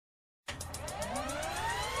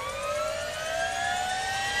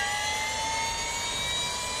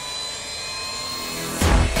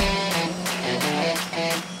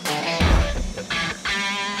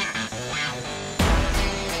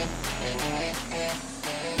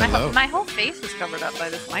My whole face is covered up by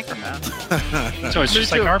this microphone. So it's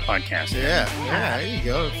just like our podcast. Yeah, there you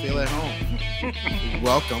go. Feel at home.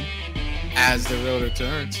 Welcome. As the road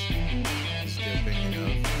returns. It's the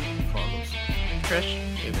opinion of Carlos. Trish.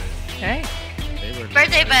 Hey. Hey.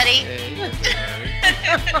 Birthday, buddy. Hey, birthday,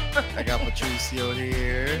 buddy. I got Patricio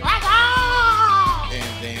here.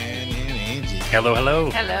 And Dan and Angie. Hello. Hello.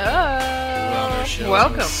 We're on our show.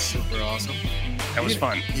 Welcome. Super awesome. That was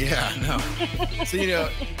fun. Yeah, I know. So,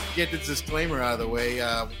 get the disclaimer out of the way.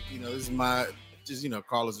 This is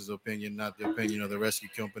Carlos's opinion, not the opinion of the rescue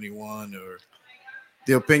company one or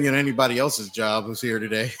the opinion of anybody else's job who's here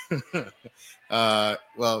today.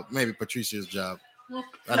 Well, maybe Patricia's job.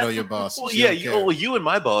 I know your boss. Well, you and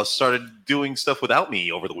my boss started doing stuff without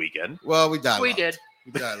me over the weekend. Well, we dialogued. We did.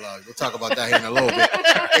 We dialogued. We'll talk about that here in a little bit.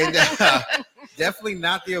 And definitely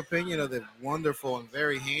not the opinion of the wonderful and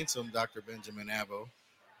very handsome Dr. Benjamin Abo,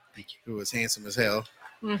 who is handsome as hell.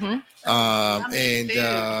 Mm-hmm. Not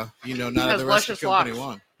the rescue company locks.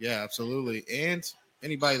 one. Yeah, absolutely. And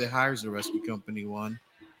anybody that hires the rescue company one.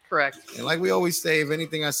 Correct. And like we always say, if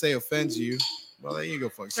anything I say offends you, well, there you go,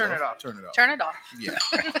 fuck yourself. Turn it off. Turn it off. Yeah.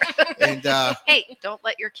 And Hey, don't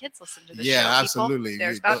let your kids listen to this show, yeah, people. absolutely.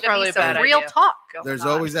 There's But about to Probably be a some bad real idea. talk going there's on.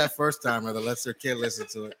 always that first timer that lets their kid listen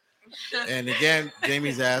to it. And again,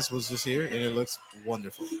 Jamie's ass was just here, and it looks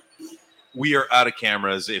wonderful. We are out of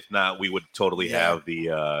cameras. If not, we would totally Yeah. have the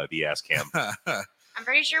ass cam. I'm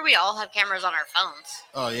pretty sure we all have cameras on our phones.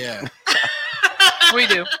 Oh yeah, We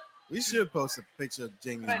do. we should post a picture of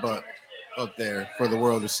Jamie's butt up there for the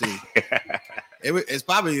world to see. It's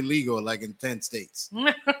probably illegal, like in 10 states.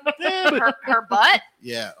 Her butt?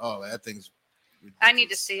 Yeah. Oh, that thing's ridiculous. I need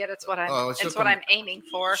to see it. It's what I'm aiming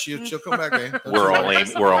for. She'll come back in. We're all aiming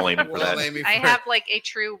for We're all that. aiming I for have like a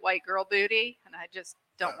true white girl booty, and I just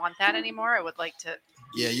don't want that anymore. I would like to.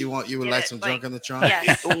 Yeah, you would Get like it, some like- junk in the trunk?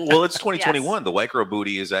 Yes. Well, it's 2021. The white girl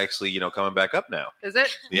booty is actually coming back up now. Is it?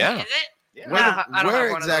 Yeah. Is it? Yeah. Where, Yeah, I don't where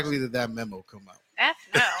have one of exactly did that memo come out? F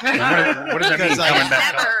no. What does that mean? Because I- Coming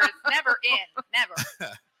back up? Never in.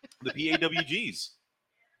 Never. The PAWGs.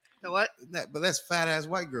 The what? But that's fat ass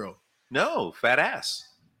white girl. No, fat ass.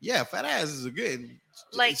 Yeah, fat ass is a good.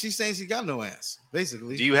 Like- She's saying she got no ass,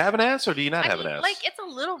 basically. Do you have an ass or do you not I have mean, an ass? like it's a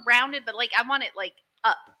little rounded, but like I want it like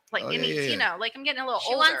up. Like Oh, it needs, yeah. like I'm getting a little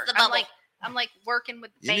She older. wants the I'm bubble. like working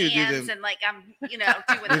with You need to do bands the- and like I'm, doing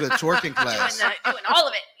do the twerking class. doing all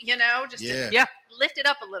of it, just Yeah. to lift it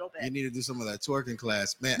up a little bit. You need to do some of that twerking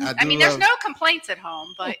class, man. I mean, do there's love, no complaints at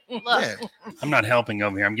home, but look, Yeah. I'm not helping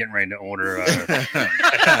over here. I'm getting ready to order.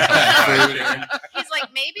 he's like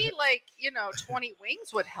maybe 20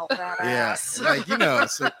 wings would help that Yeah, ass.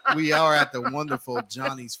 so we are at the wonderful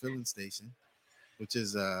Johnny's Filling Station, which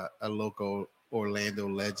is a local Orlando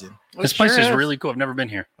legend. This place is really cool. I've never been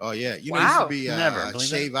here. Oh yeah, it Wow. used to be Never, a believe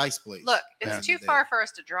shave ice place. Look, it's back in too the day. far for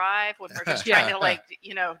us to drive when we're just Yeah. trying to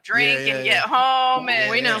drink Yeah, and yeah. get home. Yeah,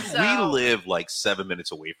 And we know. so- we live like 7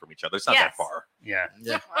 minutes away from each other. It's not Yes. that far. Yeah.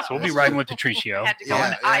 Yeah. So we'll be riding with Patricio. Had to go Yeah,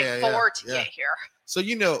 on yeah, I-4 to yeah. get here. So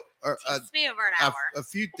Takes me over an hour. a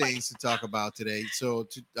few things to talk about today. So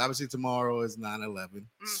obviously tomorrow is 9/11.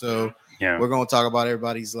 So Yeah. we're going to talk about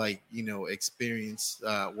everybody's experience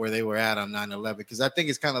where they were at on 9/11 because I think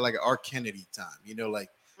it's kind of like our Kennedy time. You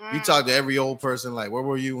talk to every old person like, where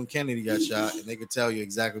were you when Kennedy got shot? And they could tell you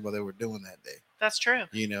exactly what they were doing that day. That's true.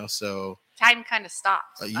 So Time kind of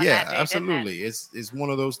stopped. on yeah, that day, didn't it? absolutely. It's one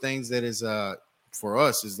of those things that is for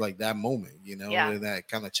us is like that moment, Yeah. that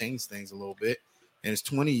kind of changed things a little bit. And it's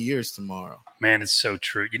 20 years tomorrow. Man, it's so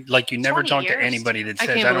true. You never 20 talk to years. anybody that I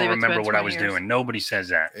says, can't I don't believe it's remember been what I 20 was years. doing. Nobody says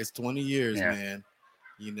that. It's 20 years, Yeah. man.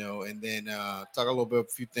 And then talk a little bit a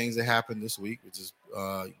few things that happened this week, which is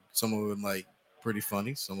some of them like pretty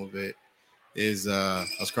funny. Some of it is I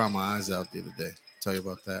was crying my eyes out the other day. Tell you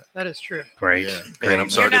about that. That is true. Great. Yeah. And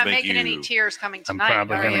I'm sorry You're to not make making you. any tears coming I'm tonight,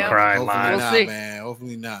 probably are going you? to cry Hopefully live. We'll not, see. man.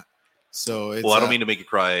 Hopefully not. So it's Well, I don't mean to make you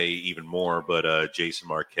cry even more, but Jason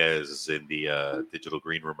Marquez is in the digital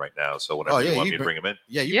green room right now. So whenever Oh, yeah, you want you me to bring him in,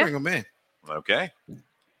 yeah, you Yeah. bring them in. okay.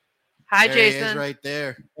 Hi, There he is Jason. right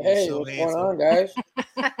there. He's Hey, so what's handsome. going on, guys?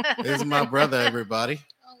 This is my brother, everybody.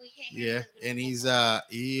 Oh, we can't Yeah, and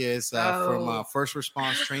he is from First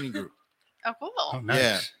Response Training Group. Oh, cool. Oh, nice.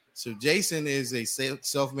 Yeah. So Jason is a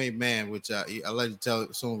self-made man, which I let you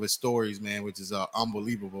tell some of his stories, man, which is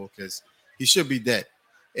unbelievable because he should be dead.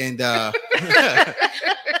 And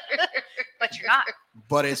But you're not.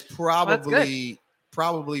 but it's probably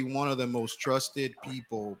one of the most trusted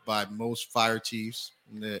people by most fire chiefs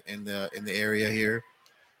in the area here.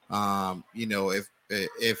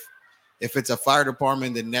 If it's a fire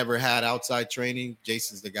department that never had outside training,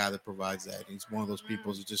 Jason's the guy that provides that. He's one of those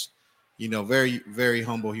people who just very, very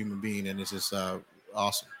humble human being, and it's just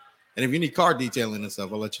awesome. And if you need car detailing and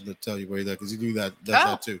stuff, I'll let you tell you where he does, because he does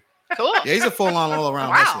that too. Cool. Yeah, he's a full-on all-around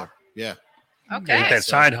Wow. hustler. Yeah. Get Okay. that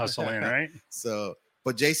side hustle in, right? So,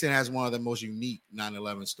 but Jason has one of the most unique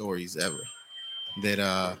 9/11 stories ever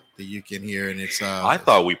that you can hear, and it's. I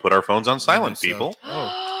thought we put our phones on silent, so- people.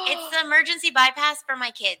 Oh. It's the emergency bypass for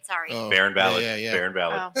my kid. Sorry. Oh, Fair and valid. Yeah. Fair and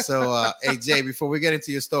valid. Oh. So, hey Jay, before we get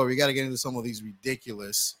into your story, we got to get into some of these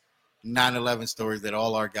ridiculous 9/11 stories that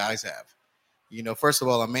all our guys have. First of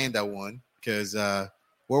all, Amanda won because where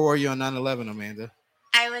were you on 9/11, Amanda?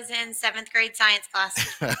 I was in 7th grade science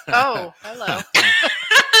class. Oh, hello.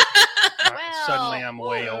 Suddenly, I'm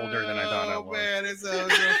way older than I thought I Oh was. man, it's so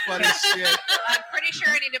funny shit. I'm pretty sure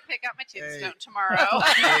I need to pick up my tombstone tomorrow.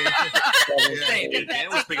 Yeah. Dan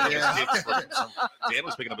was picking up Yeah. his kids Dan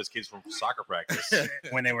was picking up his kids from soccer practice.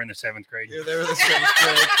 When they were in the 7th grade. Yeah, they were the same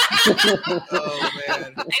thing. Oh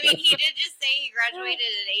man. I mean, he did just say he graduated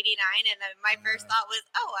in 89, and then my first thought was,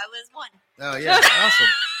 oh, I was 1. Oh yeah, awesome.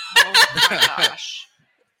 Oh my gosh.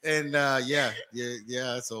 And yeah.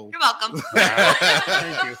 So You're welcome.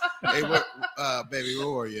 Thank you. hey, baby, where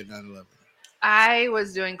were you at 9/11? I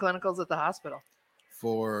was doing clinicals at the hospital.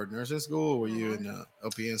 For nursing school, or were you in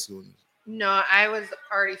LPN school? No, I was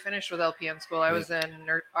already finished with LPN school. I was in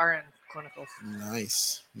RN clinicals.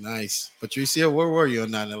 Nice. Patricia, where were you on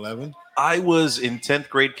 9/11? I was in 10th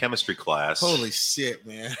grade chemistry class. Holy shit,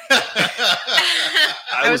 man.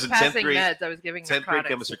 I was in 10th passing grade, meds. I was giving 10th grade narcotics.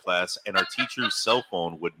 chemistry class, and our teacher's cell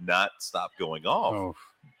phone would not stop going off. Oh,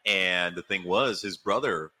 And the thing was, his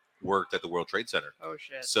brother worked at the World Trade Center. Oh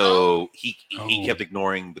shit. So he Oh. kept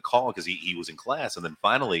ignoring the call because he was in class. And then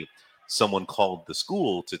finally, someone called the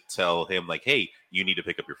school to tell him, like, hey, you need to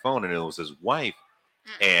pick up your phone. And it was his wife.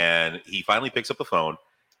 And he finally picks up the phone,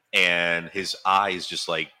 and his eyes just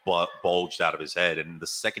like bulged out of his head. And the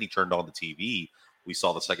second he turned on the TV, we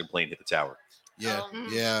saw the second plane hit the tower. Yeah, Oh.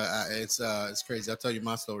 it's crazy. I'll tell you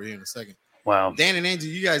my story here in a second. wow. Dan and Angie,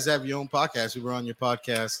 you guys have your own podcast. We were on your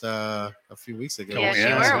podcast a few weeks ago. Yes, yeah,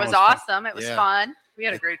 you were. that It was was fun. awesome. It was Yeah. fun. We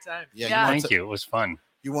had a great time. Yeah, Yeah. Thank you. It was fun.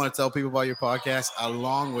 You want to tell people about your podcast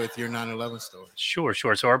along with your 9/11 story? Sure. So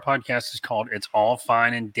our podcast is called It's All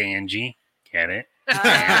Fine and Dangy. Get it?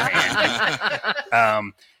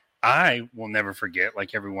 I will never forget,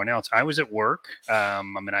 like everyone else, I was at work.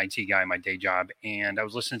 I'm an IT guy in my day job, and I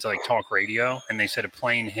was listening to like talk radio, and they said a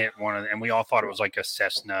plane hit one of them, and we all thought it was like a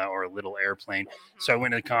Cessna or a little airplane. So I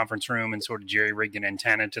went to the conference room and sort of jerry rigged an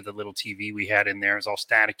antenna to the little TV we had in there. It was all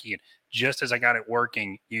staticky. And just as I got it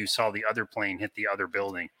working, you saw the other plane hit the other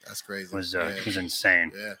building. That's crazy. It was yeah.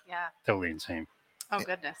 insane. Yeah. Yeah. Totally insane. Oh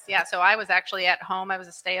goodness. Yeah. So I was actually at home. I was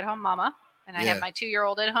a stay-at-home mama, and I Yeah. had my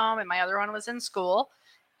 2-year-old at home, and my other one was in school.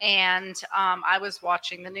 And I was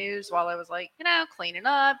watching the news while I was like, cleaning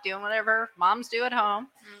up, doing whatever moms do at home,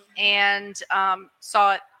 and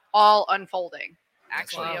saw it all unfolding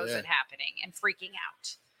actually Wow, as yeah. it happening and freaking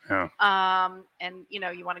out. Oh. And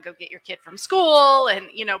you want to go get your kid from school, and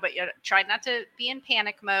but you try not to be in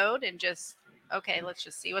panic mode and just let's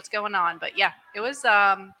just see what's going on. But yeah, it was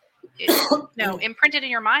imprinted in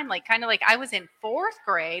your mind, like kind of like I was in 4th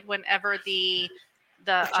grade whenever the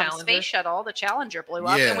Challenger. space shuttle, the Challenger, blew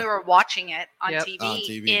up, Yeah. and we were watching it on, Yep. TV, On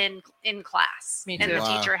TV. in class. Me And too. the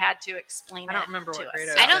Wow. teacher had to explain I don't it remember to what us.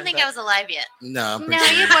 grade I don't think I was alive yet. No, I'm No,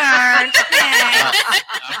 pretty you sure. weren't.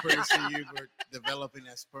 I'm pretty sure you were developing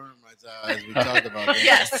that sperm as we talked about that.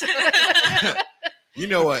 Yes. You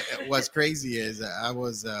know what's crazy is I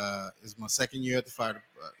was it's my second year at the fire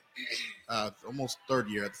almost third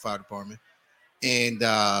year at the fire department, and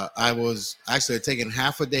I was actually taking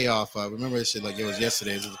half a day off. I remember this shit like it was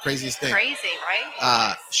yesterday. It was the craziest thing. Crazy,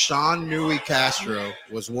 right? Sean Nui Castro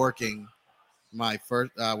was working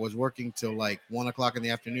was working till like 1:00 in the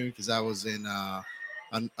afternoon because I was in a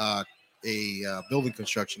building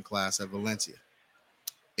construction class at Valencia,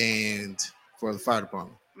 and for the fire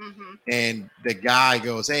department. Mm-hmm. And the guy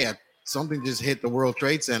goes, "Hey, something just hit the World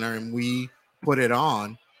Trade Center," and we put it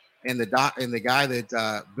on. And the guy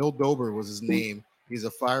that Bill Dober was his name. He's a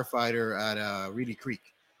firefighter at Reedy Creek.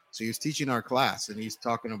 So he was teaching our class, and he's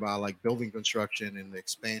talking about like building construction and the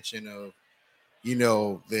expansion of,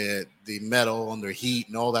 the metal under heat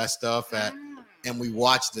and all that stuff. And we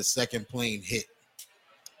watched the second plane hit.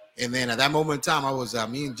 And then at that moment in time, I was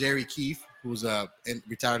me and Jerry Keefe, who's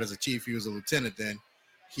retired as a chief. He was a lieutenant then.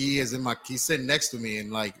 He's sitting next to me,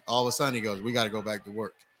 and like all of a sudden he goes, "We got to go back to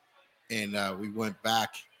work." And we went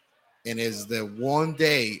back, and it's the one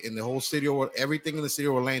day in the whole city of everything in the city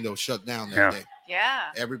of Orlando shut down that day.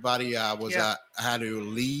 Yeah. Everybody had to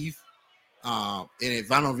leave. And if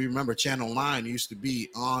I don't know if you remember, Channel 9 used to be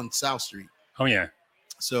on South Street. Oh, yeah.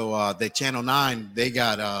 So the Channel 9, they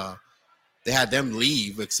had them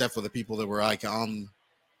leave except for the people that were like on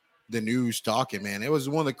the news talking, man. It was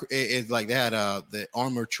one of it's like they had the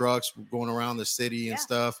armored trucks going around the city and Yeah.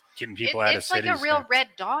 stuff. Getting people out of It's like cities. a real Red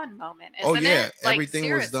Dawn moment, isn't Oh yeah, it? Like,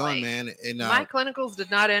 everything was done, seriously. man. And My clinicals did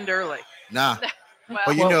not end early. nah, Well,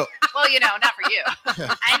 but you know, well, not for you.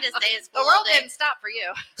 I had to stay at The school all world day. didn't stop for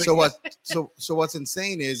you. so what's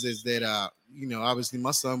insane is that obviously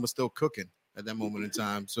my son was still cooking at that moment in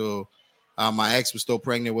time. So my ex was still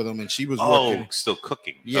pregnant with him, and she was working. still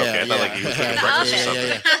cooking. Yeah, okay, I thought like he was cooking yeah. breakfast or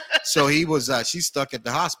Yeah, something. So he was she's stuck at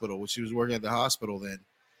the hospital. She was working at the hospital then.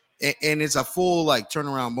 And it's a full like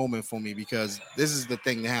turnaround moment for me because this is the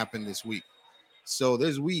thing that happened this week. So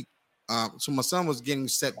this week, so my son was getting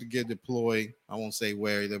set to get deployed. I won't say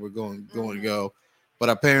where they were going to go, but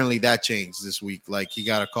apparently that changed this week. Like he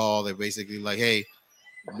got a call that basically like, hey,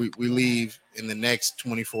 we leave in the next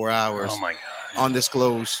 24 hours Oh my God.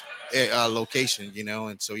 undisclosed location,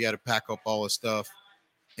 and so he had to pack up all his stuff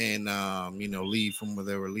and leave from where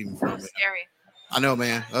they were leaving from. It's scary. I know,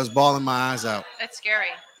 man. I was bawling my eyes out. It's scary,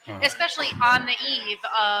 Oh. especially on the eve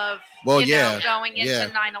of Well, going into yeah.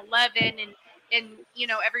 9/11 and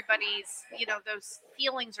everybody's those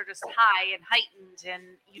feelings are just high and heightened and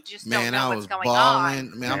you just don't Man, know I what's was going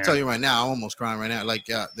bawling. on. Man, I'm Yeah. telling you right now, I'm almost crying right now. Like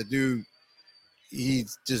the dude,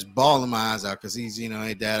 he's just bawling my eyes out because he's,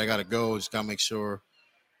 hey, Dad, I gotta go. Just gotta make sure,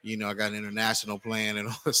 I got an international plan and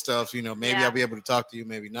all this stuff. Maybe Yeah. I'll be able to talk to you,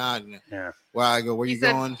 maybe not. And Yeah. where I go, where He you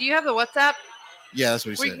said, going? "Do you have the WhatsApp? Yeah, that's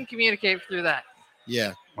what he We said. can communicate through that."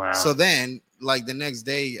 Yeah. Wow. So then, like the next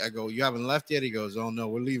day, I go, "You haven't left yet?" He goes, "Oh no,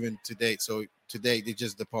 we're leaving today." So today they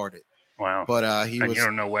just departed. Wow. But he And was. you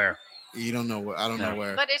don't know where. You don't know where. I don't know No.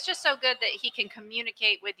 where. But it's just so good that he can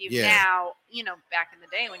communicate with you Yeah. now. Back in the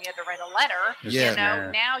day when you had to write a letter. Yeah.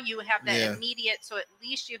 Yeah. Now you have that Yeah. immediate. So at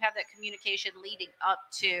least you have that communication leading up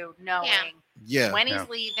to knowing Yeah. when he's Yeah.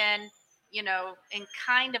 leaving. And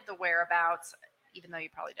kind of the whereabouts, even though you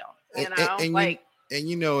probably don't.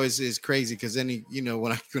 It's crazy because then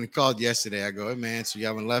when he called yesterday, I go, "Hey man, so you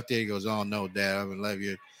haven't left yet?" He goes, "Oh no, Dad, I haven't left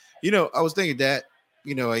yet." I was thinking that,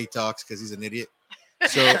 he talks because he's an idiot.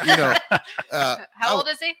 So How old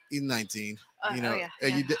is he? he's 19. Oh, yeah,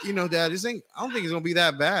 and Dad, this ain't. I don't think it's gonna be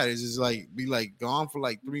that bad. It's just like be like gone for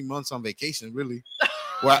like 3 months on vacation, really.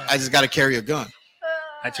 Well, I just got to carry a gun.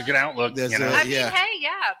 That's a good outlook. There's I mean, yeah. hey,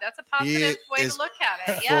 yeah, that's a positive way is to look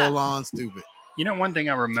at it. Yeah. Full on stupid. One thing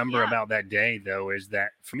I remember Yeah. about that day, though, is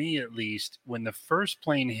that for me at least, when the first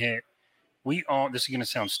plane hit, this is going to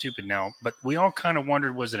sound stupid now, but we all kind of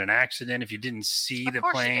wondered, was it an accident if you didn't see Of the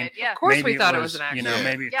course you plane? did, yeah. Of course, Maybe we thought it was an You accident. know,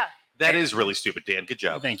 maybe. Yeah. That is really stupid, Dan. Good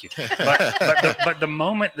job. Thank you. But the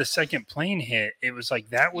moment the second plane hit, it was like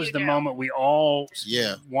that was You the knew. moment we all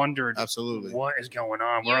Yeah. wondered Absolutely. what is going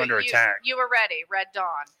on. We're under you, attack. You were ready. Red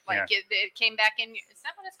Dawn. Like it came back in. Is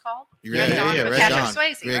that what it's called? Yeah, Red Dawn yeah, with Red Patrick Dawn.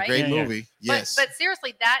 Swayze, right? Great Yeah, yeah. movie. Yes. But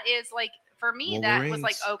seriously, that is like for me. That was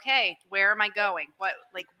like, Wolverines. okay, where am I going?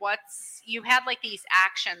 What's you had like these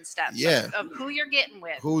action steps Yeah. of who you're getting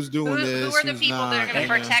with. Who's doing this? Who are the who's people that are not, going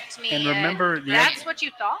to protect me? And remember the that's what you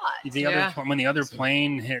thought. the Yeah. when the other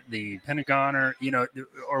plane hit the Pentagon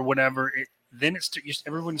or whatever, then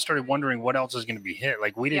everyone started wondering what else is going to be hit.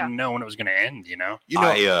 Like we didn't know when it was going to end.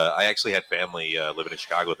 I actually had family living in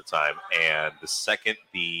Chicago at the time, and the second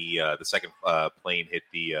plane hit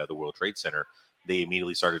the World Trade Center, they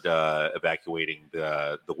immediately started evacuating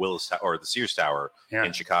the Willis or the Sears Tower Yeah.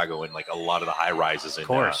 in Chicago and like a lot of the high rises in Of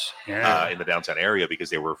course. Yeah. in the downtown area because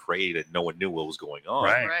they were afraid and no one knew what was going on.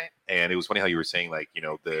 Right. Right. And it was funny how you were saying like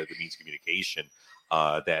the means of communication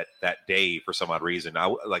that day for some odd reason.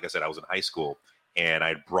 Like I said, I was in high school and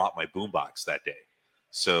I brought my boombox that day.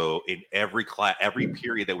 So in every class, every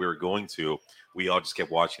period that we were going to, we all just kept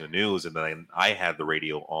watching the news, and then I had the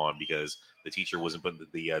radio on because the teacher wasn't putting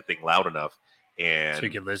the thing loud enough. And So you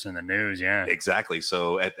could listen to the news. Yeah. exactly.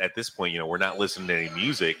 So at this point, we're not listening to any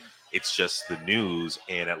music. It's just the news.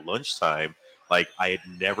 And at lunchtime, like I had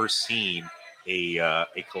never seen a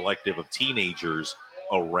collective of teenagers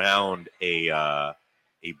around a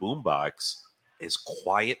boombox as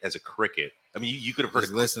quiet as a cricket. I mean, you could have heard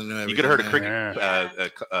Just listening to you could have heard a everything,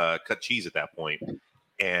 cricket cut cheese at that point.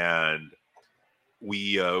 And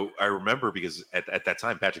I remember because at that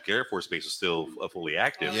time, Patrick Air Force Base was still fully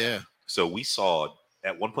active. Yeah. So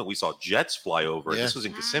at one point we saw jets fly over. Yeah. This was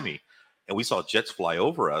in Kissimmee, and we saw jets fly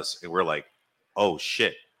over us, and we're like, "Oh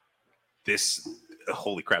shit!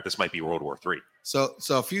 Holy crap! This might be World War III." So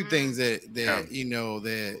a few things that Yeah.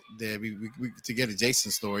 that we to get a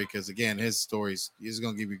Jason story, because again his stories is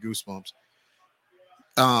gonna give you goosebumps.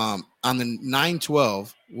 On the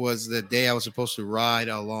 9/12 was the day I was supposed to ride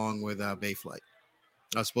along with Bayflight.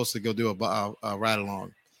 I was supposed to go do a ride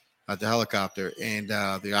along at the helicopter, and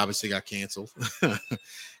they obviously got canceled.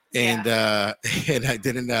 And and I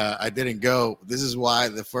didn't go. This is why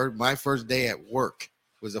my first day at work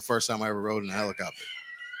was the first time I ever rode in a helicopter.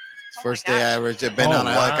 First day I ever been on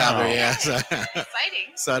a helicopter. Yeah,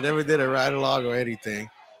 Exciting. so I never did a ride along or anything.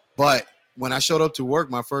 But when I showed up to work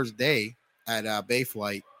my first day at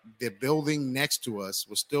Bayflight, the building next to us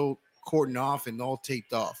was still cordoned off and all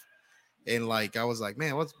taped off. And like I was like,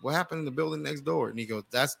 man, what happened in the building next door? And he goes,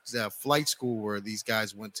 that's the flight school where these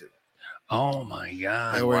guys went to. Oh my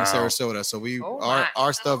God! They were in Sarasota, so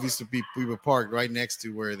our stuff Oh. used to be, we were parked right next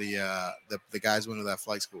to where the guys went to that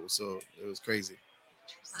flight school. So it was crazy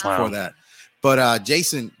Wow. for that. But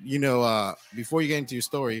Jason, before you get into your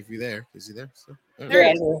story, if you're there, is he there? So, There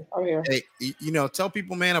he is. I'm here. hey, tell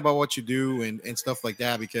people, man, about what you do and stuff like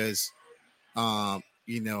that, because I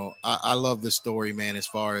love this story, man, as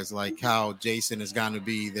far as like how Jason has gotten to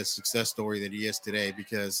be the success story that he is today,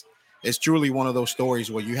 because it's truly one of those stories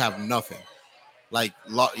where you have nothing. Like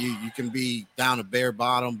you can be down to bare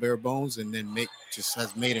bones, and then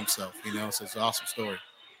has made himself, so it's an awesome story.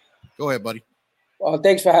 Go ahead, buddy. Well,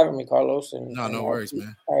 thanks for having me, Carlos. And No worries,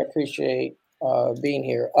 man. I appreciate being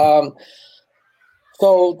here.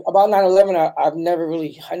 So about 9/11, I never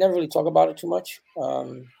really talk about it too much.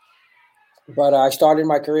 But I started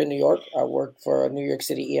my career in New York. I worked for New York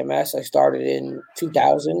City EMS. I started in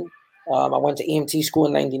 2000. I went to EMT school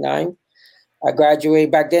in 99. I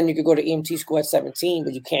graduated. Back then, you could go to EMT school at 17,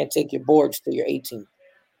 but you can't take your boards till you're 18.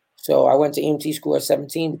 So I went to EMT school at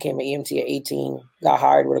 17, became an EMT at 18, got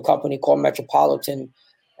hired with a company called Metropolitan,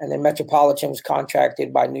 and then Metropolitan was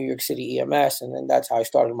contracted by New York City EMS, and then that's how I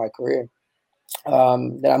started my career.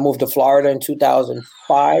 Then I moved to Florida in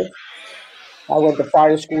 2005. I went to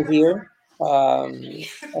fire school here. And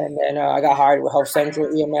then I got hired with Health Central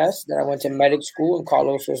EMS. Then I went to medic school, and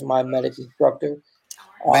Carlos was my medic instructor.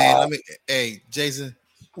 Man, hey, Jason,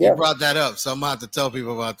 Yeah. you brought that up, so I'm gonna have to tell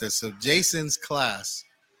people about this. So Jason's class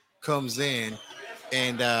comes in,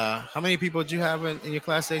 and how many people did you have in your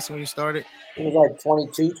class, Jason, when you started? It was like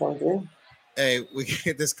 22, 23. Hey, we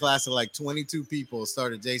get this class of like 22 people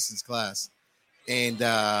started Jason's class, and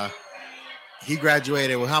he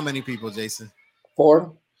graduated with how many people, Jason?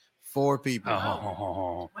 4. 4 people.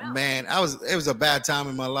 Oh, Man, it was a bad time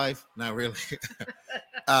in my life. Not really.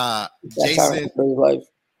 That's how I Jason, lived life.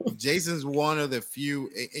 Jason's one of the few,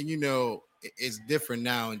 and it's different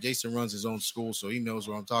now. And Jason runs his own school, so he knows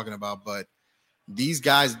what I'm talking about. But these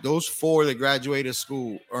guys, those 4 that graduated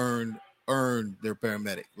school, earned their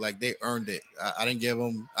paramedic. Like they earned it. I didn't give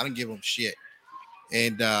them shit.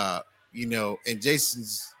 And and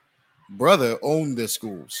Jason's brother owned the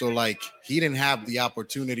school, so like he didn't have the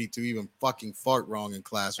opportunity to even fucking fart wrong in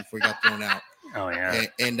class before he got thrown out. oh yeah.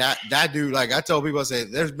 And that dude, like I tell people, I say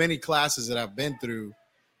there's many classes that I've been through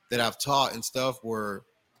that I've taught and stuff where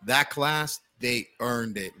that class they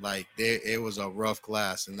earned it. Like it was a rough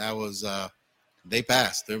class, and that was they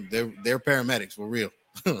passed. They're paramedics for real.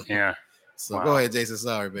 Yeah. So Wow. go ahead, Jason.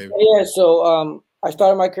 Sorry, baby. Yeah, so I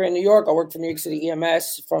started my career in New York. I worked for New York City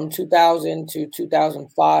EMS from 2000 to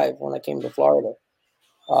 2005 when I came to Florida.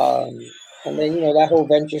 And then, that whole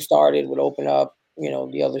venture started, would open up,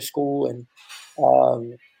 the other school. And,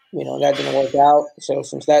 that didn't work out. So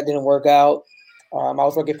since that didn't work out, I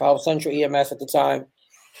was working for Health Central EMS at the time.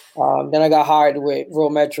 Then I got hired with Rural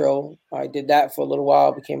Metro. I did that for a little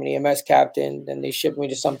while, became an EMS captain. Then they shipped me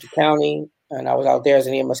to Sumter County, and I was out there as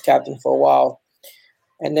an EMS captain for a while.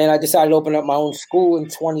 And then I decided to open up my own school in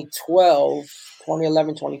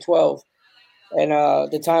 2011, 2012. And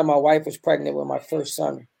at the time, my wife was pregnant with my first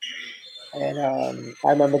son. And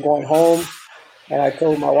I remember going home, and I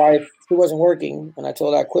told my wife, she wasn't working, and I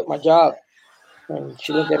told her I quit my job. And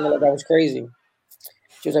she looked at me like I was crazy.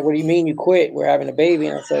 She was like, "What do you mean you quit? We're having a baby."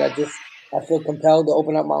 And I said, I feel compelled to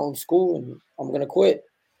open up my own school, and I'm going to quit.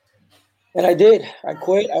 And I did. I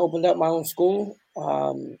quit. I opened up my own school.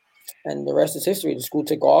 And the rest is history. The school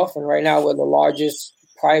took off, and right now we're the largest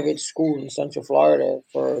private school in Central Florida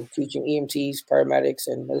for teaching EMTs, paramedics,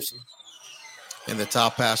 and nursing. And the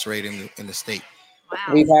top pass rate in the state.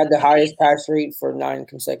 Wow. We've had the highest pass rate for 9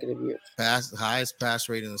 consecutive years. Highest pass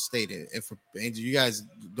rate in the state. And you guys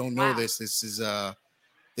don't know Wow. this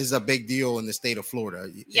is a big deal in the state of Florida.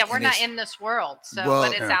 Yeah, we're And not it's- in this world, so Well,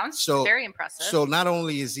 but it sounds so- very impressive. So not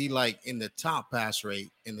only is he like in the top pass rate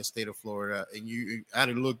in the state of Florida, and I had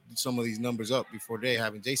to look some of these numbers up before they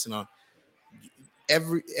having Jason on.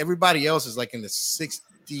 Everybody else is like in the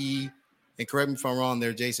 60, and correct me if I'm wrong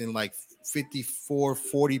there, Jason, like 54,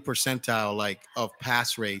 40 percentile like of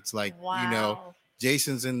pass rates. Like wow.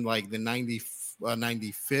 Jason's in like the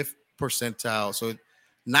 95th percentile. So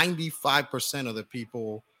 95% of the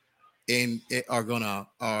people in it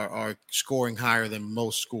are scoring higher than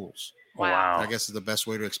most schools. Wow. I guess is the best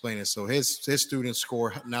way to explain it. So his students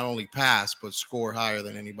score not only pass but score higher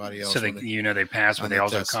than anybody else. So they pass, but on they the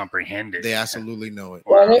also test. comprehend it. They absolutely know it.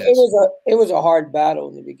 Well, Yes. it was a hard battle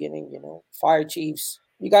in the beginning. You know, fire chiefs.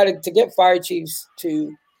 You got to get fire chiefs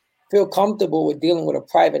to feel comfortable with dealing with a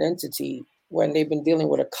private entity when they've been dealing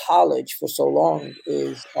with a college for so long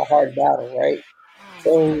is a hard battle, right?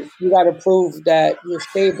 So you got to prove that you're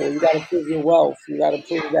stable. You got to prove your wealth. You got to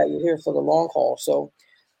prove that you're here for the long haul. So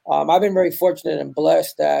I've been very fortunate and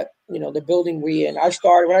blessed that, you know, the building when I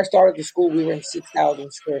started the school, we were in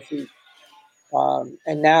 6,000 square feet.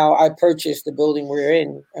 And now I purchased the building we're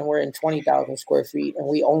in, and we're in 20,000 square feet, and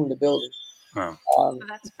we own the building. Wow.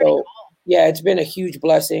 That's pretty cool. Yeah, it's been a huge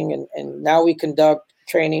blessing. And now we conduct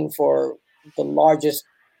training for the largest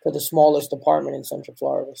to the smallest department in Central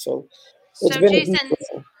Florida. So it's been Jason, a huge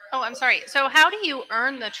blessing. oh, I'm sorry. So how do you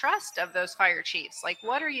earn the trust of those fire chiefs? Like,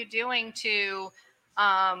 what are you doing to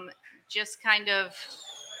just kind of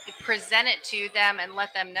present it to them and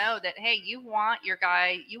let them know that, hey, you want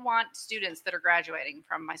students that are graduating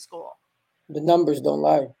from my school? The numbers don't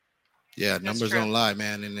lie. Yeah, numbers don't lie,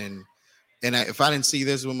 man. If I didn't see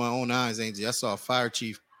this with my own eyes, Angie, I saw a fire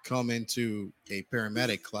chief come into a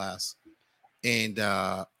paramedic class, and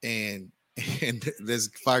this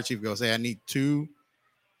fire chief goes, "Hey, I need 2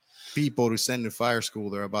 people to send to fire school.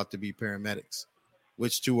 They're about to be paramedics.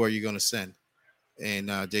 Which 2 are you going to send?" And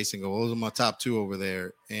Jason goes, "Those are my top 2 over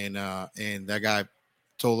there." And that guy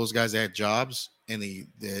told those guys they had jobs, and he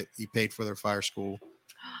paid for their fire school,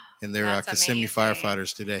 and they're Kissimmee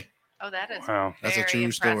firefighters today. Oh, that is wow. That's a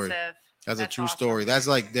true story. That's a true story. That's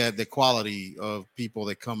like the quality of people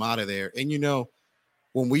that come out of there. And, you know,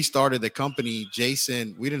 when we started the company,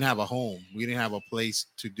 Jason, we didn't have a home. We didn't have a place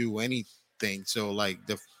to do anything. So, like,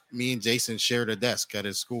 me and Jason shared a desk at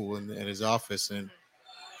his school and at his office. And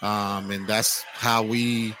that's how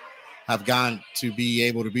we have gone to be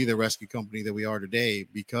able to be the rescue company that we are today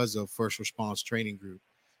because of First Response Training Group.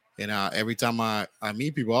 And every time I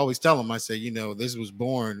meet people, I always tell them, I say, you know, this was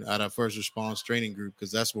born out of First Response Training Group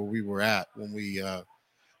because that's where we were at when we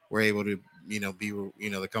were able to, you know, be, you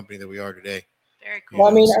know, the company that we are today. Very cool.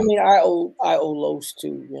 Well, I owe Los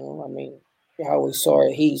too. You know, I mean, I always saw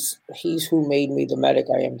it. He's who made me the medic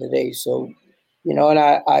I am today. So, you know, and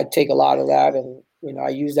I take a lot of that, and you know, I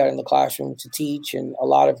use that in the classroom to teach, and a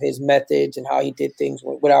lot of his methods and how he did things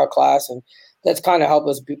with our class, and that's kind of helped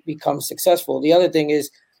us become successful. The other thing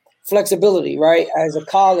is flexibility, right? As a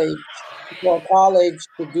college, for a college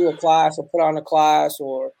to do a class or put on a class,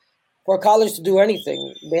 or for a college to do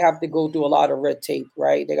anything, they have to go through a lot of red tape,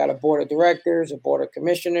 right? They got a board of directors, a board of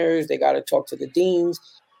commissioners. They got to talk to the deans.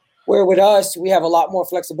 Where with us, we have a lot more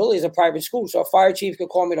flexibility as a private school. So a fire chief could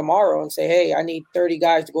call me tomorrow and say, "Hey, I need 30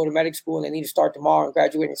 guys to go to medic school, and they need to start tomorrow and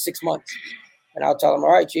graduate in 6 months." And I'll tell them,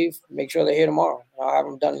 "All right, chief, make sure they're here tomorrow. I'll have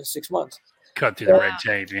them done in 6 months." Cut through the red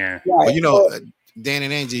tape, yeah. Right. Well, you know, Dan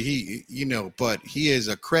and Angie, but he is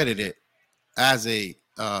accredited as a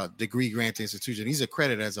degree granting institution. He's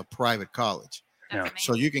accredited as a private college. Yeah.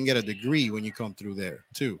 So you can get a degree when you come through there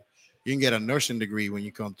too. You can get a nursing degree when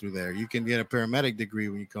you come through there. You can get a paramedic degree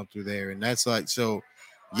when you come through there. And that's like, so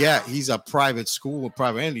yeah, he's a private school, a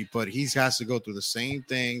private entity, but he has to go through the same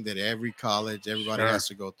thing that every college, everybody has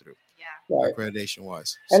to go through. Yeah. Right. Accreditation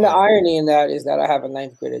wise. And the irony in that is that I have a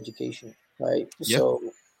 9th grade education, right? Yep. So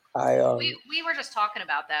we were just talking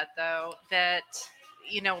about that though, that,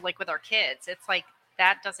 you know, like with our kids, it's like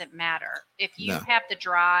that doesn't matter. If you have the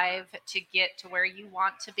drive to get to where you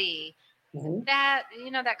want to be, that, you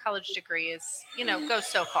know, that college degree is, you know, goes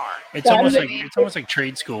so far. It's almost like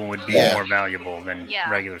trade school would be more valuable than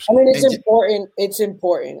regular school. I mean, it's important. It's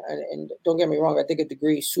important. And don't get me wrong, I think a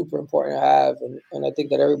degree is super important to have. And I think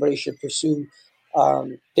that everybody should pursue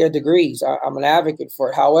their degrees. I'm an advocate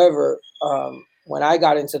for it. However, when I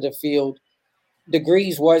got into the field,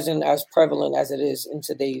 degrees wasn't as prevalent as it is in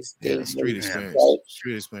today's day. Street experience. Right?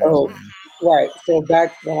 Street experience. So, right. So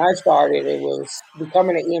back when I started, it was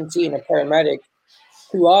becoming an EMT and a paramedic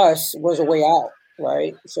to us was a way out,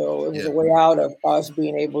 right? So it was a way out of us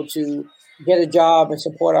being able to get a job and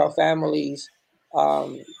support our families.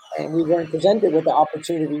 And we weren't presented with the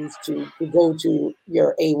opportunities to go to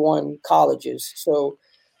your A1 colleges. So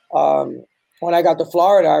when I got to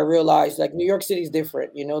Florida, I realized like New York City is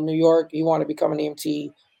different. You know, New York, you want to become an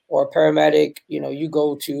EMT or a paramedic, you know, you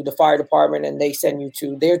go to the fire department and they send you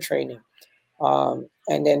to their training. And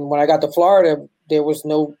then when I got to Florida, there was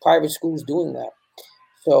no private schools doing that.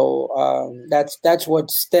 So that's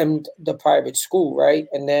what stemmed the private school, right?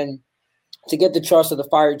 And then to get the trust of the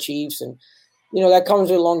fire chiefs and that comes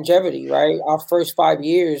with longevity, right? Our first 5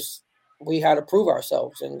 years, we had to prove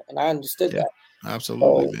ourselves, and I understood that.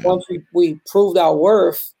 Absolutely, So man. once we proved our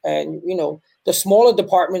worth, and the smaller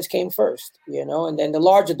departments came first, and then the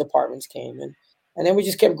larger departments came, and then we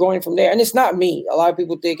just kept going from there. And it's not me. A lot of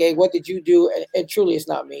people think, hey, what did you do? And truly, it's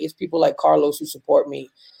not me. It's people like Carlos who support me.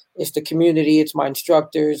 It's the community. It's my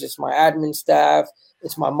instructors. It's my admin staff.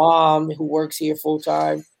 It's my mom who works here full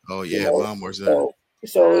time. Oh yeah, mom works there.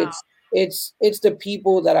 So it's the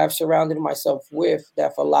people that I've surrounded myself with that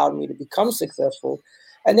have allowed me to become successful.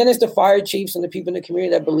 And then it's the fire chiefs and the people in the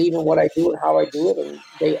community that believe in what I do and how I do it, and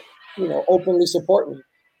they, openly support me.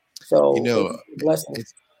 So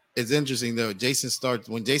it's interesting though.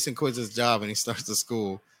 When Jason quits his job and he starts the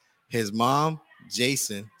school, his mom,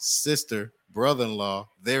 Jason, sister, brother-in-law,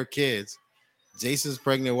 their kids, Jason's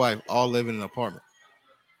pregnant wife, all live in an apartment.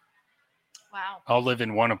 Wow. All live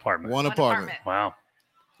in one apartment. One apartment. Wow.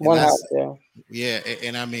 One house, yeah. Yeah,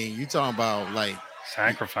 and I mean, you talking about like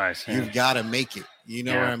sacrifice. Yeah. You've got to make it. You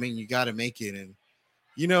know what I mean? You got to make it, and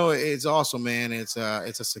it's awesome, man. It's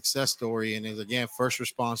a success story, and it's again first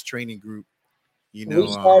response training group. We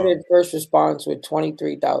started first response with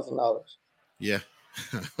 $23,000. Yeah.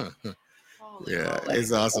 Yeah,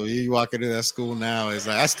 it's awesome. You walk into that school now, it's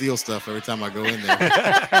like I steal stuff every time I go in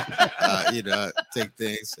there. Take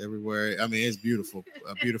things everywhere. I mean, it's beautiful,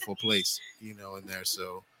 a beautiful place, in there.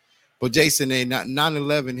 So, but Jason,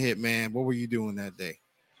 9/11 hit, man. What were you doing that day?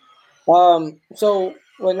 So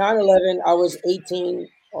when 9/11, I was 18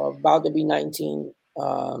 or about to be 19,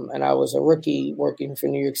 and I was a rookie working for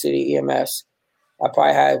New York City EMS. I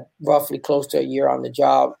probably had roughly close to a year on the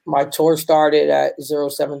job. My tour started at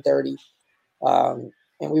 07:30. And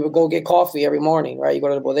we would go get coffee every morning, right? You go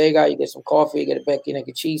to the bodega, you get some coffee, you get a bacon and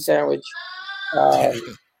a cheese sandwich,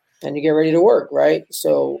 and you get ready to work, right?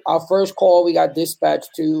 So our first call we got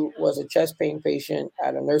dispatched to was a chest pain patient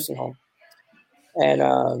at a nursing home.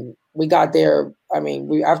 And we got there. I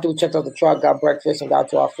mean, after we checked out the truck, got breakfast, and got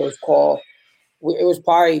to our first call. It was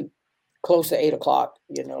probably close to 8 o'clock,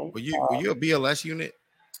 Were you a BLS unit?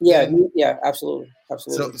 Yeah, absolutely.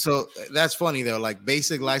 So that's funny though, like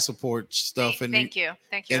basic life support stuff. Thank you.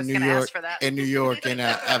 I was going to ask for that. In New York, and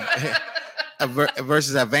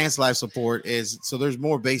versus advanced life support so there's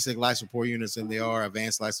more basic life support units than there are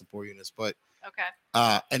advanced life support units. But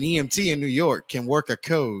an EMT in New York can work a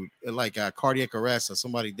code like a cardiac arrest or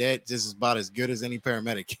somebody dead just is about as good as any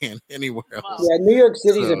paramedic can anywhere else. Yeah, New York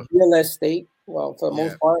City is a BLS state. Well, for the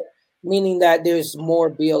most part, meaning that there's more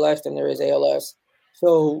BLS than there is ALS.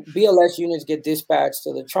 So BLS units get dispatched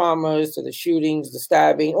to the traumas, to the shootings, the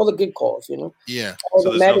stabbing, all the good calls, Yeah.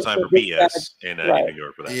 So there's no time for BS in New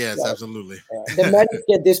York for that. Yes, absolutely. The medics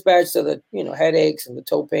get dispatched to the, headaches and the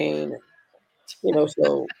toe pain. And,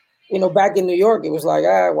 so, back in New York, it was like,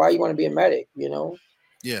 why you want to be a medic,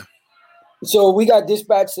 Yeah. So we got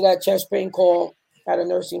dispatched to that chest pain call at a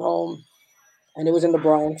nursing home, and it was in the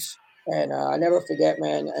Bronx. And I never forget,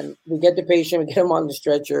 man. And we get the patient, we get him on the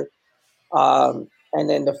stretcher. And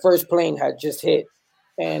then the first plane had just hit,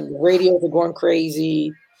 and the radios are going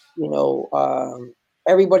crazy.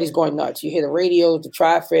 Everybody's going nuts. You hear the radios, the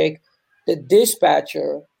traffic. The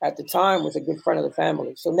dispatcher at the time was a good friend of the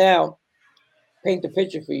family. So now, paint the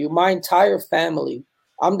picture for you. My entire family,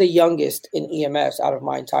 I'm the youngest in EMS out of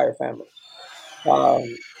my entire family.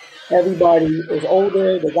 Everybody is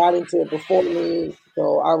older. They got into it before me.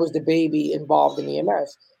 So I was the baby involved in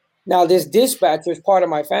EMS. Now, this dispatcher is part of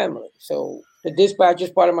my family. So the dispatcher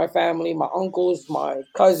is part of my family, my uncles, my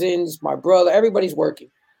cousins, my brother, everybody's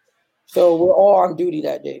working. So we're all on duty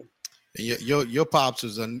that day. Your pops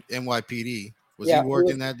was on NYPD. Was he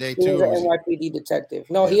working that day too? He was an NYPD detective.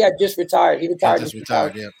 No, he had just retired. He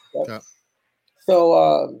retired. Yeah.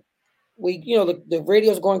 So the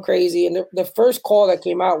radio's going crazy. And the first call that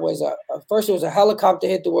came out was first it was a helicopter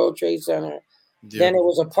hit the World Trade Center. Yeah. Then it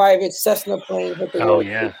was a private Cessna plane hit the World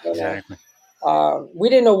Trade Center. Exactly. We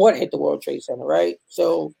didn't know what hit the World Trade Center, right?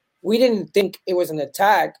 So we didn't think it was an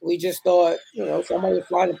attack. We just thought, somebody was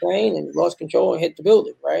flying a plane and lost control and hit the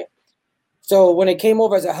building, right? So when it came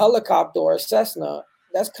over as a helicopter or a Cessna,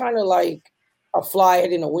 that's kind of like a fly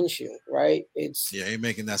hitting a windshield, right? Ain't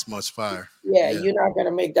making that much fire. Yeah, you're not going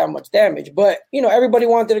to make that much damage. But, everybody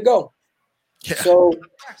wanted to go. Yeah. So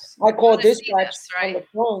I called dispatch on the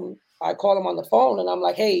phone. I called him on the phone, and I'm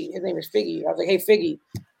like, hey, his name is Figgy. I was like, hey, Figgy,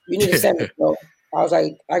 you need to send me. So I was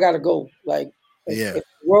like, I got to go. Like, if the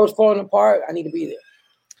world's falling apart, I need to be there.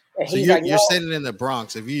 And so you're sitting in the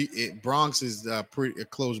Bronx. Bronx is a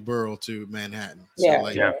close borough to Manhattan.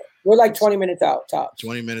 So we're like 20 minutes out, tops.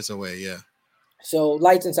 20 minutes away, yeah. So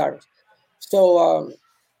lights and sirens. So,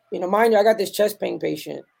 mind you, I got this chest pain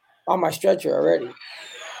patient. on my stretcher already.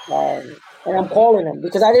 And I'm calling him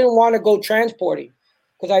because I didn't want to go transporting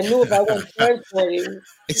because I knew if I went transporting,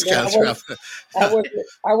 It's then kind of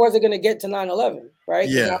I wasn't going to get to 9/11, right?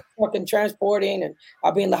 'Cause Yeah. I'm fucking transporting and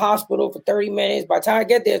I'll be in the hospital for 30 minutes. By the time I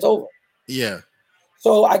get there, it's over. Yeah.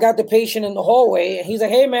 So I got the patient in the hallway and he's like,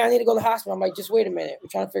 hey, man, I need to go to the hospital. I'm like, just wait a minute. We're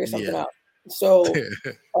trying to figure something out. So,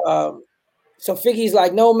 so Figgy's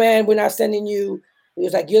like, no, man, we're not sending you. He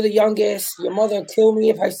was like, you're the youngest. Your mother would kill me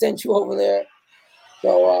if I sent you over there.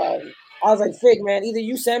 So I was like, Fig, man, either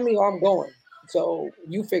you send me or I'm going. So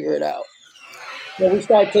you figure it out. So we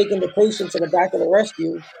started taking the patient to the back of the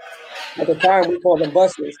rescue. At the time, we called them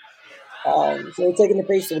buses. So we're taking the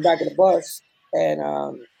patient to the back of the bus,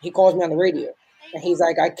 and he calls me on the radio. And he's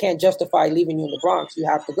like, I can't justify leaving you in the Bronx. You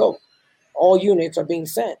have to go. All units are being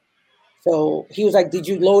sent. So he was like, did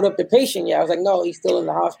you load up the patient yet? I was like, no, he's still in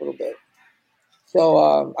the hospital bed.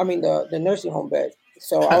 So, I mean, the nursing home bed.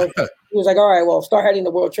 So he was like, all right, well, start heading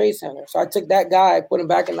to World Trade Center. So I took that guy, put him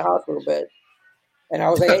back in the hospital bed. And I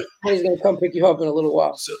was like, hey, he's going to come pick you up in a little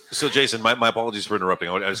while. So Jason, my apologies for interrupting.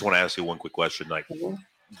 I just want to ask you one quick question. Like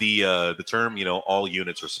the term, all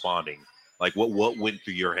units responding, like what went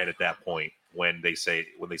through your head at that point when they said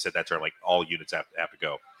that term, like all units have to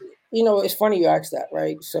go? It's funny you asked that,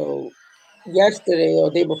 right? So yesterday or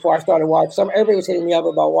the day before I started watching, everybody was hitting me up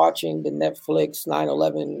about watching the Netflix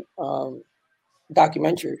 9/11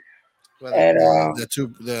 documentary. Well, and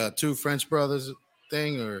the two French brothers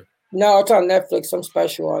thing, or no, it's on Netflix, some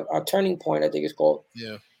special on Turning Point, I think it's called.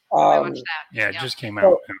 Yeah. I watched that. Yeah, it just came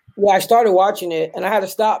out. Yeah, I started watching it and I had to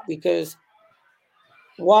stop because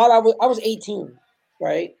while I was 18,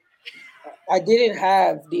 right? I didn't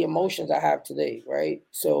have the emotions I have today, right?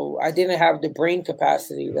 So I didn't have the brain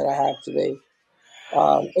capacity that I have today.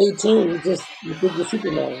 18, you think you're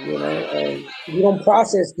Superman, and you don't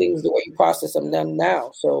process things the way you process them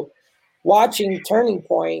now. So watching Turning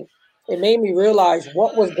Point, it made me realize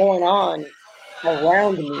what was going on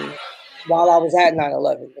around me while I was at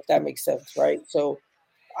 9/11, if that makes sense, right? So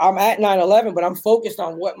I'm at 9/11, but I'm focused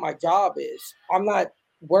on what my job is. I'm not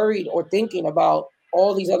worried or thinking about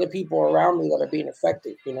all these other people around me that are being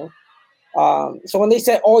affected, So when they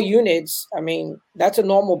said all units, I mean, that's a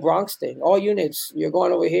normal Bronx thing. All units, you're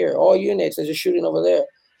going over here. All units, there's a shooting over there.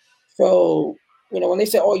 So, when they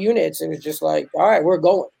said all units, it was just like, all right, we're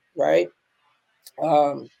going, right?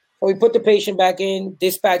 So we put the patient back in.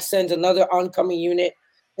 Dispatch sends another oncoming unit.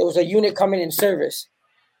 There was a unit coming in service,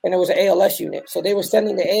 and it was an ALS unit. So they were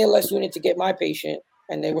sending the ALS unit to get my patient,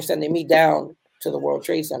 and they were sending me down to the World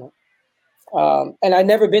Trade Center. And I'd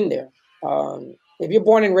never been there. If you're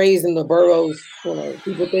born and raised in the boroughs,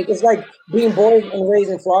 people think it's like being born and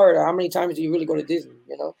raised in Florida. How many times do you really go to Disney,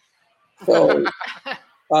 So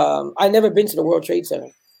I never been to the World Trade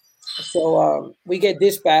Center. So we get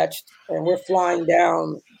dispatched and we're flying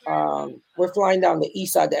down the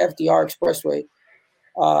east side, the FDR Expressway.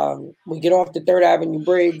 We get off the 3rd Avenue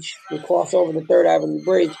Bridge. We cross over the 3rd Avenue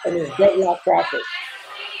Bridge and there's deadlock traffic.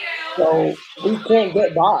 So we can't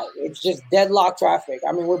get by. It's just deadlock traffic.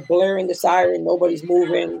 I mean, we're blaring the siren, nobody's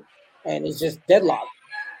moving, and it's just deadlock.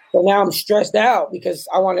 So now I'm stressed out because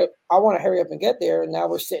I want to hurry up and get there, and now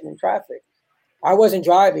we're sitting in traffic. I wasn't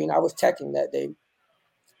driving, I was teching that day.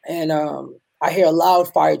 And I hear a loud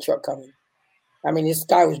fire truck coming. I mean, this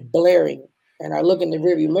guy was blaring, and I look in the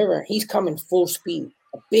rearview mirror, he's coming full speed.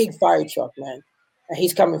 A big fire truck, man. And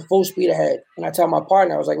he's coming full speed ahead. And I tell my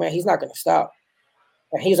partner, I was like, man, he's not going to stop.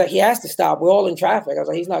 And he was like, he has to stop. We're all in traffic. I was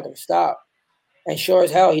like, he's not going to stop. And sure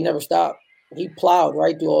as hell, he never stopped. He plowed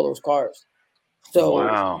right through all those cars. So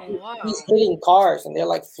Wow. he's hitting cars and they're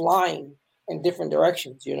like flying in different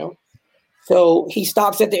directions, So he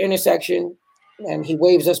stops at the intersection and he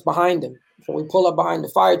waves us behind him. So we pull up behind the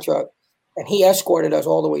fire truck and he escorted us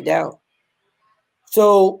all the way down.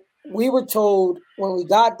 So we were told when we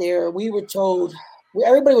got there,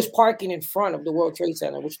 everybody was parking in front of the World Trade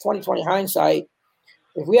Center, which 2020 hindsight,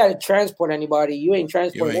 if we had to transport anybody, you ain't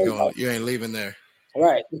transporting anybody. You ain't leaving there.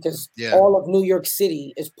 Right, because all of New York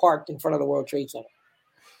City is parked in front of the World Trade Center.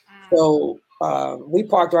 So we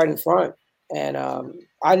parked right in front, and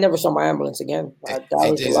I never saw my ambulance again. That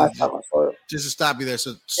was the last time I saw it. Just to stop you there.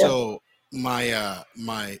 So my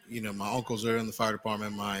uncles are in the fire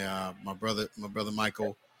department. My brother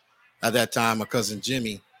Michael, at that time, my cousin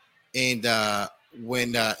Jimmy, and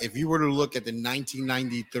when if you were to look at the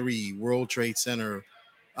 1993 World Trade Center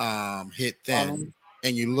hit then,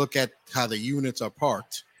 and you look at how the units are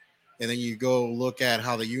parked, and then you go look at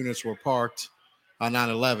how the units were parked on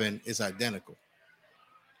 9/11, it's identical.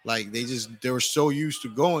 Like they were so used to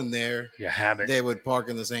going there, You have it. they would park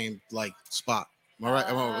in the same spot. Am I right?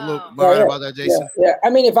 Am I Oh. right about that, Jason? Yeah. I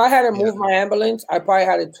mean, if I had to Yeah. move my ambulance, I probably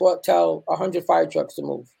had to tell 100 fire trucks to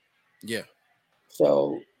move. Yeah.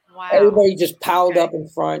 So Wow. everybody just piled Okay. up in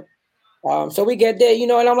front. So we get there,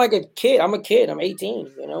 and I'm like a kid. I'm a kid. I'm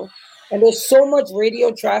 18, and there's so much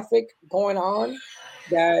radio traffic going on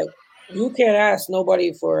that you can't ask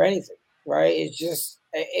nobody for anything, right?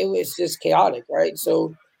 It was just chaotic, right?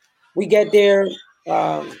 So we get there,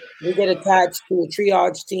 we get attached to a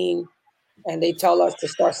triage team, and they tell us to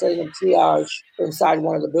start setting up triage inside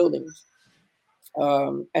one of the buildings.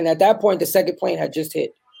 And at that point, the second plane had just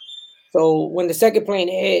hit. So when the second plane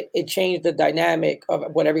hit, it changed the dynamic of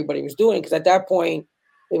what everybody was doing, because at that point,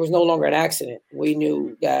 it was no longer an accident. We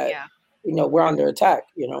knew that, we're under attack,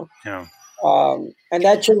 Yeah. And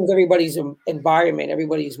that changed everybody's environment,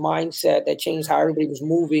 everybody's mindset. That changed how everybody was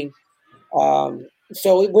moving.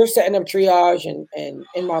 So we're setting up triage, and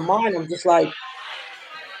in my mind, I'm just like,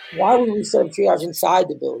 why would we set up triage inside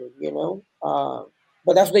the building,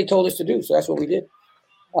 But that's what they told us to do, so that's what we did.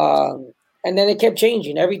 And then it kept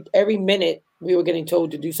changing. Every minute we were getting told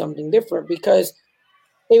to do something different, because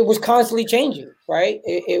it was constantly changing, right?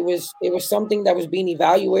 It was something that was being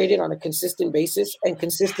evaluated on a consistent basis, and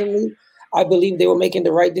consistently, I believe they were making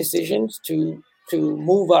the right decisions to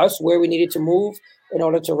move us where we needed to move in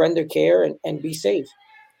order to render care and be safe.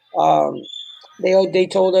 They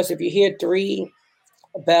told us, if you hear 3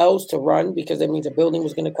 bells, to run, because that means a building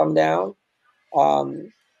was going to come down.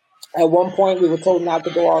 At one point, we were told not to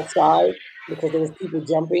go outside because there was people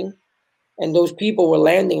jumping, and those people were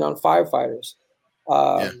landing on firefighters,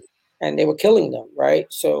 and they were killing them, right?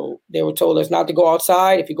 So they were told us not to go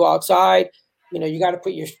outside. If you go outside, you got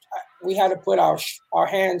to we had to put our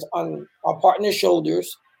hands on our partner's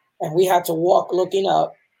shoulders, and we had to walk looking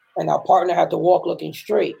up, and our partner had to walk looking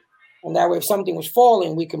straight. And that way, if something was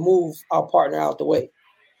falling, we could move our partner out the way.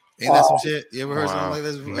 Ain't that some shit? You ever heard Wow. something like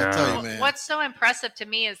this? No. I tell you, man. What's so impressive to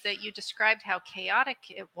me is that you described how chaotic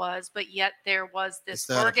it was, but yet there was this It's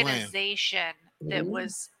not a plan. organization that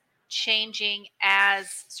was changing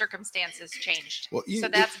as circumstances changed. Well, So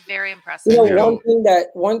that's very impressive. You know, Yeah.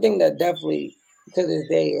 one thing that definitely, to this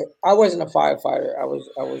day, I wasn't a firefighter. I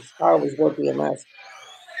always worked EMS,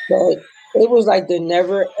 but it was like the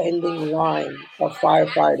never-ending line of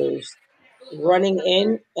firefighters running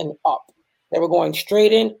in and up. They were going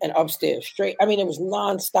straight in and upstairs, straight. I mean, it was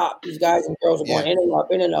nonstop. These guys and girls were going in and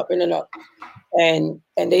up, in and up, in and up, and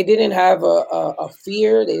they didn't have a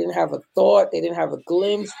fear. They didn't have a thought. They didn't have a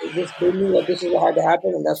glimpse. They knew that this is what had to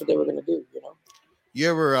happen, and that's what they were going to do. You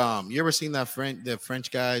ever seen the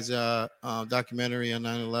French guys documentary on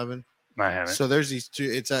 9/11? I haven't. So there's these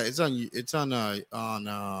two. It's on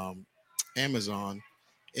Amazon,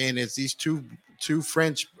 and it's these two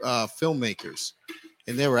French filmmakers,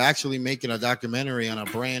 and they were actually making a documentary on a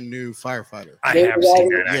brand new firefighter. I have seen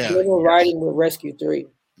that. Yeah. Actually. They were riding with Rescue 3.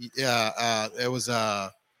 Yeah, it was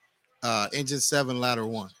Engine 7 Ladder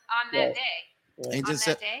 1. On that day. Engine On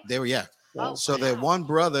 7. that day? They were Oh, So the one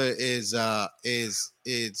brother is at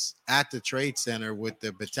the trade center with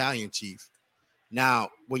the battalion chief. Now,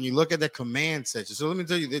 when you look at the command section, so let me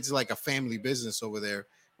tell you, it's like a family business over there.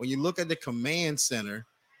 When you look at the command center,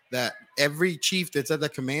 that every chief that's at the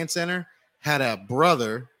command center had a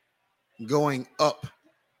brother going up,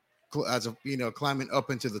 climbing up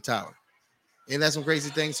into the tower. And that's some crazy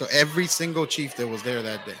thing. So every single chief that was there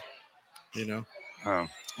that day,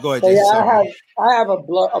 Go ahead, So Jason. yeah, I have a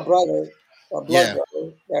brother, brother Yeah.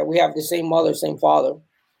 that we have the same mother, same father,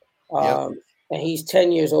 and he's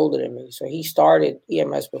 10 years older than me. So he started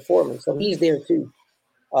EMS before me. So he's there too.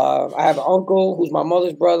 I have an uncle who's my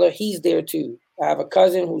mother's brother. He's there too. I have a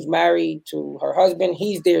cousin who's married to her husband.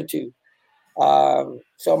 He's there too.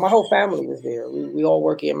 So my whole family was there. We all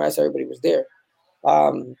work EMS. Everybody was there.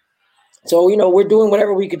 So we're doing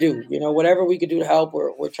whatever we could do. Whatever we could do to help,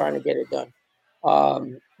 we're trying to get it done.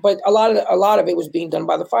 But a lot of it was being done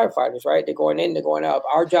by the firefighters, right? They're going in, they're going out.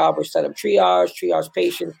 Our job was set up triage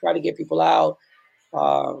patients, try to get people out.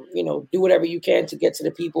 Do whatever you can to get to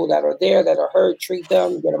the people that are there, that are hurt, treat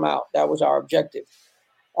them, get them out. That was our objective.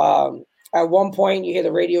 At one point, you hear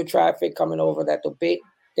the radio traffic coming over that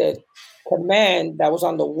the command that was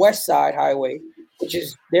on the west side highway, which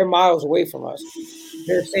is they're miles away from us.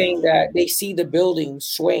 They're saying that they see the building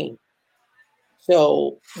swaying.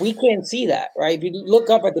 So we can't see that, right? If you look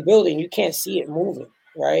up at the building, you can't see it moving,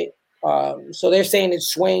 right? So they're saying it's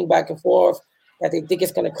swaying back and forth, that they think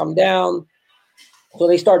it's going to come down. So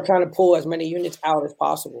they start trying to pull as many units out as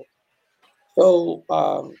possible. So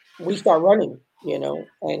we start running,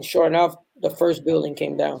 and sure enough, the first building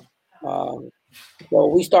came down. So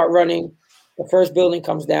we start running. The first building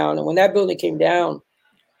comes down. And when that building came down,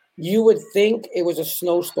 you would think it was a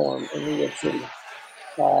snowstorm in New York City.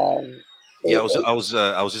 Yeah, I was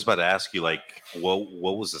just about to ask you, like, what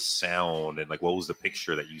was the sound and like what was the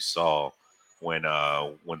picture that you saw when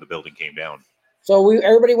the building came down? So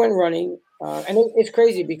everybody went running, and it's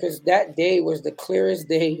crazy because that day was the clearest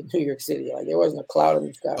day in New York City. Like there wasn't a cloud in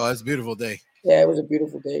the sky. Oh, it's a beautiful day. Yeah, it was a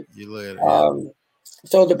beautiful day. You look at it.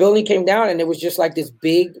 So the building came down, and it was just like this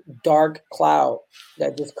big dark cloud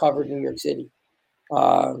that just covered New York City,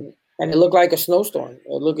 and it looked like a snowstorm. It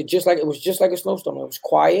was just like a snowstorm. It was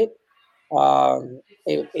quiet.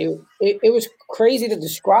 It was crazy to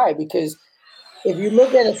describe because if you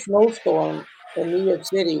look at a snowstorm in New York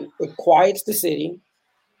City, it quiets the city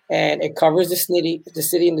and it covers the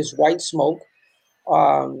city in this white smoke.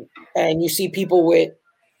 And you see people with,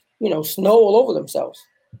 snow all over themselves.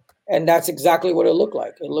 And that's exactly what it looked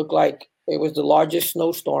like. It looked like it was the largest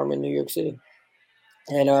snowstorm in New York City.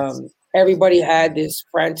 And everybody had this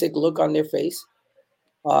frantic look on their face.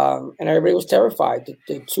 And everybody was terrified.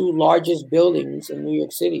 The two largest buildings in New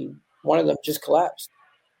York City, one of them just collapsed.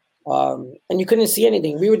 And you couldn't see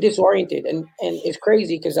anything. We were disoriented. And it's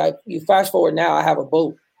crazy because you fast forward now, I have a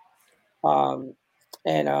boat.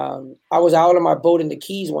 And I was out on my boat in the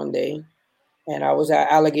Keys one day, and I was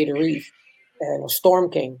at Alligator Reef, and a storm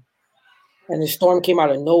came. And the storm came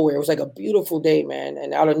out of nowhere. It was like a beautiful day, man.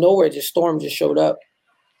 And out of nowhere, the storm just showed up.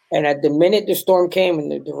 And at the minute the storm came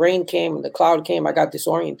and the rain came and the cloud came, I got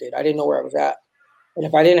disoriented. I didn't know where I was at. And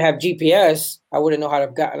if I didn't have GPS, I wouldn't know how to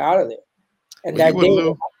have gotten out of there. And that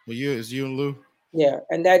day, is you and Lou? Yeah.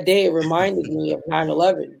 And that day it reminded me of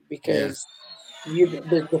 9/11 because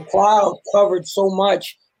the cloud covered so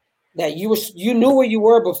much that you knew where you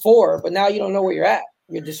were before, but now you don't know where you're at.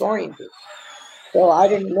 You're disoriented. So I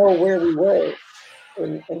didn't know where we were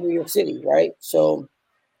in New York City, right? So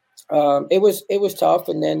it was tough.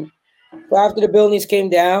 And then after the buildings came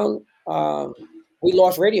down, we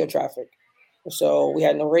lost radio traffic. So we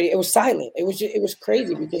had no radio. It was silent. It was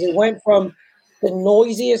crazy because it went from the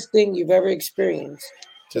noisiest thing you've ever experienced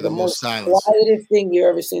to the most quietest thing you've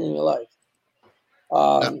ever seen in your life.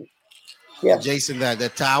 Yeah, Jason,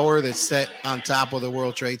 that tower that's set on top of the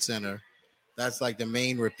World Trade Center, that's like the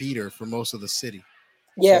main repeater for most of the city.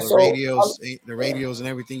 Yeah, so the radios and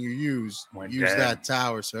everything you use that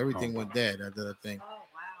tower, so everything went dead after that thing. Oh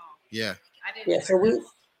wow! Yeah. So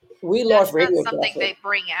we lost radio. That's something they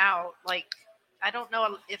bring out. Like I don't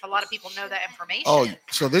know if a lot of people know that information. Oh,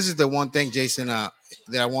 so this is the one thing, Jason, that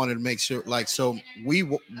I wanted to make sure. Like, so we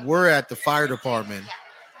were at the fire department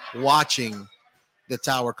watching the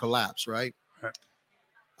tower collapse, right?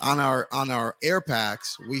 On our air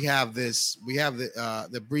packs, we have the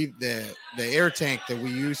air tank that we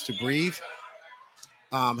use to breathe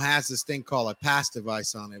has this thing called a pass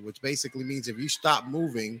device on it, which basically means if you stop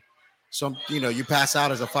moving, you pass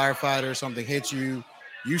out as a firefighter, something hits you,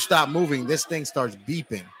 you stop moving, this thing starts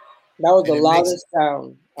beeping. That was the loudest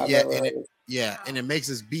sound I've ever heard. And it makes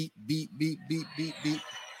this beep, beep, beep, beep, beep, beep.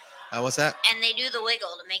 What's that? And they do the wiggle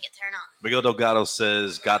to make it turn on. Miguel Delgado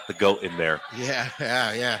says, "Got the goat in there."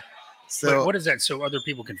 Yeah. So wait, what is that? So other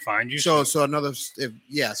people can find you. So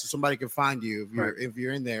somebody can find you if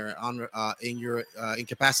you're in there you're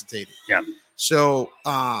incapacitated. Yeah. So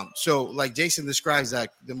like Jason describes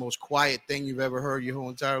that the most quiet thing you've ever heard your whole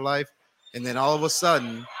entire life, and then all of a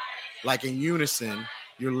sudden, like in unison,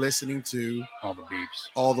 you're listening to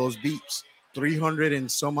all those beeps, 300 and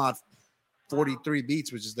some odd 43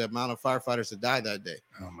 beats, which is the amount of firefighters that died that day.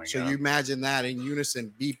 Oh my God. So you imagine that in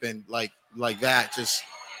unison beeping like that, just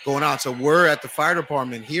going on. So we're at the fire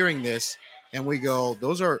department hearing this, and we go,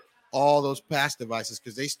 those are all those pass devices,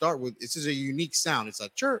 because they start with, this is a unique sound. It's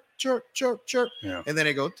like chirp, chirp, chirp, chirp. Yeah. And then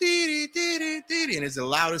they go dee, dee, dee, dee, and it's the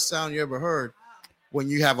loudest sound you ever heard when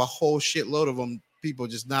you have a whole shitload of them, people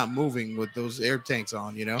just not moving with those air tanks on,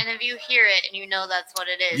 And if you hear it and you know that's what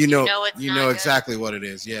it is, you know exactly what it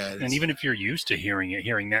is. Yeah. And even if you're used to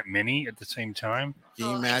hearing that many at the same time. Can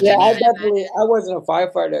you imagine? Yeah, I wasn't a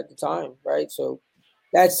firefighter at the time, right? So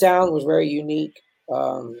that sound was very unique.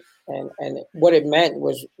 And what it meant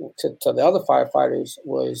was to the other firefighters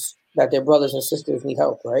was that their brothers and sisters need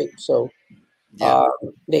help, right? So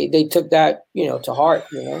they took that, to heart,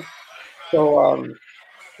 So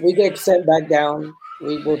we get sent back down.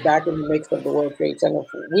 We were back in the mix of the World Trade Center.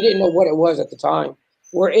 We didn't know what it was at the time.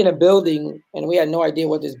 We're in a building, and we had no idea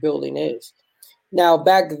what this building is. Now,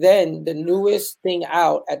 back then, the newest thing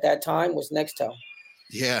out at that time was Nextel.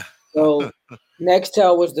 Yeah. So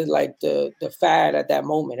Nextel was the fad at that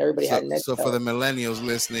moment. Everybody had Nextel. So for the millennials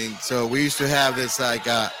listening, so we used to have this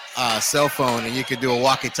cell phone, and you could do a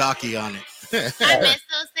walkie-talkie on it. I miss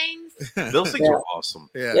those things. Those things Yeah. were awesome.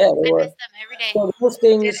 Yeah. Yeah, I they were. miss them every day. So those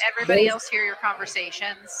things. Did everybody those- else hear your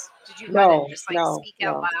conversations? Did you No, kind of just like no, speak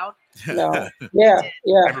out no. loud? No. Yeah,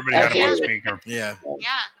 yeah. Everybody had a absolutely. loudspeaker. Yeah.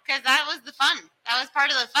 Yeah, because that was the fun. That was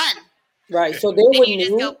part of the fun. Right. So they And were you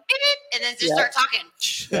just go new. beep, beep, and then just Yeah. start talking.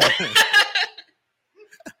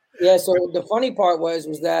 Yeah. So the funny part was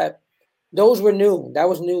that those were new. That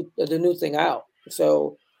was new. The new thing out.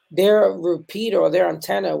 So their repeater or their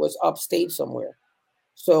antenna was upstate somewhere.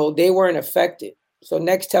 So they weren't affected. So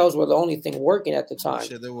Nextels were the only thing working at the time.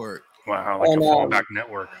 Shit, they work. Wow, like And, a fallback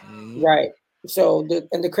network. Mhm. Right. So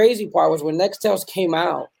the crazy part was when Nextels came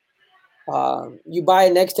out, you buy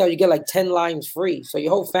a Nextel, you get like 10 lines free. So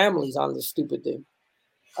your whole family's on this stupid thing.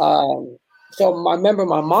 So I remember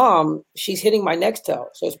my mom, she's hitting my Nextel.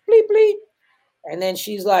 So it's bleep bleep. And then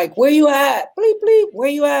she's like, "Where you at? Bleep bleep, where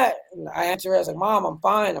you at?" And I answer her, I was like, "Mom, I'm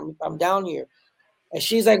fine. I'm down here." And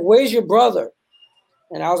she's like, "Where's your brother?"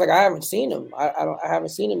 And I was like, "I haven't seen him. I haven't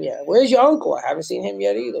seen him yet." "Where's your uncle?" "I haven't seen him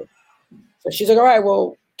yet either." So she's like, "All right,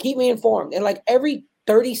 well, keep me informed." And like every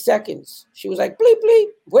 30 seconds, she was like, "Bleep, bleep,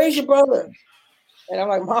 where's your brother?" And I'm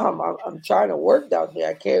like, "Mom, I'm trying to work down here.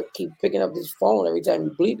 I can't keep picking up this phone every time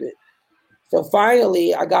you bleep it." So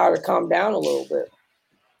finally, I got her to calm down a little bit.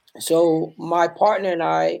 So my partner and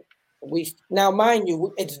I, now mind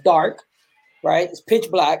you, it's dark, right? It's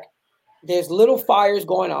pitch black. There's little fires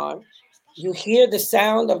going on. You hear the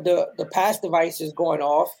sound of the pass devices going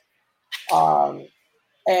off.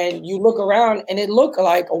 And you look around and it looked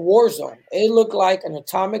like a war zone. It looked like an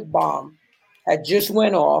atomic bomb had just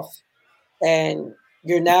went off and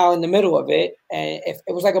you're now in the middle of it. And if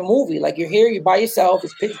it was like a movie, like you're here, you're by yourself,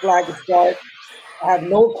 it's pitch black, it's dark. I have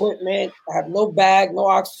no equipment, I have no bag, no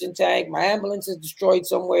oxygen tank, my ambulance is destroyed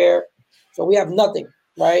somewhere. So we have nothing,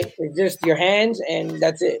 right? It's just your hands and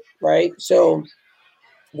that's it, right? So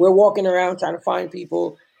we're walking around trying to find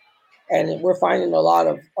people. And we're finding a lot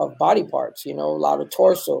of body parts, a lot of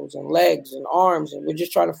torsos and legs and arms. And we're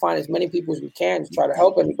just trying to find as many people as we can to try to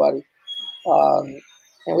help anybody.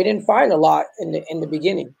 And we didn't find a lot in the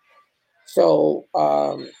beginning. So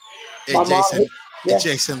Hey, my mom, Jason. yeah.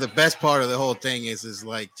 Jason, the best part of the whole thing is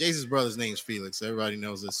like Jason's brother's name's Felix. Everybody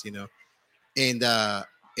knows this, And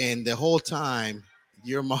the whole time,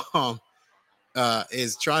 your mom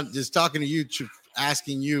is just talking to you,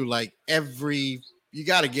 asking you like you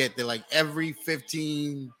got to get there like every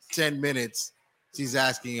 10 minutes, she's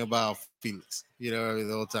asking about Felix, the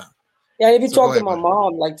whole time. Yeah, if you So talk go to ahead, my buddy.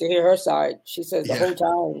 mom, like to hear her side, she says the Yeah. whole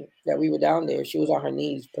time that we were down there, she was on her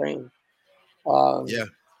knees praying. Yeah.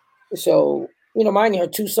 So, mind you, her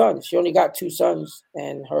two sons, she only got two sons,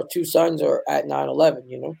 and her two sons are at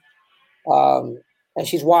 9/11, and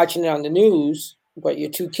she's watching it on the news, but your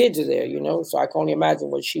two kids are there, so I can only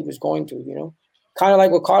imagine what she was going through, kind of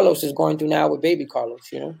like what Carlos is going through now with baby Carlos,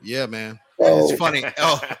 Yeah, man. So, It's funny.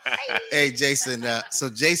 Oh, hey, Jason. So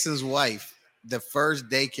Jason's wife, the first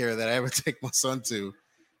daycare that I ever take my son to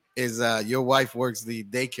is your wife works the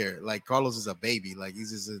daycare. Like Carlos is a baby. Like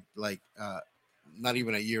he's just not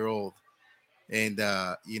even a year old. And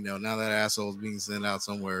now that asshole's being sent out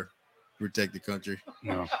somewhere, protect the country.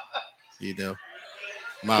 No.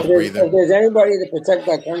 Mouth if breather. there's anybody to protect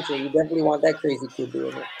that country, you definitely want that crazy kid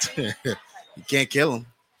doing it. You can't kill him.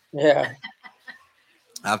 Yeah.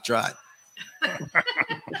 I've tried.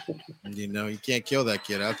 You can't kill that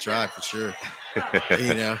kid. I've tried for sure.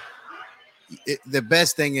 The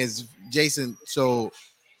best thing is, Jason, so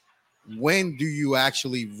when do you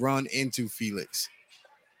actually run into Felix?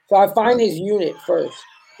 So I find his unit first.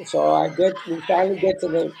 So we finally get to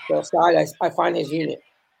the side. I find his unit.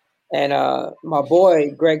 And my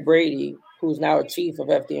boy, Greg Brady, who's now a chief of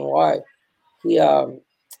FDNY, I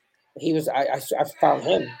found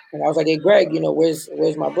him. And I was like, "Hey, Greg, where's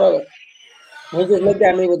my brother?" And he just looked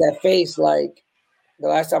at me with that face like the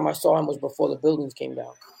last time I saw him was before the buildings came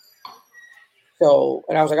down. So,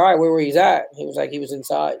 and I was like, "All right, where he's at?" He was like, he was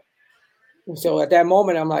inside. And so at that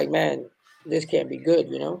moment, I'm like, "Man, this can't be good,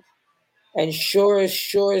 And sure as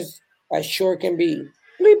I sure can be,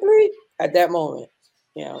 bleep, bleep, at that moment,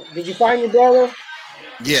 did you find your brother?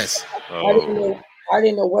 Yes. I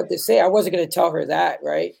didn't know what to say. I wasn't going to tell her that,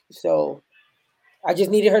 right? So I just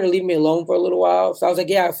needed her to leave me alone for a little while. So I was like,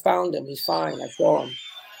 "Yeah, I found him. He's fine. I saw him."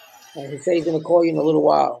 And he said he's going to call you in a little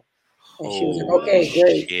while. And she was like, "Okay,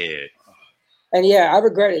 great." Shit. And yeah, I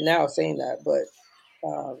regret it now saying that, but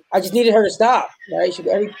I just needed her to stop, right?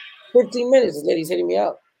 Every 15 minutes, this lady's hitting me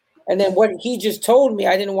up. And then what he just told me,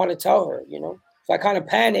 I didn't want to tell her, So I kind of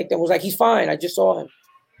panicked and was like, "He's fine. I just saw him."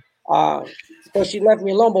 So she left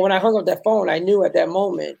me alone. But when I hung up that phone, I knew at that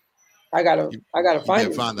moment I gotta find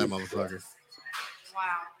him. Find that motherfucker.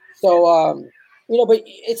 Wow. So but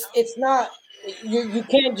it's not you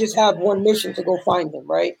can't just have one mission to go find them,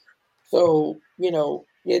 right? So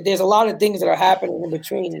there's a lot of things that are happening in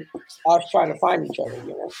between us trying to find each other.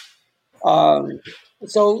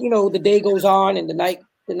 So the day goes on and the night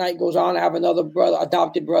goes on. I have another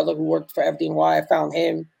adopted brother who worked for FDNY. I found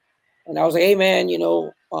him, and I was like, "Hey man,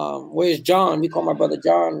 where's John?" We call my brother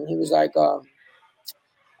John, and he was like, "I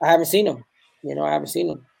haven't seen him. I haven't seen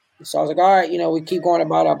him." So I was like, "All right, we keep going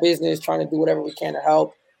about our business, trying to do whatever we can to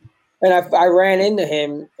help." And I ran into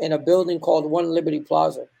him in a building called One Liberty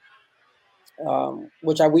Plaza,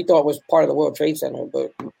 which we thought was part of the World Trade Center,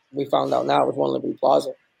 but we found out now it was One Liberty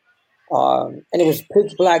Plaza. And it was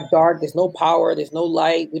pitch black dark. There's no power. There's no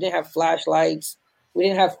light. We didn't have flashlights. We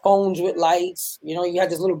didn't have phones with lights. You had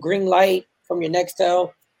this little green light from your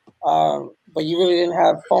Nextel, but you really didn't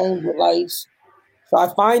have phones with lights. So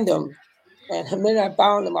I find them, and the minute I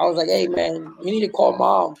found him, I was like, "Hey man, you need to call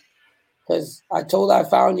mom, because I told her I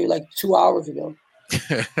found you like 2 hours ago."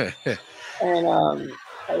 And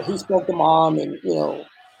he spoke to mom, and he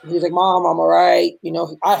was like, "Mom, I'm all right."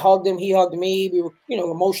 I hugged him. He hugged me. We were,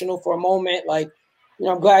 emotional for a moment. Like,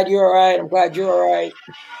 I'm glad you're all right. I'm glad you're all right.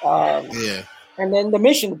 Yeah. And then the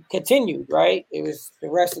mission continued, right? It was the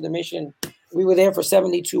rest of the mission. We were there for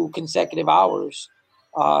 72 consecutive hours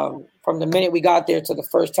from the minute we got there to the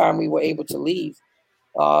first time we were able to leave.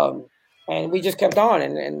 And we just kept on.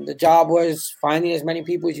 And the job was finding as many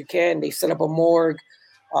people as you can. They set up a morgue.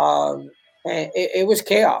 And it was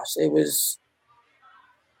chaos. It was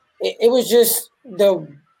just the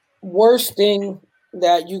worst thing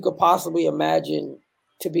that you could possibly imagine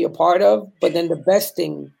to be a part of, but then the best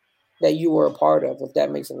thing that you were a part of, if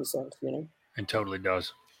that makes any sense, It totally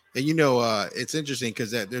does. And it's interesting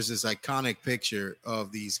because there's this iconic picture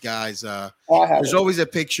of these guys. There's always a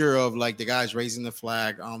picture of like the guys raising the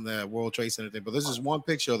flag on the World Trade Center thing, but this is one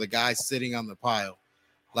picture of the guys sitting on the pile,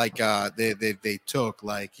 like they took,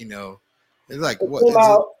 like it's like what came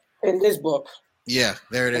out in this book. Yeah,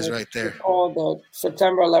 there it is, right there. It's called the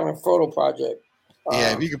September 11th Photo Project.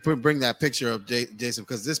 Yeah, if you could bring that picture up, Jason,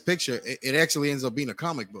 because this picture it actually ends up being a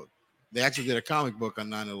comic book. They actually did a comic book on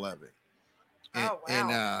 9/11. And, Oh,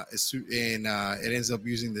 wow. and it ends up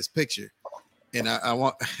using this picture. And I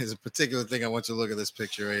want, there's a particular thing I want you to look at this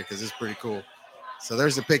picture right, because it's pretty cool. So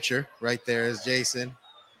there's the picture right there is Jason,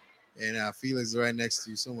 and Felix is right next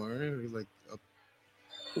to you somewhere. Like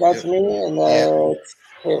that's me, and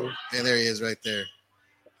him. And there he is right there.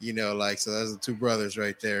 So those are the two brothers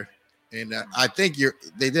right there. And I think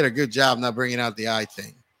they did a good job not bringing out the eye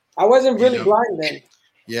thing. I wasn't really blind then.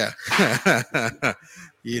 Yeah.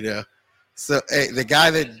 So the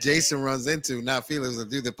guy that Jason runs into, not Felix, the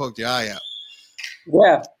dude that poked your eye out.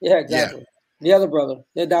 Yeah, exactly. Yeah. The other brother,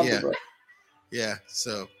 the adopted brother. Yeah,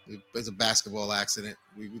 so it's a basketball accident.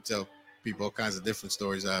 We tell people all kinds of different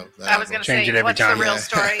stories out. I was going to say, what's the real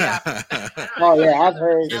story? Yeah. Oh yeah, I've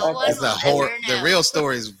heard. The real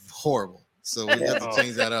story is horrible, so we have to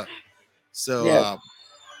change that up. So,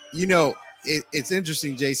 it's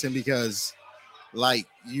interesting, Jason, because like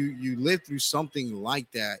you lived through something like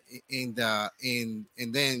that, and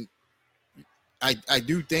then I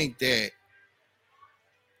do think that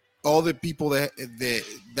all the people that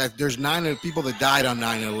there's 9 people that died on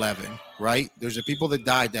 9/11, right? There's the people that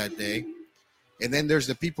died that day, and then there's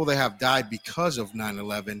the people that have died because of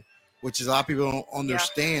 9/11, which is a lot of people don't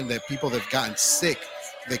understand that people that have gotten sick,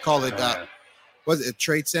 they call it was it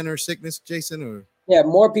trade center sickness, Jason? Or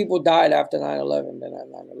more people died after 9/11 than at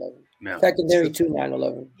 9/11. Yeah. Secondary to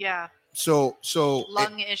 9/11. Yeah. So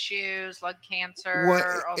lung issues, lung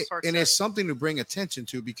cancer, all sorts. And it's something to bring attention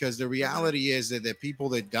to, because the reality is that the people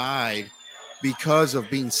that died because of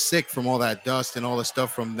being sick from all that dust and all the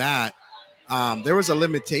stuff from that, there was a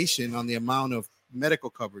limitation on the amount of medical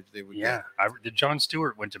coverage they would get. John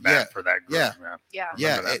Stewart went to bat for that group.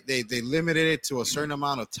 They limited it to a certain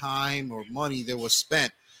amount of time or money that was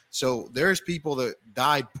spent. So there's people that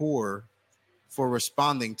died poor for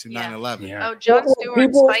responding to 9/11. Yeah. Oh, John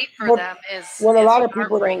Stewart's fight for them is what a lot of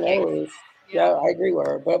people don't know is. Yeah, I agree with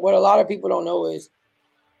her. But what a lot of people don't know is,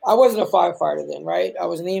 I wasn't a firefighter then, right? I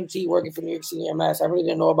was an EMT working for New York City EMS. I really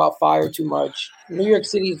didn't know about fire too much. New York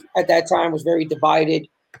City at that time was very divided,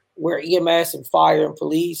 where EMS and fire and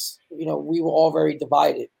police, we were all very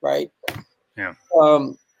divided, right? Yeah.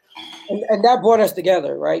 And that brought us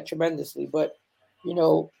together, right? Tremendously. But,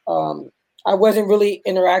 I wasn't really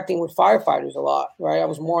interacting with firefighters a lot, right? I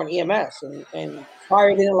was more on EMS, and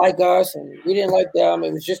fire didn't like us, and we didn't like them.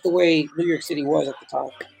 It was just the way New York City was at the time.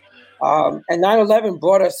 And 9/11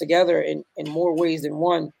 brought us together in more ways than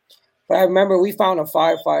one. But I remember we found a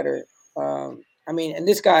firefighter. And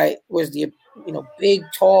this guy was the, big,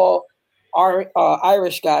 tall, our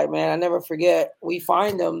Irish guy, man, I never forget. We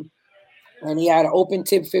find him, and he had an open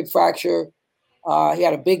tib fib fracture. He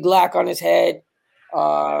had a big lac on his head.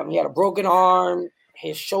 He had a broken arm.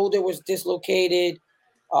 His shoulder was dislocated.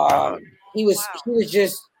 He was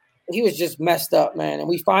just messed up, man. And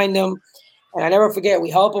we find him, and I never forget. We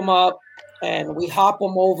help him up, and we hop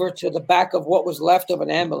him over to the back of what was left of an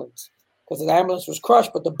ambulance, because the ambulance was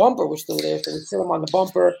crushed, but the bumper was still there. So we sit him on the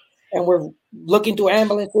bumper, and we're looking through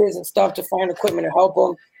ambulances and stuff to find equipment to help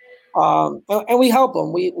him. And we help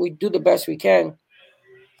him. We do the best we can.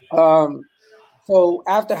 So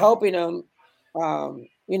after helping him,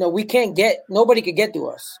 nobody could get to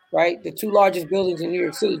us, right? The 2 largest buildings in New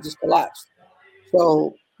York City just collapsed.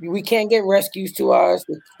 So we can't get rescues to us.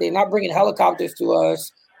 They're not bringing helicopters to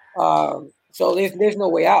us. So there's no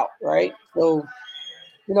way out, right? So,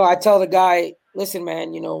 I tell the guy, listen,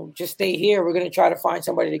 man, just stay here. We're going to try to find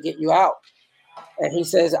somebody to get you out. And he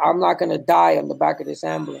says, I'm not going to die on the back of this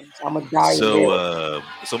ambulance. I'm going to die.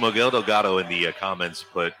 So Miguel Delgado in the comments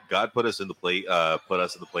God put us in the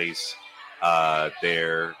place.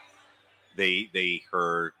 There, they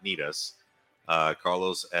need us.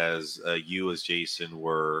 Carlos, as you as Jason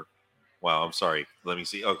were. Wow, I'm sorry. Let me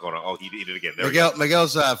see. Oh, hold on. Oh, he did it again. There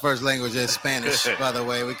Miguel's first language is Spanish, by the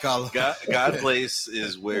way. We call him God place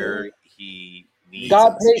is where he needs.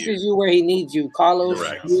 God places you where he needs you. Carlos,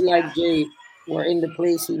 Correct. You like Jay were in the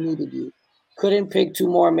place he needed you. Couldn't pick 2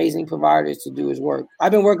 more amazing providers to do his work.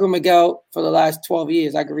 I've been working with Miguel for the last 12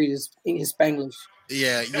 years. I can read his Spanglish.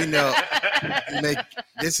 Yeah,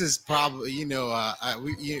 this is probably,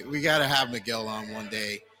 we got to have Miguel on one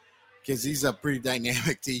day, because he's a pretty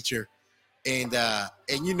dynamic teacher. And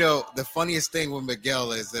the funniest thing with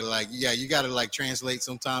Miguel is that, you got to translate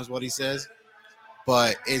sometimes what he says,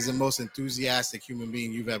 but is the most enthusiastic human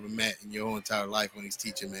being you've ever met in your whole entire life when he's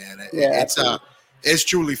teaching, man. It's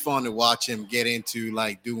truly fun to watch him get into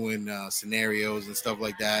doing scenarios and stuff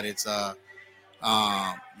like that. It's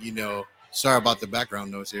sorry about the background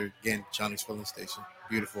noise here. Again, Johnny's Filling Station,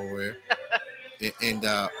 beautiful over here. And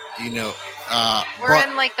we're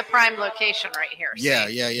in the prime location right here. Yeah.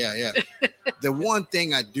 The one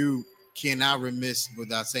thing I cannot remiss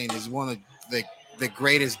without saying is one of the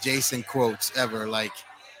greatest Jason quotes ever.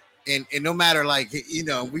 And no matter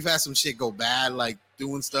we've had some shit go bad,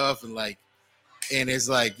 doing stuff and it's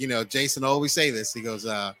Jason always say this. He goes,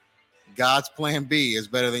 God's plan B is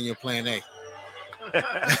better than your plan A.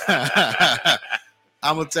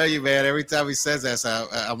 I'm gonna tell you, man, every time he says that, so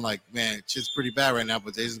I'm like, man, shit's pretty bad right now,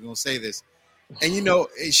 but Jason's gonna say this. And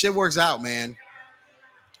shit works out, man.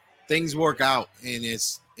 Things work out, and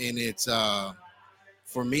it's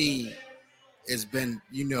for me, it's been,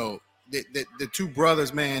 the 2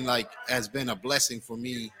 brothers, man, has been a blessing for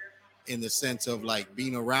me in the sense of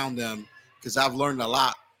being around them, because I've learned a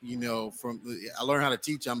lot, I learned how to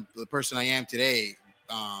teach. I'm the person I am today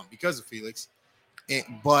because of Felix.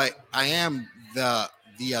 But I am the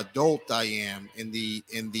adult I am in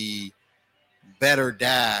the better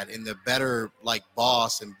dad and the better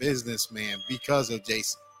boss and businessman because of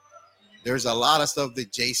Jason. There's a lot of stuff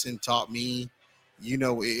that Jason taught me.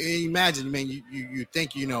 Imagine, man, you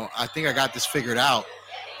think I think I got this figured out,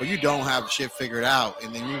 but you don't have shit figured out,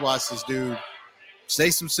 and then you watch this dude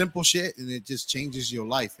say some simple shit, and it just changes your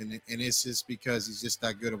life, and it's just because he's just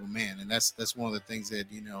that good of a man, and that's one of the things that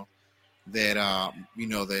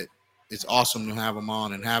that it's awesome to have him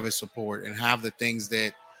on and have his support and have the things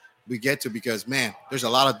that we get to, because, man, there's a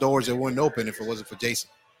lot of doors that wouldn't open if it wasn't for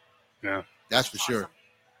Jason. Yeah, that's for sure.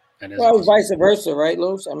 Well, it's vice versa, right,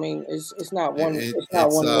 Luz? I mean, it's not one. It's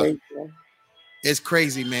not one way. It's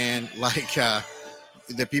crazy, man.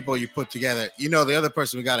 The people you put together. The other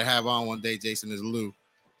person we got to have on one day, Jason, is Lou,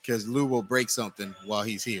 because Lou will break something while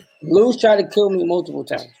he's here. Lou's tried to kill me multiple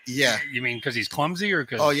times. Yeah. You mean because he's clumsy or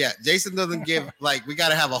because? Oh yeah, Jason doesn't give we got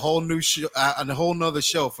to have a whole new show, a whole nother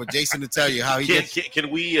show for Jason to tell you how he Can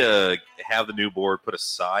we have the new board put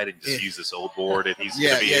aside and just use this old board if he's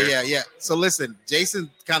gonna be here? Yeah. So listen, Jason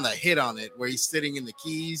kind of hit on it where he's sitting in the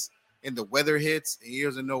Keys and the weather hits and he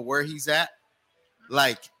doesn't know where he's at.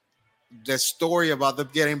 The story about them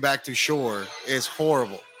getting back to shore is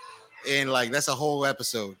horrible. And that's a whole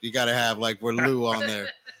episode you got to have where Lou on there,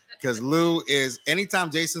 because Lou is,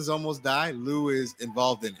 anytime Jason's almost died, Lou is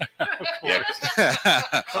involved in it. Yeah.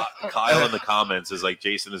 Kyle in the comments is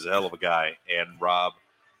Jason is a hell of a guy, and Rob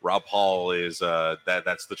Hall is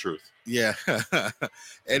that's the truth. Yeah.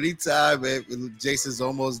 Anytime Jason's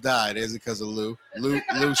almost died, is it because of Lou?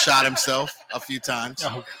 Lou shot himself a few times,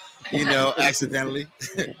 accidentally.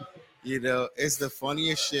 It's the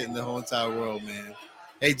funniest shit in the whole entire world, man.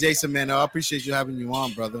 Hey, Jason, man, I appreciate you having you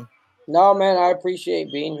on, brother. No, man, I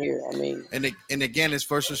appreciate being here. I mean, And again, it's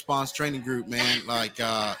First Response Training Group, man. Like,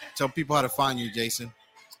 tell people how to find you, Jason.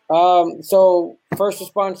 so First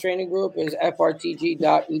Response Training Group is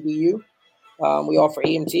frtg.edu. We offer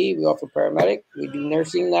EMT, we offer paramedic, we do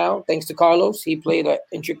nursing now. Thanks to Carlos, he played an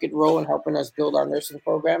intricate role in helping us build our nursing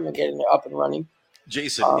program and getting it up and running.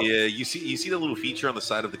 Jason, you see the little feature on the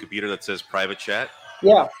side of the computer that says private chat?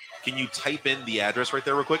 Yeah. Can you type in the address right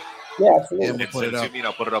there real quick? Yeah, absolutely. And we'll And put send it it up. to me, and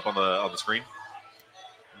I'll put it up on the screen.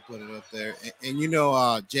 Put it up there. And you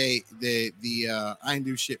know, Jay, I didn't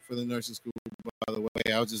do shit for the nursing school, by the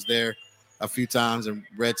way. I was just there a few times and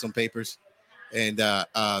read some papers. And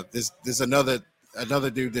there's another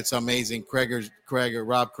dude that's amazing,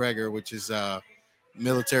 Rob Kreger, which is a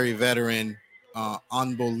military veteran,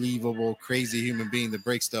 unbelievable, crazy human being that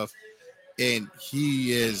breaks stuff. And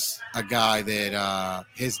he is a guy that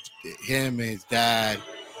his dad.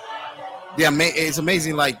 Yeah, it's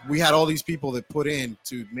amazing. Like, we had all these people that put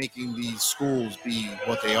into making these schools be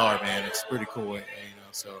what they are, man. It's pretty cool, you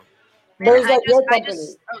know. So, But it's like your I company.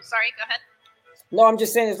 oh, sorry, go ahead. No, I'm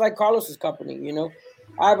just saying it's like Carlos's company, you know.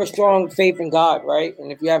 I have a strong faith in God, right?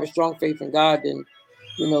 And if you have a strong faith in God, then,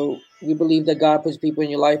 you know, you believe that God puts people in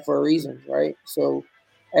your life for a reason, right? So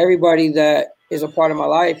everybody that is a part of my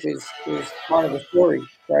life is part of the story,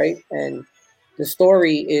 right? And the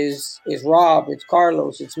story is Rob, it's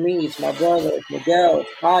Carlos, it's me, it's my brother, it's Miguel, it's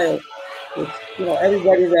Kyle, it's, you know,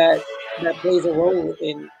 everybody that plays a role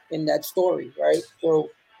in that story, right? So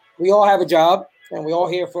we all have a job and we all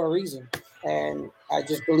here for a reason. And I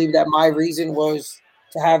just believe that my reason was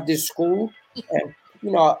to have this school. And, you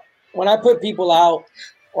know, when I put people out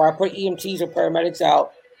or I put EMTs or paramedics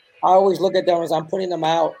out, I always look at them as I'm putting them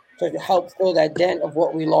out to help fill that dent of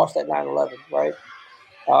what we lost at 9/11, right?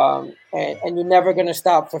 And you're never going to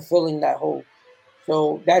stop fulfilling that hole.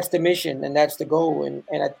 So that's the mission and that's the goal. And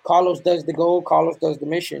Carlos does the goal, Carlos does the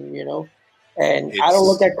mission, you know. And I don't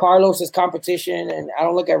look at Carlos as competition and I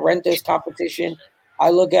don't look at Renta as competition. I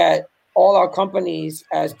look at all our companies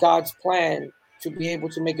as God's plan to be able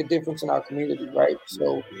to make a difference in our community, right?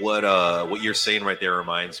 So what you're saying right there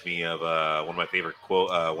reminds me of one of my favorite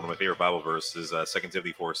one of my favorite Bible verses, 2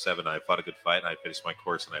 Timothy 4:7. I fought a good fight and I finished my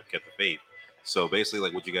course and I've kept the faith. So basically,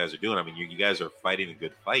 like what you guys are doing, I mean, you guys are fighting a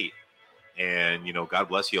good fight, and you know, God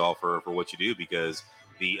bless you all for what you do, because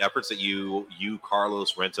the efforts that you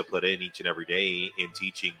Carlos Renta put in each and every day in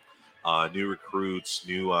teaching new recruits,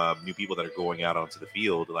 new people that are going out onto the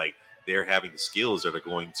field, like they're having the skills that are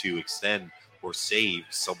going to extend or save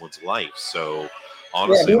someone's life. So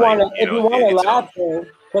honestly, if you want to laugh,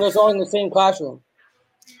 put us all in the same classroom.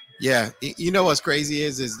 Yeah, you know what's crazy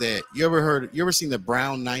is that you ever seen the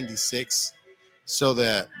Brown 96? So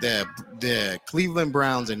the Cleveland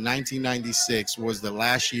Browns in 1996 was the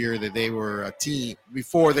last year that they were a team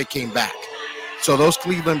before they came back. So those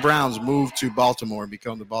Cleveland Browns moved to Baltimore and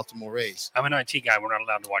become the Baltimore Rays. I'm an IT guy. We're not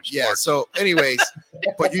allowed to watch sports. Yeah. So, anyways,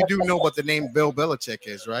 but you do know what the name Bill Belichick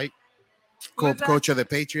is, right? Coach of the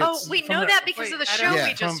Patriots. Oh, we know that because of the show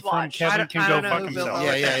we just watched. Kevin can go fuck himself.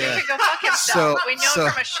 Yeah. He can go fuck himself. We know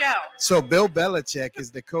from a show. So Bill Belichick is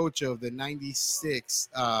the coach of the 96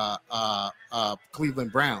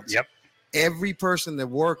 Cleveland Browns. Yep. Every person that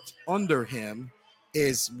worked under him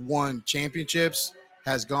is won championships,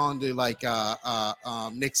 has gone to like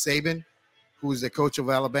Nick Saban, who's the coach of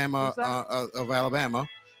Alabama,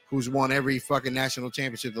 who's won every fucking national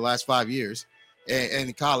championship the last 5 years.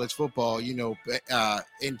 And college football, you know,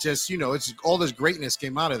 and just, you know, it's all this greatness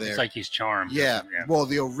came out of there. It's like he's charmed. Yeah. Well,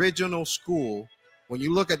 the original school, when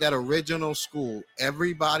you look at that original school,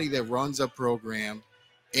 everybody that runs a program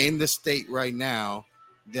in the state right now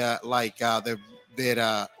that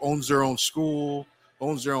owns their own school,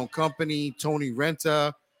 owns their own company, Tony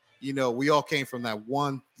Renta, you know, we all came from that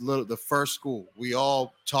the first school. We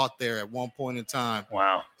all taught there at one point in time.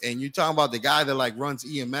 Wow. And you're talking about the guy that like runs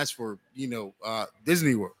EMS for, you know,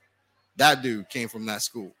 Disney World. That dude came from that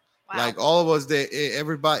school. Wow. Like all of us,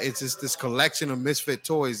 everybody, it's just this collection of misfit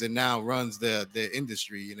toys that now runs the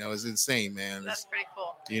industry. You know, it's insane, man. That's pretty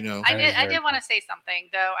cool. You know, I did want to say something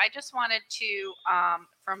though. I just wanted to,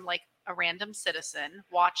 from like a random citizen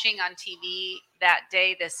watching on TV that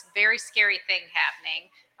day, this very scary thing happening.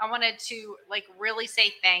 I wanted to like really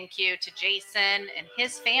say thank you to Jason and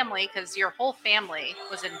his family, because your whole family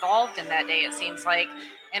was involved in that day, it seems like,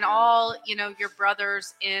 and all, you know, your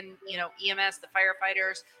brothers in, you know, EMS, the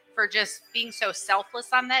firefighters, for just being so selfless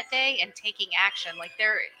on that day and taking action. Like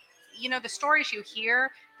there, you know, the stories you hear,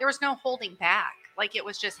 there was no holding back. Like it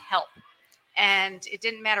was just help. And it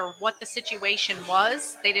didn't matter what the situation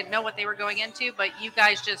was. They didn't know what they were going into, but you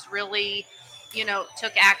guys just really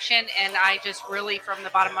took action, and I just really, from the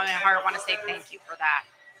bottom of my heart, want to say thank you for that.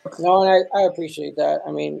 No, and I appreciate that.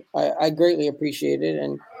 I mean, I greatly appreciate it,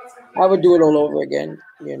 and I would do it all over again,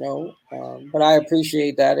 but I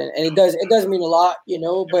appreciate that, and it does mean a lot,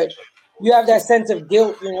 but you have that sense of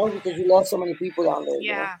guilt, because you lost so many people down there.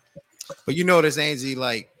 Yeah. But you notice, Angie,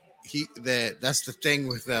 like that's the thing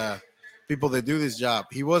with people that do this job.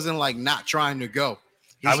 He wasn't like not trying to go.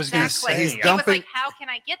 I was going to Exactly. say, he's He was dumping. like, how can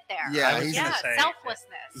I get there? Yeah, I was he's- gonna say,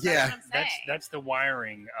 selflessness. Yeah. That's what I'm saying. that's the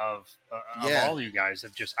wiring of Yeah. all you guys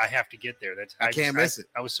of just I have to get there. That's I can't miss it.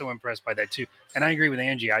 I was so impressed by that too, and I agree with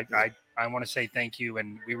Angie. I want to say thank you,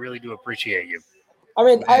 and we really do appreciate you. I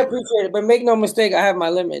mean, I appreciate it, but make no mistake, I have my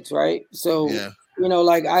limits, right? So, Yeah.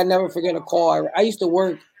 like I never forget a call. I used to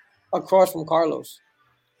work across from Carlos.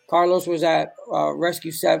 Carlos was at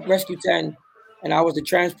Rescue 10, and I was the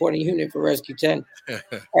transporting unit for Rescue 10.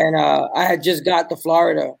 And I had just got to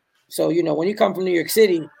Florida. So, when you come from New York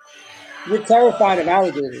City, you're terrified of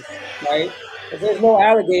alligators, right? Because there's no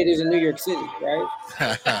alligators in New York City, right?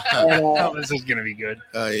 And, Oh, this is going to be good.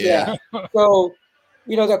 yeah. So,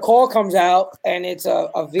 the call comes out, and it's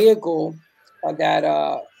a vehicle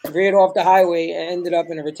that veered off the highway and ended up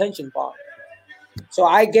in a retention pond. So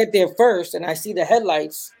I get there first, and I see the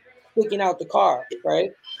headlights sticking out the car,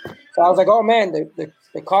 right? So I was like, "Oh man,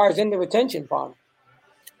 the car is in the retention pond,"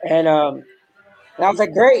 and I was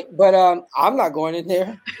like, "Great," but I'm not going in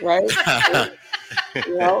there, right?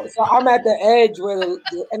 So I'm at the edge where and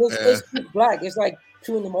it's pitch black. It's like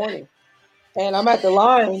 2 a.m, and I'm at the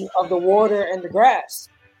line of the water and the grass,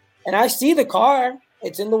 and I see the car.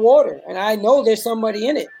 It's in the water, and I know there's somebody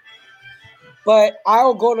in it. But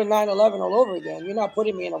I'll go to 9/11 all over again. You're not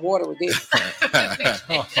putting me in the water with this.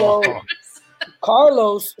 So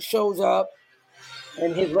Carlos shows up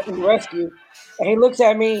in his rescue, and he looks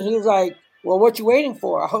at me, and he's like, "Well, what you waiting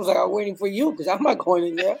for?" I was like, "I'm waiting for you because I'm not going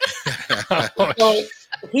in there." So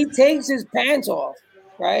he takes his pants off,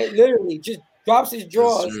 right? Literally, just drops his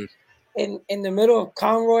drawers in the middle of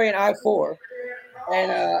Conroy and I-4.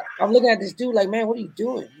 And I'm looking at this dude like, "Man, what are you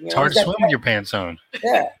doing?" It's hard to swim with your pants on.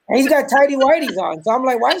 Yeah, and he's got tighty whities on. So I'm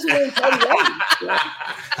like, "Why is he wearing tighty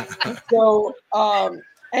whities?" So,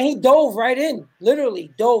 and he dove right in,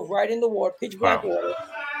 literally dove right in the water, pitch black water,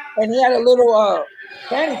 and he had a little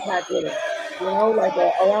fanny pack with him, like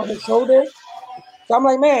around his shoulder. So I'm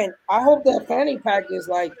like, "Man, I hope that fanny pack is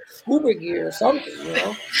like scuba gear or something,"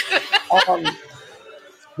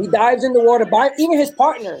 He dives in the water. Even his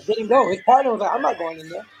partner didn't go. His partner was like, "I'm not going in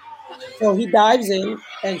there." So he dives in,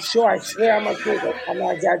 and sure, I swear I'm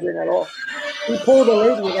not exaggerating at all. He pulled the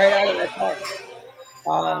lady right out of the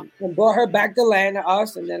car and brought her back to land to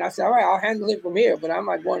us. And then I said, "All right, I'll handle it from here, but I'm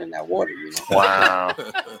not going in that water." Wow.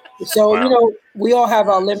 So we all have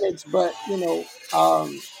our limits, but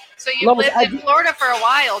So you lived in Florida for a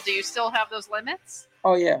while. Do you still have those limits?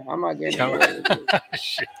 Oh yeah, I'm not getting it.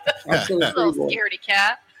 Shit. I'm still a Little free boy. scaredy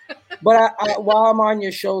cat. But I, while I'm on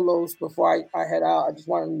your show, Los, before I head out, I just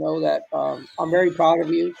want to know that I'm very proud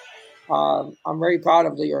of you. I'm very proud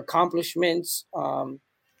of your accomplishments.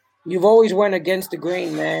 You've always went against the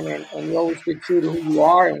grain, man, and you always stayed true to who you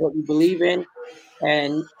are and what you believe in.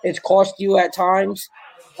 And it's cost you at times,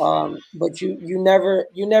 but you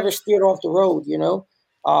never steered off the road,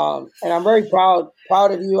 And I'm very proud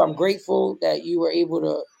of you. I'm grateful that you were able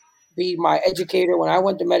to be my educator when I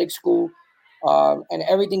went to medic school, and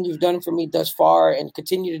everything you've done for me thus far and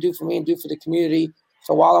continue to do for me and do for the community.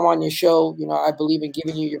 So while I'm on your show, I believe in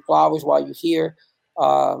giving you your flowers while you're here.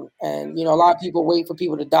 And a lot of people wait for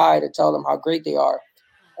people to die to tell them how great they are.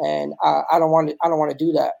 And I don't want to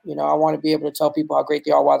do that. I want to be able to tell people how great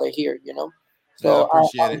they are while they're here, So I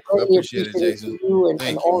appreciate it. I appreciate it, Jason. You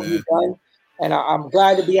and all you've done. And I'm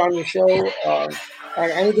glad to be on your show.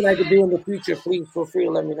 And anything I could do in the future, please feel free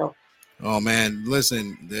to let me know. Oh man,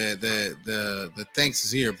 listen, the thanks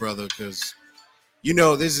is here, brother, because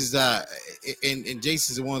this is and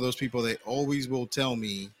Jason's one of those people that always will tell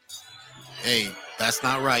me, "Hey, that's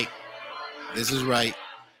not right. This is right."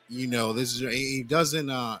 This is he doesn't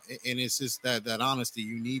and it's just that honesty.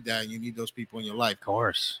 You need that. You need those people in your life, Of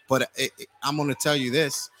course. But I'm going to tell you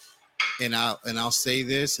this, and I'll say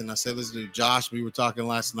this, and I said this to Josh. We were talking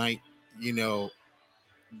last night.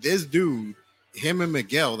 This dude, him and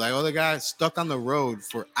Miguel, that other guy, stuck on the road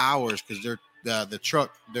for hours because their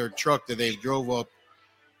truck that they drove up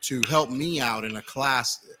to help me out in a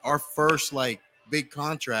class. Our first big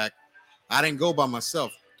contract. I didn't go by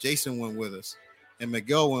myself. Jason went with us. And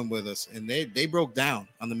Miguel went with us, and they broke down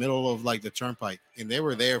on the middle of the turnpike, and they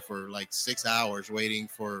were there for 6 hours waiting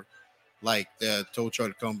for the tow truck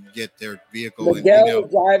to come get their vehicle. Miguel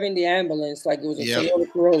was driving the ambulance like it was a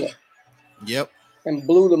Toyota Corolla. Yep. and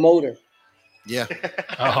blew the motor. Yeah.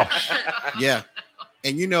 Oh, Yeah.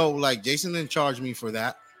 And like Jason didn't charge me for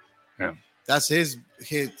that. Yeah. That's his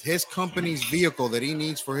company's vehicle that he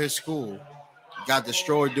needs for his school. Got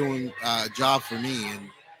destroyed doing a job for me,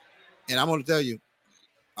 and I'm gonna tell you,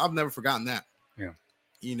 I've never forgotten that. Yeah.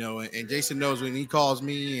 And Jason knows when he calls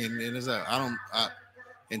me, and it's and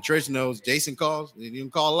Trish knows Jason calls. He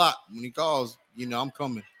didn't call a lot. When he calls, I'm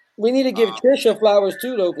coming. We need to give Trisha flowers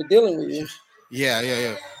too, though, for dealing with you.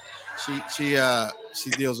 Yeah. She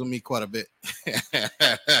deals with me quite a bit.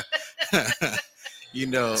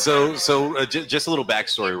 So just a little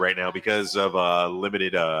backstory right now because of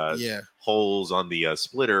limited holes on the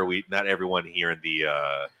splitter. Not everyone here in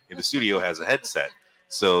the studio has a headset.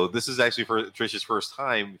 So this is actually for Trisha's first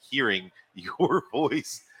time hearing your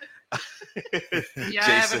voice. Yeah,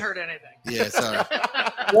 I haven't heard anything. Yeah, sorry.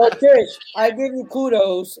 Well, Trish, I give you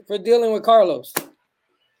kudos for dealing with Carlos.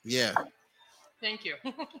 Yeah. Thank you.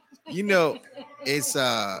 It's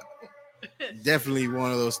definitely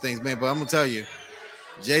one of those things, man. But I'm gonna tell you,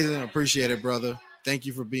 Jason, appreciate it, brother. Thank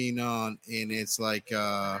you for being on. And it's like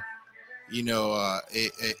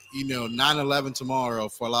 9/11 tomorrow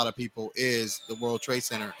for a lot of people is the World Trade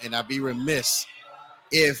Center. And I'd be remiss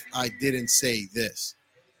if I didn't say this.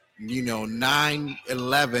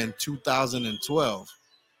 9/11 2012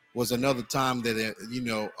 was another time that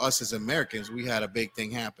us as Americans, we had a big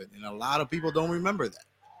thing happen, and a lot of people don't remember that.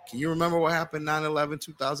 Can you remember what happened 9/11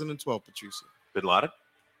 2012, Patricia? Bin Laden?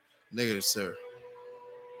 Negative, sir.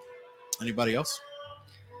 Anybody else?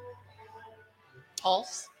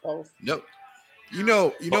 Pulse. Nope.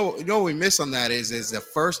 What we miss on that is the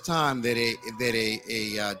first time that a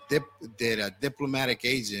diplomatic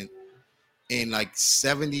agent in like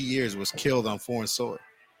 70 years was killed on foreign soil.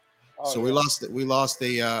 So we lost got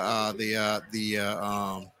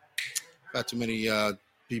too many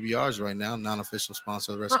PBRs right now, non-official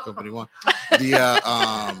sponsor of the rest of Company One.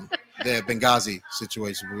 The Benghazi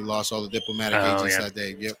situation, we lost all the diplomatic agents that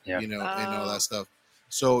day. Yep. Yeah. And all that stuff.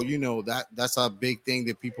 So that's a big thing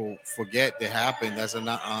that people forget that happened. That's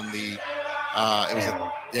not on the it was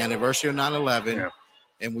the anniversary of 9/11. Yeah.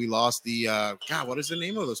 And we lost the what is the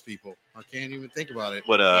name of those people? I can't even think about it.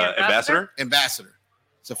 What ambassador? Ambassador.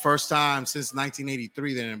 It's the first time since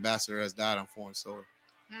 1983 that an ambassador has died on foreign soil.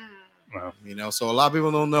 Wow. So a lot of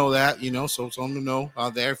people don't know that, so some to know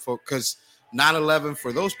out there because 9/11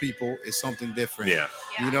 for those people is something different. Yeah.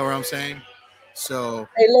 You know what I'm saying? So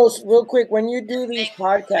Hey, Los, real quick, when you do these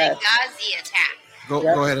podcasts, Benghazi attack.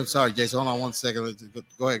 go ahead. I'm sorry, Jason. Hold on 1 second.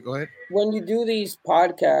 Go ahead. when you do these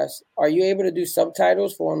podcasts, are you able to do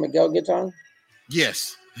subtitles for when Miguel gets on?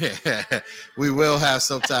 Yes. We will have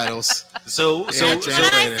subtitles. So That's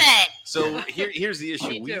what I said. So here's the issue.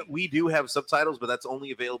 Me too. We do have subtitles, but that's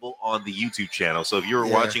only available on the YouTube channel. So if you're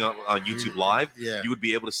watching on YouTube Live, you would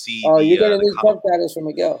be able to see. Oh, you're gonna the need subtitles for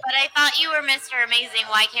Miguel. But I thought you were Mr. Amazing.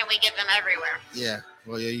 Why can't we get them everywhere? Yeah.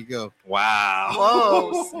 Well, there you go. Wow. Whoa.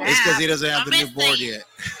 It's because he doesn't have I'm the new just board saying. yet.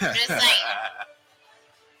 Just saying.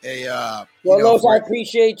 Hey, Well, Los, I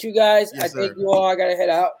appreciate you guys. Yes, I thank sir. you all. I gotta head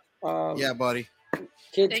out. Yeah, buddy.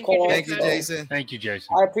 Kids Thank you, call. Thank you, so Jason. Thank you,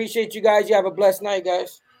 Jason. I appreciate you guys. You have a blessed night,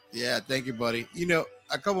 guys. Yeah, thank you, buddy.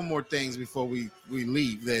 A couple more things before we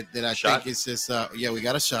leave that I Shot? think it's just we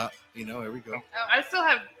got a shot. Here we go. I still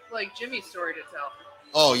have Jimmy's story to tell.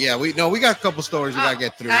 Oh yeah, we got a couple stories we gotta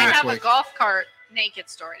get through I real have quick. a golf cart naked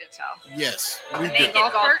story to tell. Yes, we do. Naked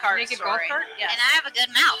Golf golf cart? cart Naked story. golf cart? Yes. And I have a good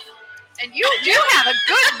mouth. And you do have a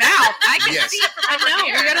good mouth. I can Yes. see it from I over know.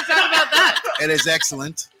 here. We got to talk about that. It is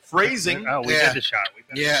excellent. Phrasing. Oh, we Yeah. did the shot. We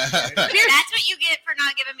did Yeah. That's what you get for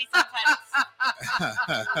not giving me subtitles.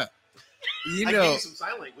 I gave you some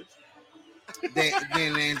sign language.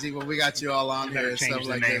 then Angie, when we got you all on You here better and change stuff the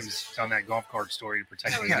like names this. on that golf cart story to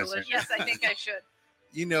protect That the was innocent. Yes, I think I should.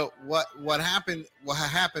 What happened? What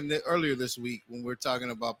happened earlier this week when we're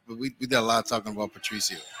talking about? We did a lot of talking about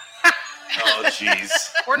Patricio. Oh, jeez.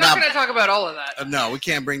 We're not Nah. going to talk about all of that. No, we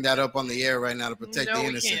can't bring that up on the air right now to protect No, the we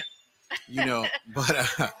innocent. can't. But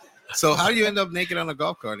so how do you end up naked on a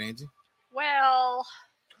golf cart, Angie? Well,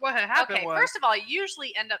 What had happened okay. was First of all, I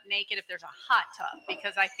usually end up naked if there's a hot tub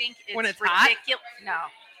because I think it's, When it's hot? ridiculous. No,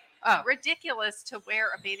 Oh. ridiculous to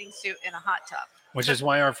wear a bathing suit in a hot tub. Which is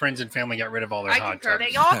why our friends and family got rid of all their I hot concur.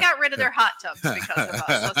 tubs. They all got rid of their hot tubs because of us.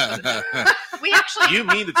 Let's put it that way. We actually You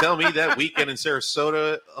mean to tell me that weekend in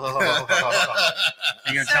Sarasota? Oh.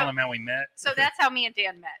 You're going to So- tell them how we met? So that's how me and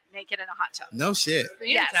Dan met. naked in a hot tub. No shit.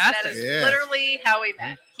 Yes, that Fantastic. is Yeah. literally how we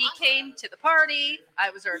met. He came to the party. I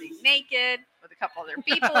was already naked with a couple other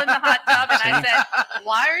people in the hot tub, and I said,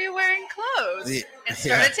 "Why are you wearing clothes?" The- And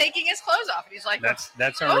started taking his clothes off. And he's like,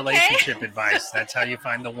 That's our Okay. relationship advice. That's how you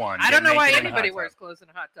find the one. I Get don't know why naked in a hot anybody tub. wears clothes in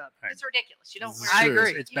a hot tub. "It's ridiculous. You don't wear. I Sure.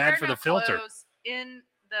 agree. It's you bad wear for no the filter. clothes in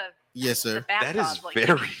the Yes, sir. That is bathtub, like-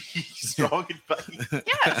 very strong advice.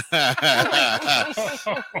 Yes.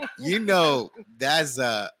 You know, that's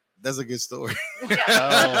a good story. Yeah.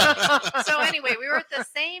 Oh. So anyway, we were at the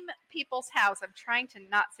same people's house. I'm trying to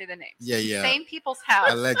not say the names. Yeah, yeah. Same people's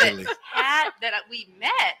house Allegedly. that we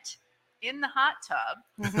met in the hot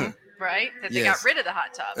tub, right? That they Yes. got rid of the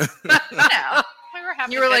hot tub. No, we were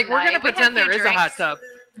having. You a were good like, we're night. going to We had pretend there few is a hot drinks. tub.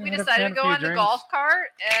 We Had a decided to go few on the drinks. golf cart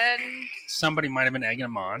and Somebody might have been egging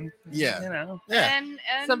them on. Yeah. You know, Yeah. and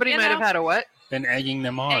Somebody you might know, have had a what? been egging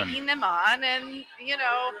them on. egging them on, and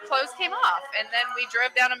clothes came off, and then we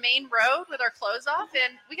drove down a main road with our clothes off,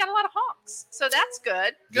 and we got a lot of honks, so that's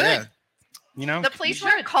good. Yeah. You know, The police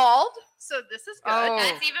weren't called, so this is good. Oh.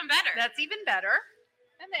 That's even better. That's even better.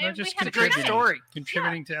 And They're then we just had a good contributing. night. Story.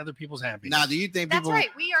 contributing to other people's happiness. Now, do you think That's people? right.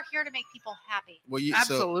 We are here to make people happy. Were you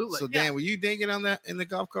Absolutely. So Dan, were you thinking on that in the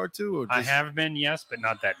golf cart too, or I just have been, yes, but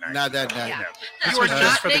not that night. not that night? Yeah. No. You This were was just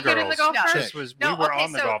not for the naked in the girls. golf No. cart? This was No, we were okay,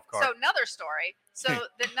 on the so, golf cart. So another story. So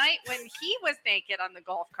the night when he was naked on the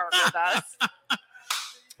golf cart with us,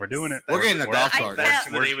 We're doing it. We're getting a golf I cart. felt- That's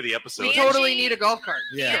the name of the episode. We Man. totally need a golf cart.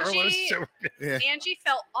 Yeah. Angie- Yeah. Angie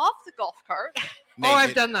fell off the golf cart Oh, I've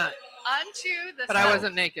Naked. done that, onto the but side. I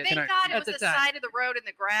wasn't naked. Thank Can I- God it at was the the time. side of the road in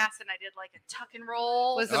the grass, and I did like a tuck and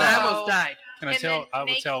roll. Listen, Oh. I almost died. Can I and tell? then I will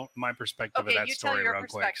make- tell my perspective Okay, of that you tell story your real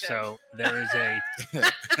quick. perspective. So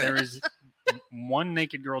there is one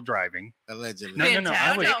naked girl driving. Allegedly. No,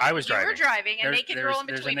 I was You were driving. driving, a naked girl in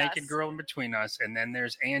There's between a naked us. girl in between us, and then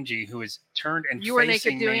there's Angie who is turned and You were naked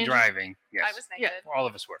facing too, me Angie? driving. Yes, I was naked. all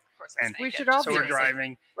of us were. Of course, I was And We naked. should all So be we're naked.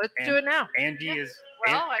 driving. Let's and do it now. Angie Yeah. is.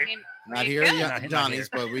 Well, An- I mean, Not we here, could. yeah, Not here. Johnny's,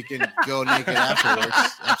 but we can go naked afterwards.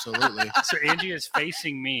 Absolutely. So Angie is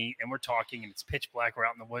facing me, and we're talking, and it's pitch black. We're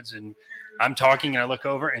out in the woods, and I'm talking, and I look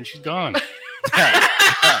over, and she's gone. Okay.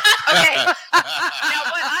 Now,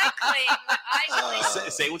 what I claim,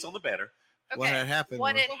 Say what's on the banner. What okay, had happened?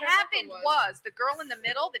 what was- had happened was the girl in the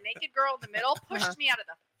middle, the naked girl in the middle, pushed me out of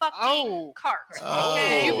the fucking Oh. cart. Oh,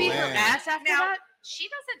 okay? You beat her man. ass after Now, that? she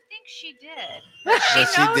doesn't think she did. But She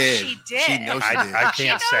she knows did. she did. She knows she did. I She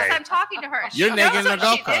can't knows say. I'm talking to her. and You're she naked knows in a what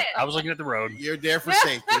golf she cart. did. I was looking at the road. You're there for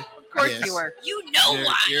safety. Of course Yes. you were. You know You're,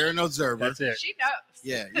 why. you're an observer. That's it. She knows.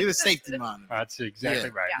 Yeah, you're the safety monitor. That's exactly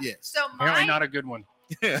right. Yes. So Apparently my not a good one.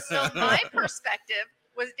 So my perspective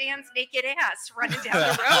was Dan's naked ass running down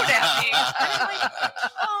the road at me. I was like,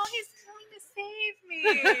 oh, he's coming to save me.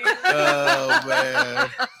 Oh man.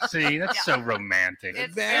 See, that's so romantic.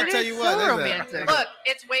 It's Man, I It tell is you so what, there's a- romantic. Look,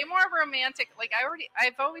 it's way more romantic. Like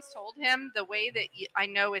I've always told him the way that I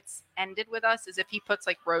know it's ended with us is if he puts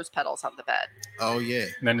like rose petals on the bed. Oh yeah.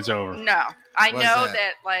 Then it's over. No, I Why's know that?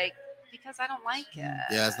 that like because I don't like it.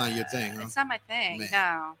 Yeah, it's not your thing, huh? It's not my thing. Man.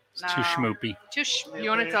 No, It's no. too schmoopy. Too schmoopy. You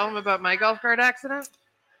want to tell him about my golf cart accident?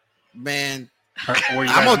 Man, Were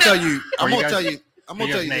you I'm gonna guys- tell you. Were I'm you gonna guys- tell you. I'm were gonna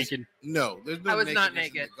you tell guys you. This. naked? No, there's no. I was not nakedness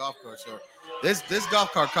in naked. the golf cart. So this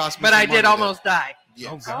golf cart cost me. But some I did money, though. almost die.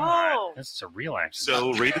 Yes. Oh God, Oh. that's a real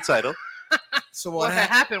accident. So read the title. So What had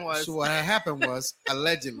happened was So what had happened was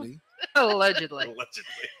allegedly allegedly. Allegedly.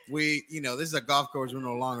 we, this is a golf course we're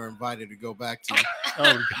no longer invited to go back to. Oh,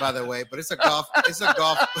 God. By the way, but it's a golf Oh,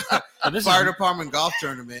 this fire is, department golf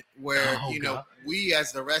tournament where Oh, God. we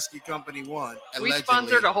as the rescue company won. We Allegedly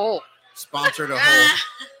sponsored a hole. sponsored a whole.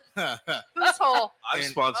 Whose hole? I've And-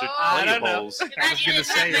 sponsored Oh, plenty I of don't know. holes. I was gonna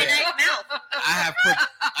say my that. nice mouth.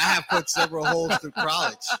 I have put several holes through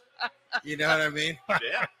college. You know what I mean?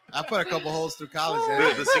 Yeah. I put a couple holes through college.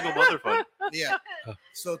 The single mother fund. Yeah.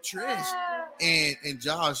 So Trish and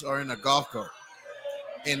Josh are in a golf cart,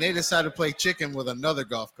 and they decided to play chicken with another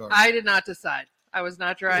golf cart. I did not decide. I was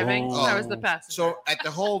not driving. Oh. I was the passenger. So at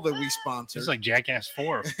the hole that we sponsored, It's like Jackass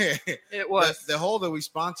 4. it was the hole that we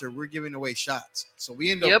sponsored, we're giving away shots. So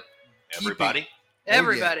we end up Yep. Everybody.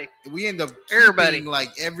 everybody. we end up Everybody. keeping, like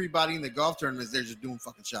everybody in the golf tournaments, they're just doing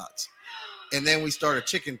fucking shots. And then we start a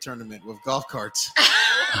chicken tournament with golf carts.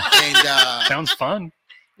 And Sounds fun.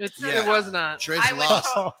 Yeah. It was not. Trish I would lost.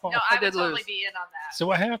 No, I I would did totally lose. be in on that. So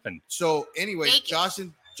what happened? So anyway, Naked. Josh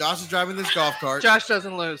is driving this golf cart. Josh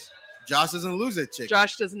doesn't lose. Josh doesn't lose that chicken.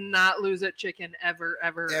 Josh does not lose at chicken ever.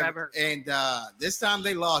 And this time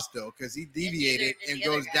they lost though, because he deviated And and the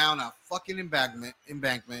other goes guy. down a fucking embankment.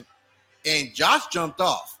 And Josh jumped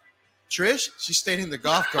off. Trish, she stayed in the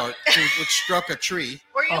golf cart, which struck a tree.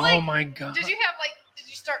 Were you Oh like? my God. Did you have like? Did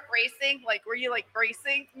you start racing? Like, were you like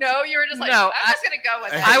racing? No, you were just like, No, I'm just gonna go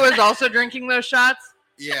with it. I was also drinking those shots.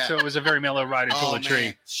 Yeah. So it was a very mellow ride until Oh, the tree.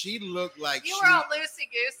 man. She looked like You she. were all loosey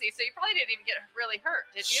goosey, so you probably didn't even get really hurt,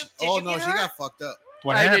 did you? Did Oh you no, get she hurt? got fucked up.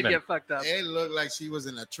 What I happened? did get fucked up. It looked like she was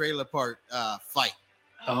in a trailer park fight.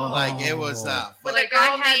 Oh. Like it was. With Like, a girl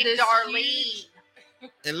I had named this Darlene.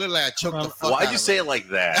 It looked like I choked the fuck. Why'd out you of say her. it like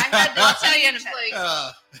that? I had I'll this tell you in a huge, minute.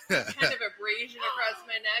 like, kind of abrasion across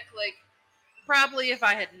my neck. Like, probably if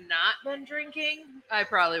I had not been drinking, I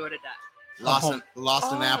probably would have died.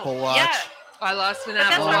 lost an Apple Watch. Yeah, I lost an but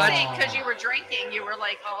that's Apple what I'm Watch. saying, because you were drinking, you were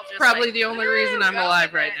like all just Probably like, the only reason I'm go alive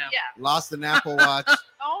with right it. now. Yeah. Lost an Apple Watch.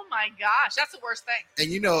 Oh my gosh, that's the worst thing.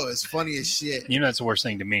 And you know it's funny as shit. You know, that's the worst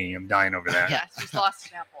thing to me. I'm dying over that. Yeah, she's lost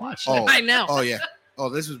an Apple Watch. Oh, I know. oh yeah. Oh,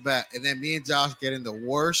 this was bad. And then me and Josh get in the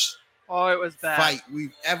worst Oh, it was bad. fight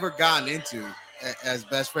we've ever gotten into as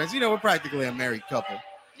best friends. You know, we're practically a married couple.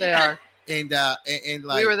 They are. And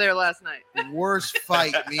like We were there last night. worst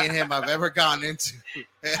fight me and him I've ever gotten into.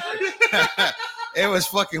 It was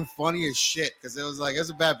fucking funny as shit because it was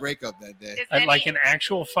a bad breakup that day. Is Like any- an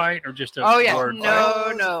actual fight or just a Oh yeah, word no,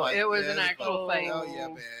 fight? no, fight. it was Yeah, an it was a actual fight. fight. Oh yeah,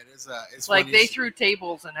 man. It's Like funny they as shit. threw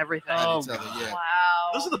tables and everything. Oh, Each other, yeah. Wow.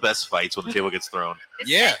 Those are the best fights when the table gets thrown.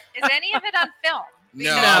 Yeah. Is any of it on film?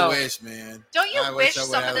 No, No. I wish, man. Don't you I wish I would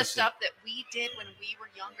some have of the a shit. stuff that we did when we were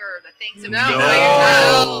younger, the things that No.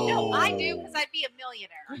 we No. No, I do because I'd be a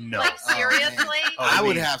millionaire. No. Like Oh, man. seriously? Oh, I you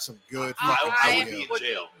would mean- have some good I- fucking I I would be in videos.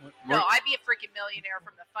 jail. No, I'd be a freaking millionaire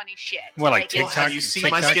from the funny shit. What, like it's- TikTok? Have you seen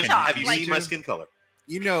my TikTok skin? and Have you like- seen my skin color?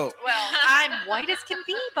 You know, Well, I'm white as can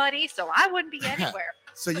be, buddy, so I wouldn't be anywhere.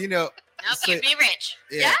 so you know, No, So- you'd be rich.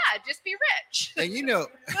 yeah. Yeah, just be rich. And you know,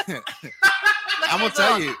 Look I'm at gonna these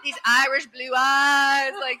tell little- you. These Irish blue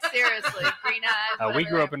eyes, like seriously, green eyes. We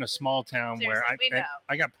grew up in a small town where Seriously, we know.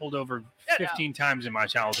 I got pulled over 15 times in my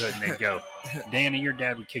childhood, and they'd go, "Danny, your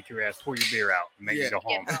dad would kick your ass, pour your beer out, and make Yeah. you go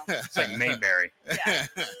home." Get home. It's like Mayberry. Yeah,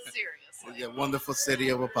 seriously. the wonderful city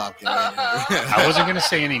of Apopka. I wasn't going to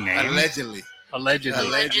say any names. Allegedly. Allegedly.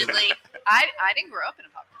 Allegedly. I didn't grow up in a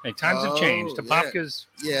public. Hey, times have changed. Oh, Apopka's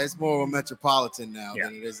Yeah, it's more of a metropolitan now Yeah.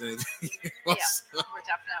 than it is anything Yeah, else. we're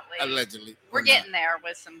definitely. Allegedly. We're getting there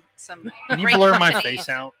with some. Can you great blur my company. face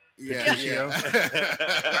out? Yeah, Patricio?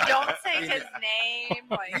 yeah. Don't say his name.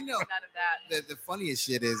 Like You know, none of that. the funniest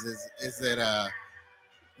shit is that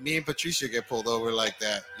me and Patricia get pulled over like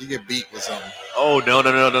that. You get beat with something. Oh no.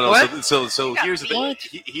 What? So You got here's the thing. What?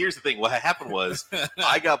 Here's the thing. What happened was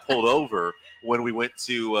I got pulled over when we went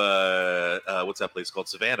to what's that place called,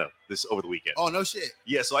 Savannah, this over the weekend. Oh no shit.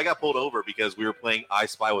 Yeah, so I got pulled over because we were playing I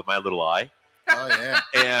Spy with My Little Eye, Oh yeah.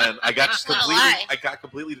 and I got just Little completely. Eye. I got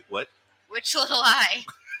completely what? Which little eye?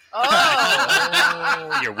 Oh,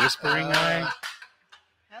 Oh, your whispering eye.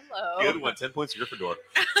 hello. Good one. 10 points to Gryffindor.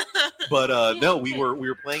 But no, we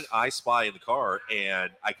were playing I Spy in the car,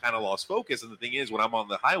 and I kind of lost focus. And the thing is, when I'm on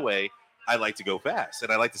the highway, I like to go fast,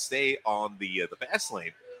 and I like to stay on the fast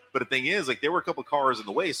lane. But the thing is, like, there were a couple cars in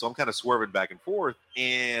the way, so I'm kind of swerving back and forth.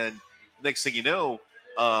 And next thing you know,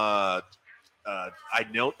 I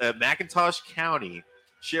know McIntosh County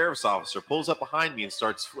sheriff's officer pulls up behind me and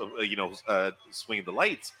starts, swinging the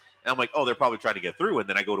lights. And I'm like, oh, they're probably trying to get through. And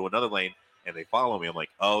then I go to another lane, and they follow me. I'm like,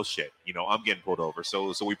 oh shit, I'm getting pulled over.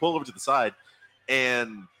 So we pull over to the side,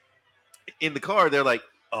 and in the car, they're like,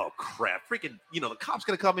 oh crap, freaking, the cops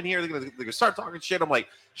gonna come in here. They're gonna start talking shit. I'm like,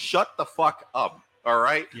 shut the fuck up. All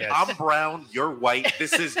right, Yes. I'm brown, you're white.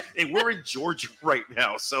 This is, and we're in Georgia right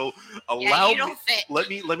now. So Yeah, allow you me. don't fit. Let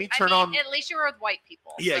me I turn mean, on. At least you were with white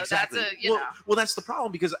people. Yeah, so exactly. That's Well, that's the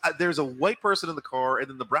problem because there's a white person in the car, and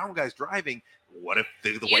then the brown guy's driving. What if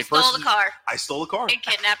the You white stole person? the car I stole the car. and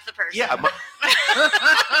kidnapped the person. Yeah,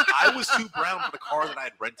 I was too brown for the car that I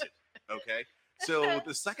had rented. Okay, so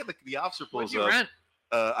the second the officer What'd pulls you up, rent?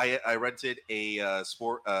 I rented a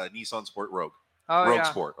Nissan Sport Rogue, Oh Rogue yeah.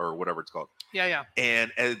 Sport or whatever it's called. Yeah.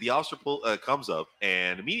 And the officer comes up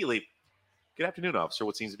and immediately, good afternoon, officer.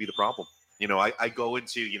 What seems to be the problem? I go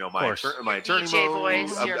into my course. my attorney DJ mode.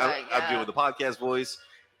 voice, I'm, you're I'm- like, I'm yeah. doing the podcast voice,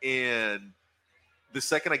 and the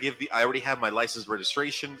second I already have my license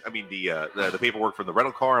registration. I mean the paperwork from the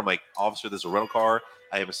rental car. I'm like, officer, this is a rental car.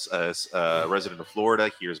 I am a resident of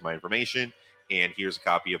Florida. Here's my information, and here's a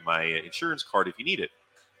copy of my insurance card if you need it.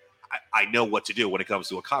 I know what to do when it comes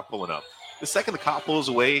to a cop pulling up. The second the cop pulls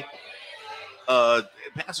away,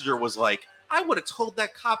 passenger was like, I would have told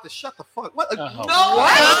that cop to shut the fuck. What? Oh. No!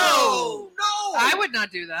 What? No! I would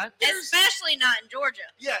not do that. Especially not in Georgia.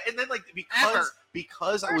 Yeah, and then like Ever.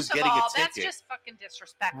 because I was First of getting all, a that's ticket. just fucking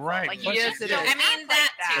disrespectful. Right. Like, Plus, Yes, it don't is. I mean, act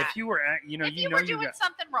that like too. If you were, at, If you you know, were you doing got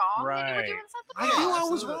something wrong, then you Right. were doing something I wrong. knew I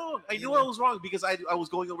was absolutely. wrong. I You knew know. I was wrong because I was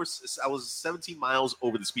going over. I was 17 miles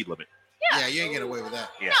over the speed limit. Yeah, you ain't get away with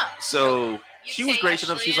that. Yeah. No. So You she was say gracious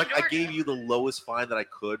enough. Ashley She's like, in I Georgia. gave you the lowest fine that I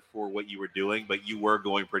could for what you were doing, but you were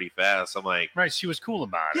going pretty fast. I'm like, right. She was cool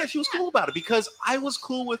about yeah, it. she was cool about it because I was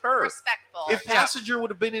cool with her. Respectful. If passenger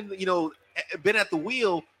would have been in, been at the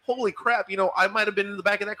wheel, holy crap, I might have been in the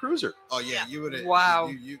back of that cruiser. Oh yeah, you would have. Wow.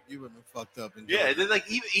 You would have been fucked up. In Yeah, Georgia. and then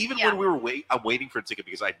like even Yeah. when we were I'm waiting for a ticket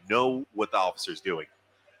because I know what the officer's doing.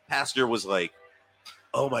 Passenger was like,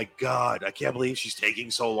 "Oh my god, I can't believe she's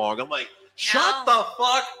taking so long." I'm like, "Shut the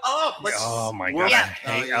fuck up!" Like, Oh my we're- god! Yeah. I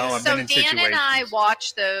hate. Oh, yeah. Oh, I've So been in Dan situations. and I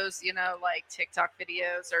watch those, like TikTok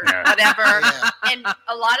videos or Yeah. whatever. Yeah. And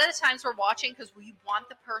a lot of the times we're watching because we want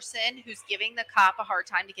the person who's giving the cop a hard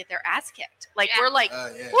time to get their ass kicked. Like Yeah. we're like,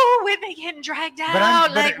 Yeah. woo, when they getting dragged out, But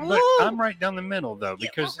I'm, like but, woo. but I'm right down the middle though, Yeah,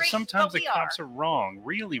 because well, right, sometimes but the we cops are wrong,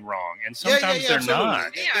 really wrong, and Yeah, sometimes they're absolutely.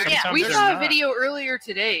 not. There- Yeah. there's- Yeah. We they're saw a not. video earlier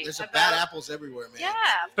today There's some about bad apples everywhere, man. Yeah,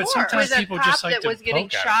 of But course. sometimes with a people cop just like that to was getting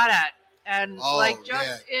poke at shot at, and Oh, like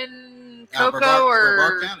just yeah. in Brevard- Cocoa or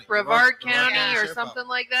Brevard County. Brevard Brevard County County or Sheriff something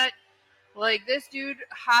like that. Like this dude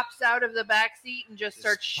hops out of the back seat and just Just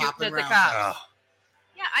starts shooting popping at the rounds. cops. Oh,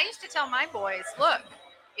 Yeah, I used to tell my boys, look,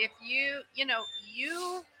 if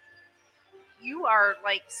you are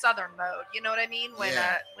like Southern mode. You know what I mean?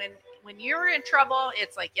 Yeah. When you're in trouble,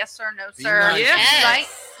 it's like yes sir, no Be sir. nice. Yes. Right?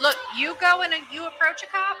 Look, you go and you approach a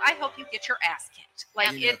cop. I hope you get your ass kicked.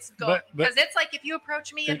 Like Yeah. it's going But- because it's like if you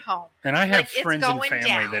approach me at home. and I have Like, it's friends and going family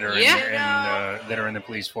down. that are Yeah. that are in the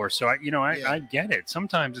police force. So I get it.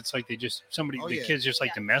 Sometimes it's like the Oh, yeah. kids just like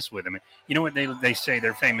Yeah. to mess with them. You know what they say?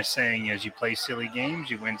 Their famous saying is, "You play silly games,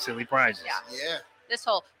 you win silly prizes." Yeah. Yeah. This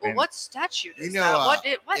whole And- what statute is You know, that?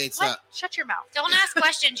 What? it's, What? Shut your mouth. Don't ask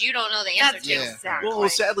questions you don't know the answer That's to. Yeah. exactly. Well,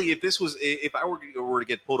 sadly, if I were to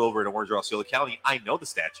get pulled over in Orange or Osceola County, I know the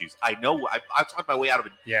statutes. I know I've talked my way out of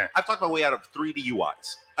it. Yeah. I've talked my way out of 3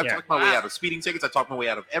 DUIs. I've Yeah. talked my way Wow. out of speeding tickets. I've talked my way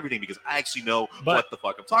out of everything because I actually know But- what the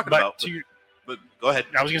fuck I'm talking But about. to your, But go ahead.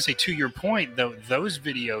 I was going to say, to your point, though, those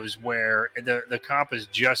videos where the cop is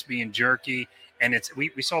just being jerky, and we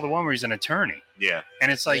saw the one where he's an attorney, Yeah.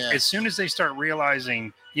 and it's like Yeah. as soon as they start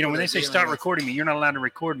realizing, when What they they're say dealing start with. recording me, you're not allowed to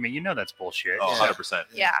record me. That's bullshit. Oh, Yeah. 100%.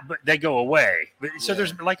 Yeah. But they go away. But, so Yeah.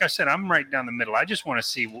 there's, like I said, I'm right down the middle. I just want to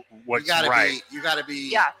see what's you gotta right. be. You gotta be.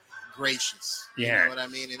 Yeah. Gracious. Yeah. You know what I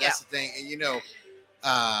mean? And that's the thing. And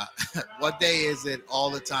what day is it all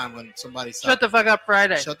the time when somebody Shut the fuck up,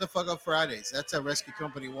 Friday. Shut the fuck up Fridays. That's a Rescue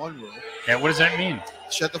Company 1 rule. Yeah, what does that mean?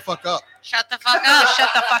 Shut the fuck up. Shut the fuck Oh, up. shut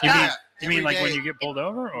the fuck You up. mean Yeah, you mean every like when day. you get pulled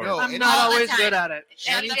over? Or No, I'm any- not all the always time. good at it.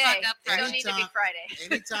 Shut Every the day. fuck up, It don't Friday. need to be Anytime- Friday.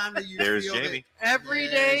 Anytime that you There's feel Jamie. Every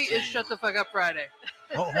Yeah, day Jamie. is shut the fuck up Friday.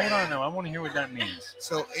 Hold on, though. I want to hear what that means.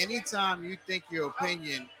 So anytime you think your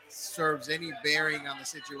opinion serves any bearing on the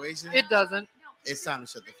situation, It doesn't. it's time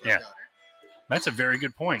to shut the fuck Yeah. up. That's a very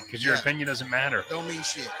good point because your Yeah. opinion doesn't matter. Don't mean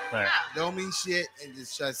shit. Right. Don't mean shit, and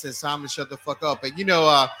just it's time to shut the fuck up. And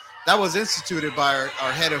that was instituted by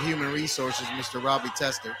our head of human resources, Mr. Robbie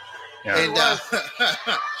Tester. Yeah. And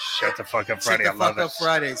Shut the fuck up shut Friday. the I love fuck it. up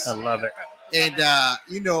Fridays. I love it. And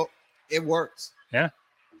it works. Yeah.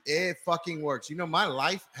 It fucking works. My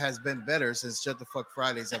life has been better since Shut the Fuck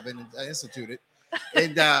Fridays have been instituted.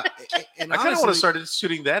 And I kind of want honestly- to start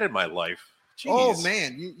instituting that in my life. Oh Jeez.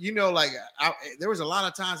 man, there was a lot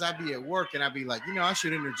of times I'd be at work and I'd be like, I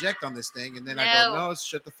should interject on this thing, and then I go, No. no, it's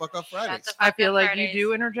Shut the Fuck up Fridays. the I feel fuck up like you Fridays.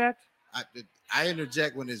 do interject. I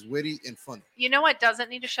interject when it's witty and funny. You know what doesn't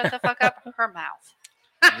need to shut the fuck up? Her mouth.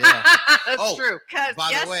 Yeah. That's Oh, true. Because By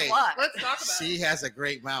the guess way, what? Let's talk about She has a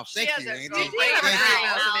great mouth. She Thank has you, a Andy. great it. You have a Thank great you.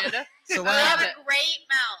 mouth, Amanda. So You what have happened? a great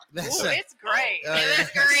mouth. That's Ooh, a- it's great. It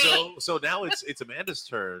was great. So now it's Amanda's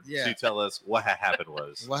turn Yeah. to tell us what happened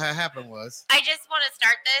was. what had happened was I just want to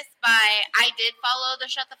start this by I did follow the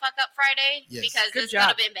Shut the Fuck Up Friday Yes. because Good this would have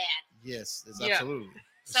job. been bad. yes, it's Yeah. absolutely.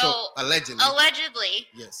 So, allegedly, Allegedly,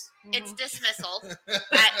 yes. it's dismissal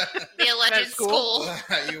at the alleged school.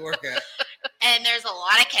 school. You work at And there's a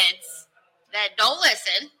lot of kids that don't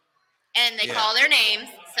listen and they Yeah. call their names.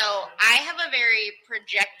 So I have a very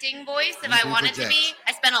projecting voice if You I do wanted to be. project.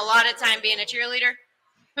 I spent a lot of time being a cheerleader.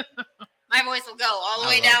 My voice will go all the I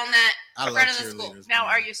way love- down that I love front of the school. cheerleaders. Now,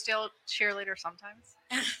 man. are you still cheerleader sometimes?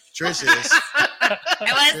 Trish is.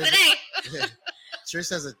 I was today. Trish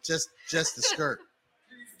has just the skirt.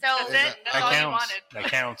 So Is it that- That's That all you counts. wanted.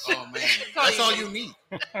 That counts. Oh man, that's all you need.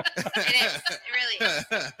 is. It really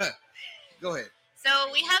is. Go ahead. So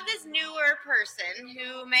we have this newer person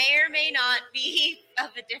who may or may not be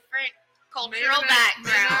of a different cultural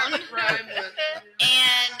background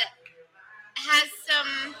and has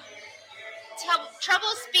some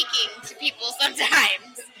trouble speaking to people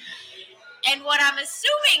sometimes. And what I'm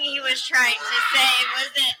assuming he was trying to say was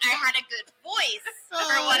that I had a good voice for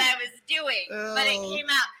what I was doing. But it came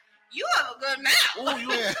out, you have a good mouth. Oh,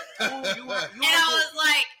 you And I was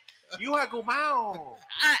like, you have a good mouth.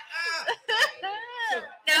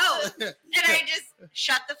 no. And I just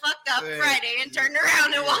shut the fuck up Friday and turned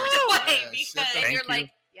around and walked away because Thank you're you. like,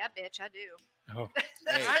 yeah, bitch, I do. Oh.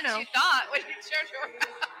 That's Hey. what know. you thought when you showed your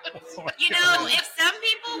mouth. You know, if some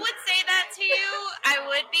people would say that to you, I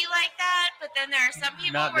would be like that. But then there are some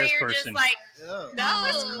people Not where this you're person. just like, That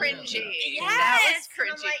was Oh. cringy. Yes. That was And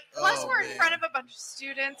I'm cringy. like, Plus, oh, we're in man. front of a bunch of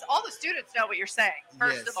students. All the students know what you're saying.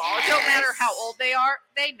 First Yes. of all, it don't matter how Yes. old they are.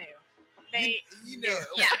 They knew. They you know,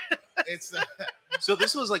 Yeah. it's So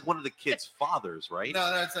this was like one of the kids' fathers, right? no,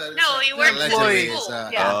 that's No, he works at Employee. It's,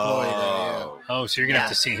 Yeah. Oh. Oh, so you're gonna Yeah. have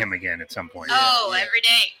to see him again at some point. oh, Yeah. every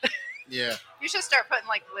day. yeah. You should start putting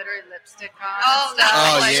like glittery lipstick on. Oh, and stuff.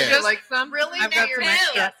 Oh, Like, yeah. just like some. really I've know got your some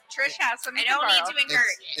extra. Yes, Trish has some. I you can don't need borrow. to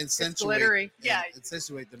encourage it. Accentuate. glittery. Yeah.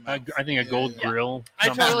 Accentuate the mouth. I think a gold Yeah. grill. I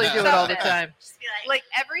something. totally do it all the Something. time. Just be like, Like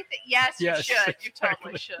everything. Yes, you Yes, should. You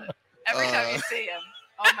exactly. totally should. Every time you see him.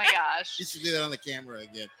 Oh my gosh. You should do that on the camera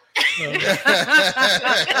again.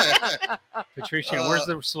 Patricia, where's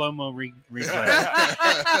the slow mo replay? it's Oh,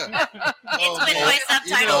 with man. my You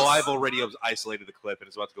subtitles. know, I've already isolated the clip and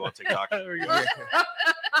it's about to go on TikTok. There you go. Yeah.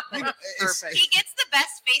 You know, it's- Perfect. He gets the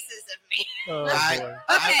best faces of me. Oh, I- boy.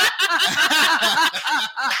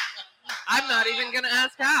 I'm not even gonna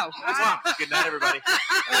ask how. Good night, everybody.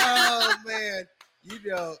 Oh man, you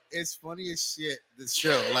know it's funny as shit. This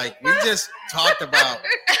show, like we just talked about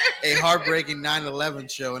a heartbreaking 9/11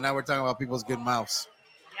 show, and now we're talking about people's good mouths.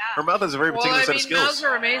 Her mouth has a very Well, particular I set mean, of skills. mouths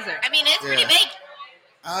are amazing. I mean, it's pretty Yeah. big.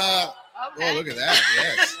 Oh, look at that!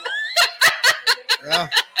 Yes. Well,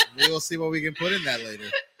 we will see what we can put in that later.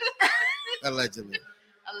 Allegedly. It's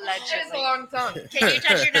a Allegedly. long tongue. Can you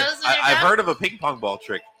touch your nose with your I've mouth? heard of a ping pong ball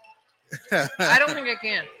trick. I don't think I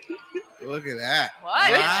can. Look at that.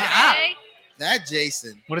 What? Wow. Okay. That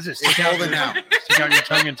Jason What is it? is Stick out, holding out. stick out your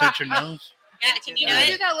tongue and touch your nose? Yeah, can you do Can you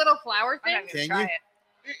do it? that little flower I'm thing? not gonna Can try you?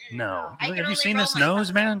 it. No. I can Have you only seen roll this my nose,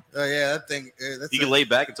 tongue. man? Oh yeah, that thing. That's You can lay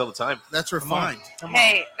back and tell the time. that's refined. Come on.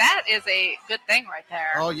 Hey, that is a good thing right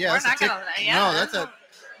there. Oh yeah, We're that's a not tick- gonna. no, Yeah, that's a we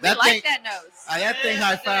that like thing. that nose. That thing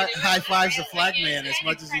high fives the flag man as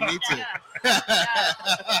much as you need to. It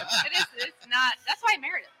is. It's not. That's why I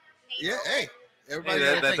married him. Yeah, hey, everybody.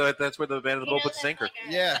 Hey, got a thing. that's where the man in the boat puts his anchor.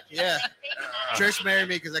 Yeah, yeah. Trish married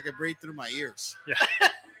me because I could breathe through my ears. Yeah.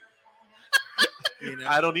 You know?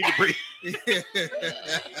 I don't need to breathe. Nobody even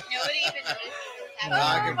notices.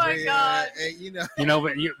 I Oh can my breathe. God. Hey, you know. You know,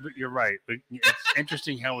 but you're right. But it's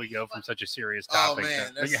interesting how we go from such a serious Oh, topic.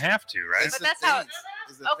 man, but you that's- have to, right? it's But the that's how thing.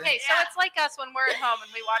 It's the Okay, thing. so it's like us when we're at home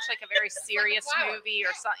and we watch like a very serious flower. movie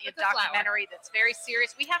or something, a It's a flower. documentary that's very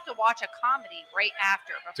serious. We have to watch a comedy right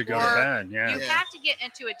after. To go to before bed, yeah. You Yeah. have to get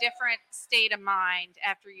into a different state of mind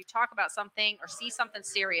after you talk about something or see something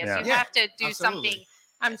serious. Yeah. You Yeah, have to do absolutely. something.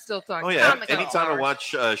 I'm still talking. Oh yeah. Comical. Anytime I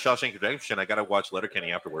watch Shawshank Redemption, I gotta watch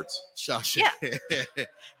Letterkenny afterwards. Shawshank. How many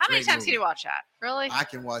Great times movie. can you watch that? Really? I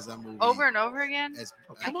can watch that movie Over and over again? as-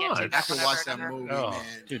 Come I can't do on. that I can forever watch and that ever. movie, Oh, man.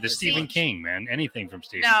 dude, the as Stephen much. King, man. Anything from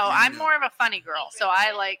Stephen. No, You I'm know. more of a funny girl, so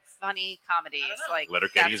I like funny comedies. Like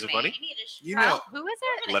Letterkenny that's isn't me. funny? You know, Who is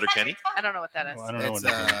it? Letterkenny? I don't know what that is. Well, I don't know it's,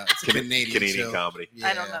 what that is. it's a Canadian show. comedy.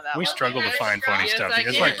 I don't know that We one. struggle to find funny Yes, stuff. I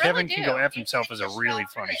That's can. why You Kevin really can do. go F himself as a really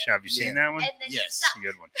funny show. Have you seen that one? And then you Yes. stop. It's a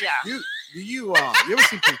good one. Yeah. Do you ever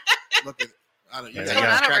see people look at? I don't. You What's guys going are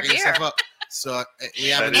on over cracking here? yourself up. So we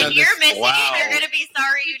haven't That done If you're this. missing Wow. it, you're gonna be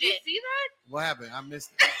sorry you Did you did. see that? What happened? I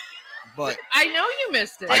missed it. But I know you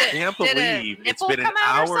missed it. I Did it- can't did a believe it's nipple been an come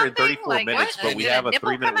out or hour and something? 34 Like, minutes, what? but we Did have a nipple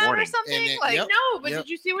 3-minute come out or warning. something? And it- Like, yep. No, but Yep. did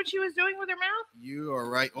you see what she was doing with her mouth? you are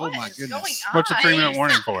right. Oh what my is goodness. going What's the on? 3-minute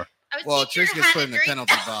warning for? I was Well, teaching Trish her gets how put to in the drink.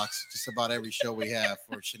 penalty box just about every show we have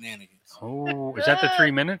for shenanigans. Oh, is that the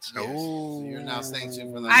 3 minutes? Yes. Oh, So you're now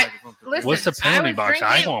sanctioned for the I- microphone. listen, What's the penalty I was box? I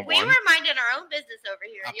drinking- want We one. were minding our own business over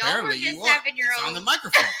here. and Y'all were Apparently just you are. having your It's own. on the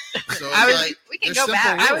microphone. So I was- like, We can there's go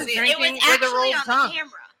simple back. I rules. was It drinking was with a actually rolled on tongue. the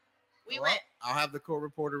camera. We Well, went. I'll have the court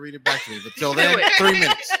reporter read it back to me. But till Do then, it. 3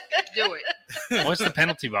 minutes. Do it. What's the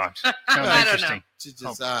penalty box? Sounds I don't know. interesting. Just,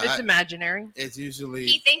 It's imaginary. it's He usually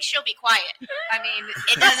thinks she'll be quiet. I mean,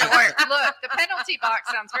 It doesn't work. Look, the penalty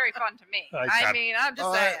box sounds very fun to me. I I got- mean, I'm just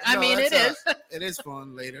Oh, saying. I mean, that's it is. it is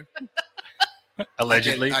fun later.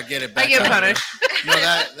 Allegedly. I get it back. I get out. punished. No,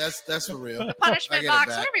 that's for real. The punishment I get it box,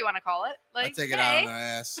 back. whatever you want to call it. I Like, take it out on her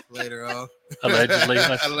ass later on. Allegedly.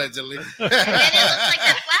 Allegedly. And it looks like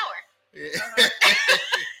that flower.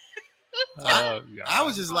 Oh, God. I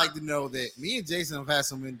would just like to know that me and Jason have had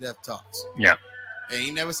some in-depth talks. Yeah. And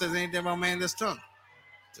he never says anything about Amanda's tongue.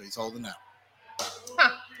 So he's holding out.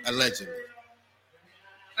 Huh. Allegedly.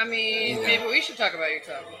 I mean, Yeah. maybe we should talk about your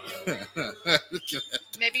tongue.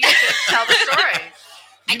 maybe you should tell the story.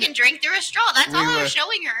 I can drink through a straw. That's We all I were- was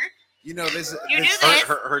showing her. You know, this You this- do this.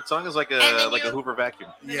 Her tongue is like And a then like a you- Hoover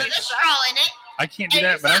vacuum. With Yeah, a straw in it. I can't do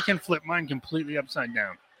that, but I can flip mine completely upside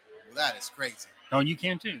down. that is crazy. Oh, you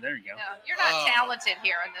can too. There you go. No, you're not Oh. talented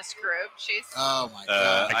here in this group. She's Oh my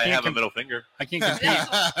god. I I can't have a com- middle finger. I can't compete.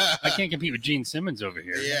 I can't compete with Gene Simmons over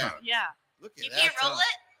here. Yeah. Come on. yeah. Look at You that can't roll tongue.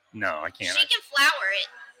 it. No, I She can't. can flour it.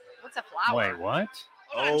 What's a flower? Wait, what?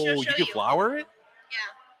 Hold on, she'll You show can flour it? Yeah.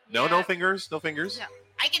 No, Yeah. no fingers. No fingers. Yeah.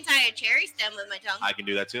 I can tie a cherry stem with my tongue. I can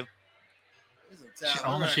do that too.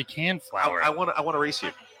 Oh, she can I flower. it. want to race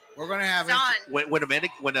you. We're gonna have It's on. When Amanda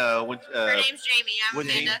Her name's Jamie. I'm when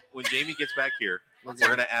Jamie, Amanda. when Jamie gets back here, We're we're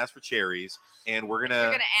gonna ask for cherries, and we're You're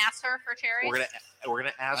gonna gonna ask her for cherries. we're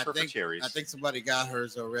gonna ask her for cherries. I think somebody got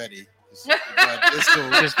hers already. But it's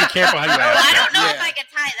cool. Just be careful how you Oh, I ask don't know Yeah. if I could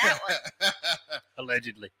tie that one. that.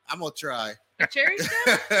 Allegedly. I'm gonna try. A cherry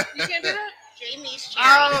stem? You can't do that? Jamie's cherry.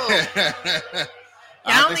 Oh,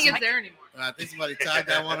 I don't think it's there anymore. I think somebody tied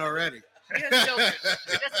that one already. You have children. Does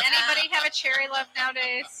anybody have a cherry left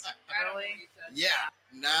nowadays? Really? Yeah,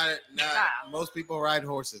 not Wow. most people ride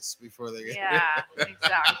horses before they get. Yeah,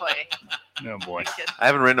 exactly. No boy. I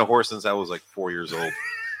haven't ridden a horse since I was like 4 years old.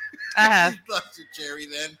 I have. Lost your cherry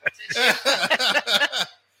then.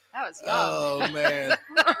 That was young. Oh man,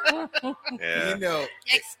 Yeah. you know,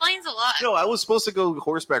 It explains a lot. No, I was supposed to go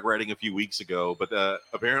horseback riding a few weeks ago, but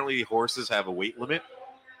apparently horses have a weight limit.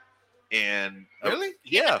 And really? It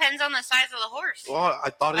yeah. depends on the size of the horse. Well, I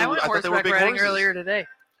thought I went I thought they were horseback big riding horses. earlier today.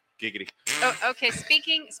 Giggity. Oh, okay.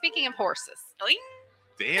 Speaking of horses. Doink.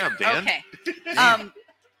 Damn, Dan. Okay. Damn.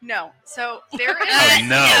 No. So there is. Oh,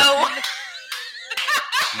 no.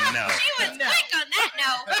 No. No. She was quick on that.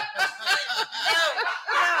 No.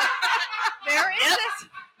 There is this.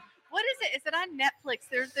 What is it? Is it on Netflix?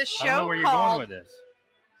 There's this I don't know show where you're going called with this.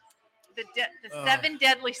 the Seven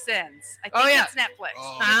Deadly Sins. I think Oh, yeah. it's Netflix.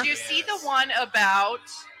 Oh, Did you see the one about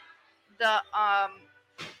the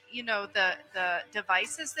the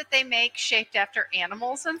devices that they make shaped after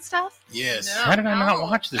animals and stuff? Yes. No. How did I not No.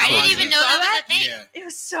 watch this? I didn't one? even know that was a thing. Yeah. It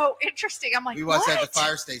was so interesting. I'm like, We watched what? at the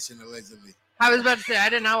fire station allegedly. I was about to say I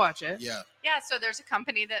did not watch it. Yeah. Yeah, so there's a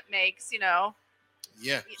company that makes, Yeah.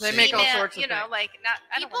 They See? make all female- sorts of you know, things. like not.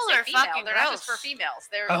 I don't People want to are say female. fucking They're not just for gross. females.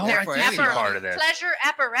 They're Oh, they're I for think anybody. you're part of this. pleasure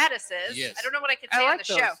apparatuses. Yes. I don't know what I could I say on like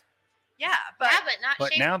the those. show. Yeah, but Yeah, but not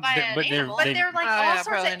But shaped now by they- an but they're- animal. but they- they're like Oh, all yeah, sorts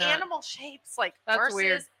probably of not. animal shapes, like That's horses,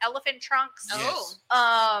 weird. elephant trunks, Yes.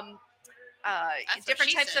 Oh. different what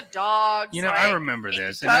she types said. of dogs. You know, like, I remember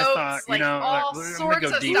this, and I goats, thought, you like, know, all let me sorts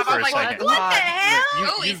go of deep stuff. for I'm a like, second. what the hell? You-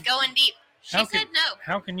 Oh, you- he's going deep. She How said could- no.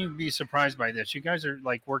 How can you be surprised by this? You guys are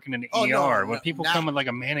like working in the Oh, ER no, when no, people not- come with like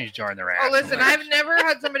a mayonnaise jar in their ass. Oh, listen, I'm like, I've never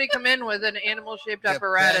had somebody come in with an animal-shaped The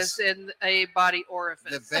apparatus best- in a body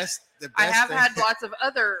orifice. The best. I have thing- had lots of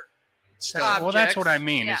other stuff. well, that's what I objects.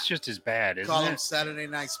 mean. Yeah. It's just as bad, isn't Call them it? Saturday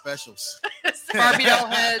night specials. Barbie doll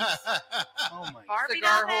heads, Oh my! Barbie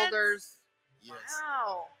cigar doll heads? holders, Yes.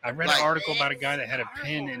 Wow. I read Like- an article about a guy that had a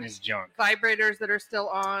pin in his junk. vibrators that are still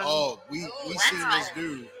on. Oh, we that's seen this fun.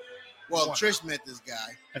 dude. Well, What? Trish met this guy.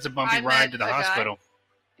 That's a bumpy I ride met to the a guy. hospital.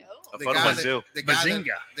 A The fun guy one that- too. The guy that,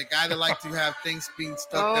 Bazinga! the guy that liked to have things being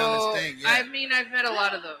stuck down Oh, his thing. Yeah. I mean, I've met a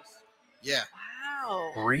lot of those. yeah.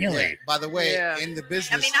 Wow. Really? Yeah. By the way, Yeah. in the I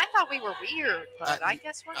business, mean, I thought we were weird, but I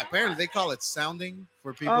guess we're apparently not. they call it sounding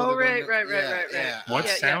for people. Oh, that don't right, know- right, yeah, right. Yeah. What's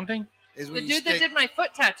Yeah, yeah. sounding? Is The when you dude that stick- did my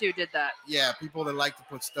foot tattoo did that. Yeah, people that like to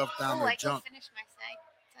put stuff down Oh, their I can junk. finish my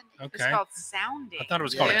seg. It's Okay. called sounding. I thought it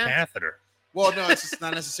was called Yeah. a catheter. Well, no, it's just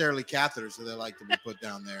not necessarily catheters that they like to be put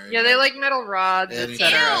down there. Yeah, they like metal rods, And-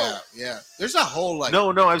 etc. yeah, yeah. There's a whole like.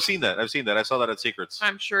 No, I've seen that. I saw that at Secrets.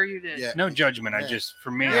 I'm sure you did. Yeah. No judgment. I Yeah. just,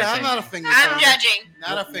 for me, Yeah, I I'm think, not a finger. I'm pointer. judging.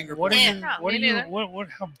 Not a finger. What are pointer. you? Yeah, What are me you? neither. What?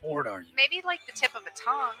 How bored are you? Maybe like the tip of a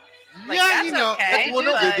tongue. Like, Yeah, that's you know. okay. Well,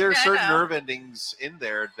 no, but, there are you certain know. nerve endings in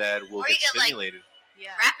there that will Or get you get, like, stimulated. Yeah.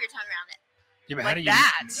 Wrap your tongue around it. Yeah, but like how do you?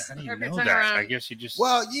 that. How do you Wrap your know tongue that? around- I guess you just.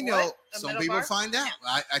 Well, you know, What? A some metal people bar? find out.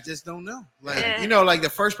 I just don't know. Like Yeah. you know, like the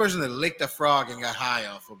first person that licked a frog and got high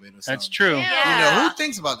off of it or something. that's true. Yeah. You know, who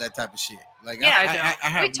thinks about that type of shit? Like, Yeah, I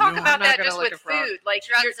have, we talk you know, about I'm not that gonna just lick with a frog. food. Like,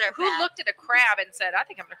 Drugs are who bad. looked at a crab and said, "I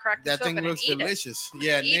think I'm gonna crack this that thing open looks and eat it"? delicious.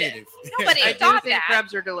 Yeah, Eat it. native. Nobody I do thought think that.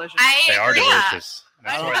 crabs are delicious. I They are agree. delicious.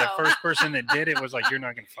 That's I why the know. first person that did it was like, "You're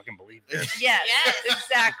not gonna fucking believe this." Yes, Yes.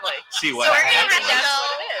 exactly. See So what we're gonna happened have to was- go That's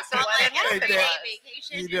what it is. So on what like a happened 3-day was-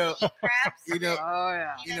 vacation you and know- eat crabs. You know, Oh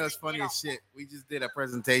yeah. you know, it's funny as shit. We just did a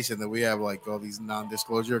presentation that we have like all these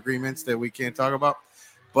non-disclosure agreements that we can't talk about,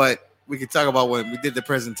 but we could talk about when we did the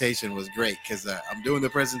presentation. Was great because I'm doing the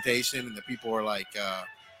presentation and the people are like,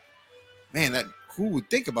 "Man, that who would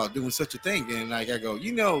think about doing such a thing?" And like I go,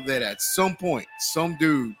 you know that at some point, some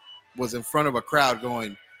dude was in front of a crowd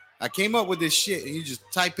going, "I came up with this shit," and you just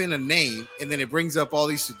type in a name and then it brings up all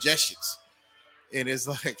these suggestions, and it's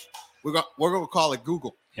like we're gonna call it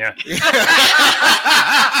Google. Yeah.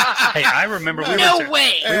 Hey, I remember we No were to-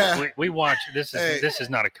 way. we watch this is Hey. this is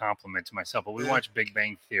not a compliment to myself, but we Yeah. watch Big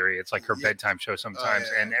Bang Theory. It's like her Yeah. bedtime show sometimes,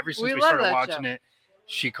 yeah. and ever since We we, love started that watching show. it,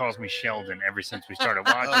 she calls me Sheldon. Ever since we started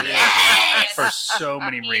watching Oh, it, Yes. for so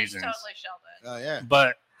many He is reasons. totally Sheldon. Oh yeah.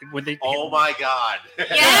 But when they Oh my God.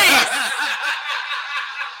 Yes.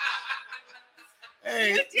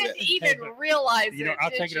 Hey, You didn't Hey, even but, realize you know, it.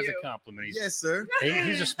 I'll did take it as you? a compliment. yes, sir.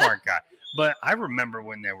 He's a smart guy. But I remember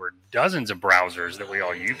when there were dozens of browsers that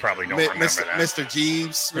you probably don't remember Mr. that. Mr.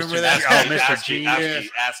 Jeeves, remember Mr. that? Jeeves. Oh, Mr. Ask you,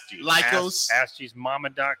 G. ask you. Lycos.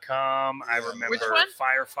 AskGeesMama.com. I Yeah. remember Which one?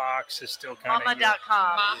 Firefox is still kind of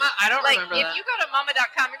Mama.com. Mama, I don't Like, remember if that. you go to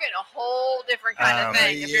mama.com, you're getting a whole different kind of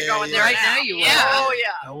thing if you're yeah, going yeah. there Right now. now you yeah. will. Oh,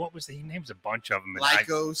 yeah. Oh, what was he names a bunch of them. And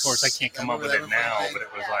Lycos. of course, I can't come up with Remember it that now, one? but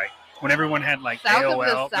it was Yeah. like when everyone had like South of the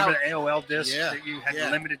AOL. Remember South. the AOL disc Yeah. that you had Yeah.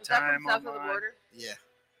 limited Is that time from south of the online? border? Yeah.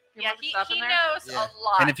 You Yeah, remember he stuff in there? knows Yeah. a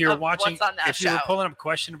lot. And if you were of watching, what's on that if you show. were pulling up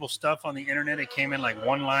questionable stuff on the internet, it came in like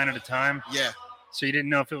one line at a time. Yeah. So you didn't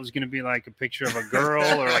know if it was going to be like a picture of a girl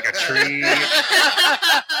or like a tree.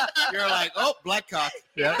 You're like, oh, black cock.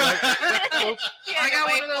 Yeah. You had I to got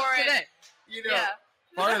wait one of those for it. today. You know, Yeah.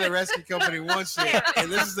 part of the rescue company wants shit,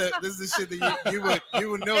 and this is the shit that you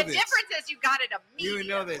would know The this. difference is you got it You immediately. would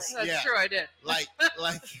know this. That's Yeah. true, I did. Like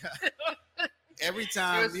every It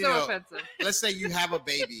time was you so know, offensive. let's say you have a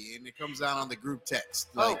baby and it comes out on the group text,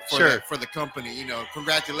 Oh, like for sure. for the company, you know,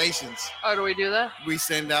 congratulations, Oh, do we do that? we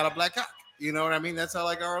send out a black cock. You know what I mean? That's how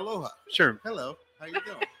like our aloha. Sure. Hello, how you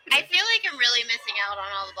doing? I feel like I'm really missing out on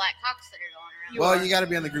all the black cocks that are going around. You Well, are. you got to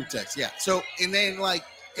be on the group text, yeah. So and then like,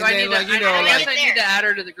 Do and I then need like to, you know I guess like, I need to add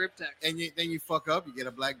her to the group text. and then you fuck up, you get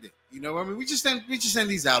a black dick. You know what I mean? We just send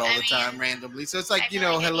these out all I the time mean, randomly. So it's I like, you feel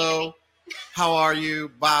know, like I need to hello, how are you?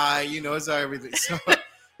 Bye. You know, it's everything. So,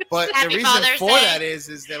 but the Happy reason Father's for Day. that is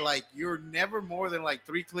that like you're never more than like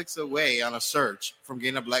 3 clicks away on a search from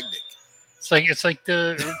getting a black dick, It's like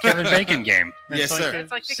the Kevin Bacon game. Yes, like sir. the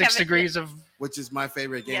It's like the 6 Kevin- degrees of. which is my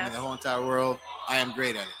favorite game in Yes. the whole entire world. I am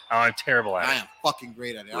great at it. Oh, I'm terrible at I it. am fucking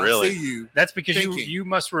great at it. I Really? see you. That's because Thinking. you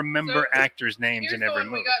must remember So, actors' names Here's in the every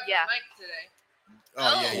one we movie. got from Yeah. Mike today.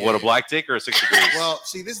 Oh, yeah, yeah. What a yeah. black dick or a 6 degrees? Well,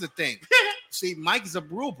 see, this is the thing. See, Mike is a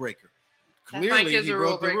rule breaker. Mike Clearly, is he a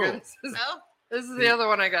rule broke the breaker. rule. This is the other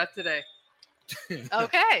one I got today.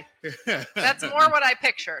 Okay. That's more what I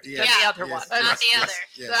pictured than the Yeah. other one. Yes, Not the yes, other.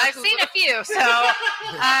 yes. So I've seen a few, so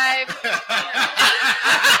I've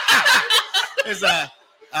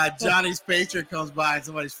It's Johnny's picture comes by and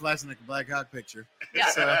somebody's flashing like a black cock picture. yeah.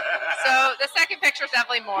 So, So the second picture is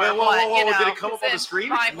definitely more Whoa, of whoa, what, whoa, you whoa, know. did it come up on the is screen?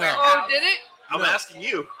 my No. warehouse. Oh, did it? I'm No. asking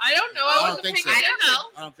you. I don't know. I I don't wasn't think paying so. I don't attention. know.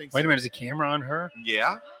 I don't think so. Wait a minute, is the camera on her?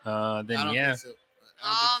 Yeah. Then I don't yeah. think so.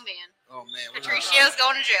 Oh man, Oh man, Patricio's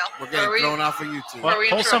going to jail. we're Are getting we- thrown off of YouTube. Are we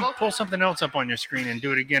in trouble? Pull something else up on your screen and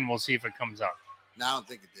do it again. We'll see if it comes up. No, I don't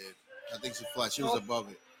think it did. I think she flashed. She was above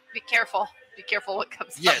it. Be careful. Be careful what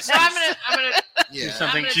comes Yes. No, I'm gonna. Yeah. Do something.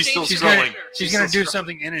 I'm gonna She's change still the scrolling. picture. She's She's gonna still do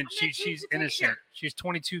something in it. She's Change the innocent. picture. She's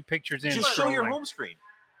 22 pictures in. Just show your scrolling. home screen.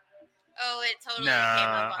 Oh, it totally Nah, came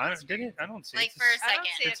up on I the don't, did it? I don't see Like it. for a I don't second.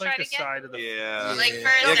 see it. It's Try like it the again. side of the Yeah. Like Yeah.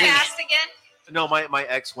 for Go a second. fast again. No, my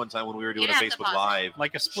ex one time when we were doing You'd a have to Facebook pause it. Live,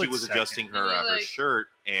 like a split. she was second. adjusting her Maybe her like- shirt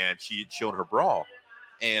and she had shown her bra,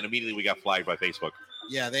 and immediately we got flagged by Facebook.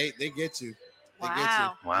 Yeah, they get you. They Wow.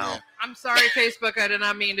 get you. Wow. Yeah. I'm sorry, Facebook. I did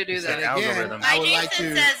not mean to do It's that. an algorithm. I My would like Jason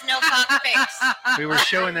to. says no cock pics. We were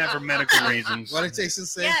showing that for medical reasons. What did Jason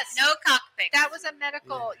say? Yes. No cock pics. That was a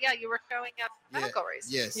medical. Yeah, you were showing up medical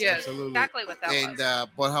reasons. Yes, Yes. absolutely. Exactly what that And was.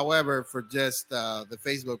 but however, for just the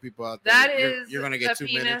Facebook people out there, That you're, is you're gonna get a 2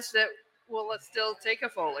 penis minutes. that will still take a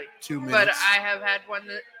Foley. 2 minutes. But I have had one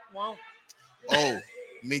that won't. Oh, let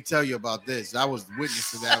me tell you about this. I was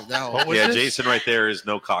witness to that. That What whole, was Yeah, this? Jason right there is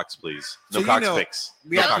no cocks, please. No So you cocks know, pics.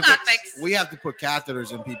 we No have No to- cock pics. we have to put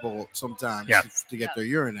catheters in people sometimes Yeah. to get their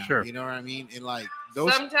urine out. Sure. You know what I mean? And like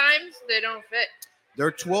those, Sometimes they don't fit.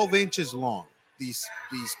 They're 12 inches long. These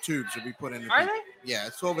tubes that we put in. Are they? Yeah,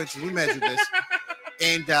 it's 12 inches. We measured this,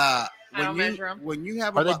 and I'll measure 'em. when you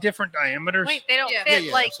have Are they about, different diameters? Wait, they don't Yeah. fit.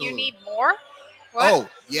 Yeah, Like absolutely. you need more. What? oh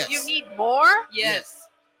yes, You need more. Yes.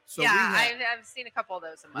 so yeah, we had, I've seen a couple of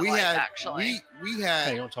those in my we life had actually. we Hey,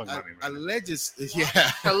 had don't talk about me. Right now. allegedly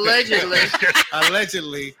Allegedly.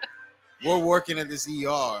 allegedly we're working at this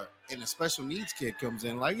ER and a special needs kid comes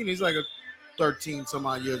in, like, he's like a 13 some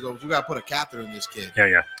odd years old. We gotta put a catheter in this kid,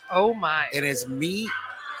 Yeah. Oh my. and it's me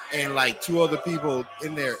and like two other people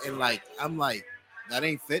in there, and like I'm like, that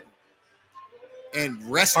ain't fitting. And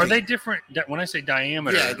resting. Are they different? When I say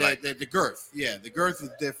diameter, Yeah, like, the girth. Yeah, the girth is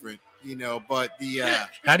different, but the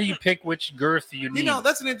how do you pick which girth you need?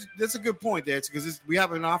 that's a good point there, because we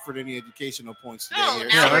haven't offered any educational points today Oh, here.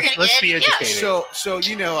 now Yeah, we're let's gonna be get educated. So let's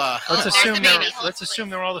there's assume the they're baby. let's assume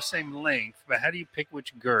they're all the same length, but how do you pick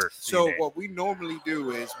which girth? So you need? what we normally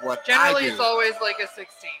do is what Generally, I do. it's always like a 16%.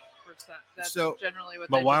 That's So- generally what.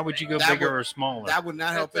 But they why just would you make. go That bigger would- or smaller? That would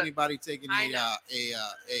not help That's it. anybody taking I know.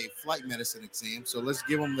 a flight medicine exam. So let's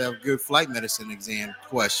give them the good flight medicine exam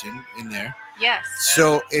question in there. Yes.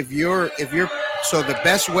 So if you're so the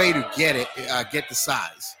best way to get the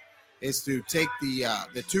size is to take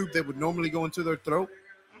the tube that would normally go into their throat,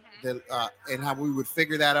 and how we would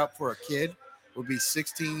figure that out for a kid would be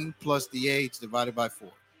 16 plus the age divided by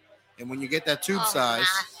 4. And when you get that tube size,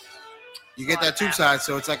 you get that tube size,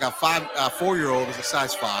 so it's like a 4-year-old is a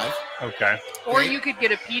size 5. Okay. Or Okay. you could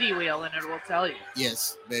get a PD wheel and it will tell you.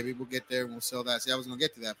 Yes, baby, we'll get there and we'll sell that. See, I was gonna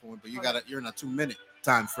get to that point, but you're in a 2-minute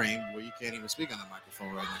time frame where you can't even speak on the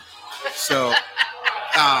microphone right now. So,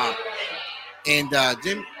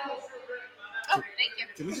 Jim, Oh, thank you.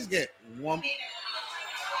 can we just get one?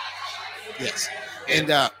 Yes, and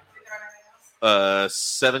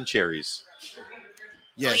 7 cherries.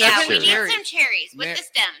 yes, Oh, yeah, we Cherries. need some cherries with Man. the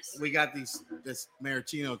stems. we got this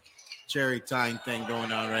maraschino cherry tying thing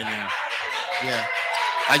going on right now. Yeah,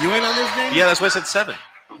 are you in on this, James? Yeah, that's why I said 7.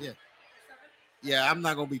 Yeah, I'm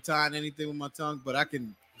not gonna be tying anything with my tongue, but I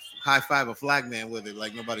can high five a flag man with it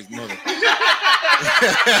like nobody's mother.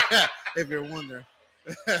 If you're wondering.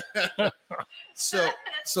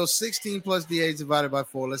 so 16 plus the age divided by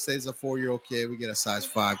 4. Let's say it's a 4-year-old kid. We get a size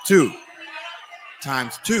 5. 2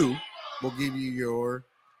 times 2 will give you your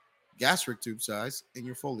gastric tube size and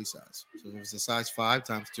your Foley size. So if it's a size 5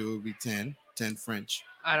 times 2, it would be 10 French.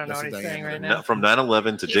 I don't know That's what the he's saying right diameter. now. From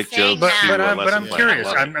 9/11 to He's Dick saying Jokes. But that. to but I'm Lesson Plan curious.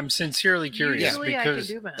 11. I'm sincerely curious Usually I can because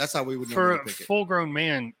do math. That's how we would for normally a pick it. full-grown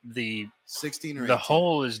man, the 16 or 18. the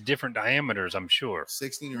hole is different diameters. I'm sure.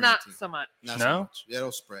 16 or Not 18. so much. Not No? so much.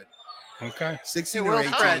 It'll spread. Okay. 16 It or will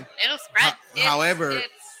 18. spread. It'll spread. However, it's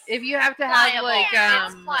If you have to have pliable. like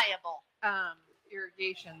it's pliable.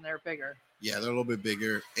 irrigation, they're bigger. yeah, they're a little bit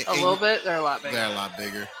bigger. A little bit, they're a lot bigger. They're a lot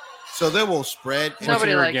bigger. So they will spread. What's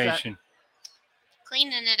Nobody likes that. irrigation?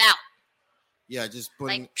 Cleaning it out. Yeah, just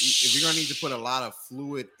putting. Like, if you're gonna need to put a lot of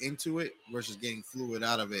fluid into it versus getting fluid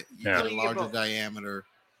out of it, you Yeah. get a You get larger both. diameter.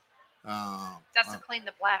 That's to clean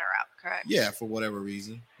the bladder out, correct? Yeah, for whatever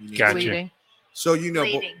reason. You need Gotcha. Bleeding. So you know,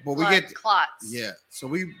 Bleeding, but we blood, get clots. yeah. So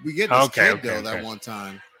we get this Okay, kid though okay, that okay. one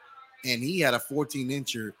time, and he had a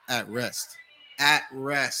 14-incher at rest. At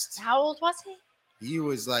rest, How old was he? he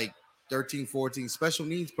was like 13, 14. Special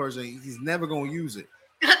needs person. He's never gonna use it.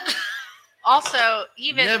 Also,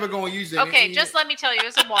 even Never gonna use it. okay, He- just let me tell you,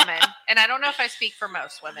 as a woman, and I don't know if I speak for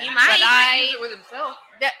most women, You but might. I Use it with himself.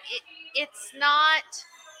 it's not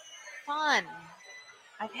fun.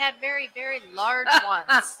 I've had very, very large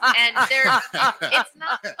ones, and they're it's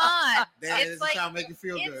not fun. That It's doesn't like sound make you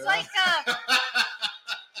feel it's good. like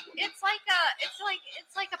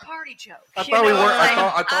it's like a party joke. I you thought we know? weren't. Like,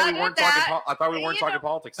 I thought we did weren't that, talking. I thought we weren't you talking know.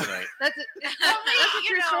 politics tonight. That's it. Only, That's a you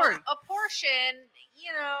true know, story. a portion,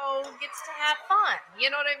 gets to have fun. You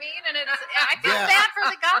know what I mean? And I feel Yeah. bad for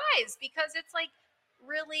the guys because it's like,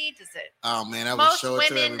 really, does it? Oh man, I would Most show it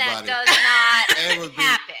to women that everybody. does not It would be-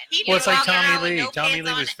 happen. He Well, it's like walk out Tommy with Lee. no Tommy pants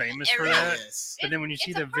Lee on was famous for every- that. Yes. But then when you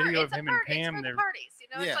see It's the a par- video it's of a him and party. It's Pam, for the they're, parties, Yeah.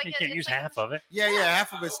 It's like you a- can't it's use like- half of it. Yeah,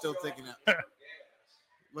 half of it's still taken out.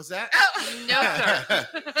 What's that? No, sir.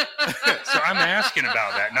 So I'm asking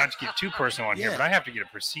about that, not to get too personal on here, Yeah. but I have to get a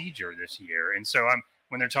procedure this year, and so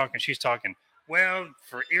when they're talking, she's talking. Well,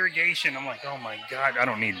 for irrigation, I'm like, oh my god, I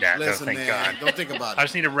don't need that. Listen, no, thank man, God. don't think about I it.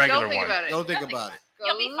 just need a regular Don't think one. about it. Don't think about it.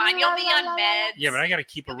 You'll be fine. You'll be on meds. Yeah, but I got to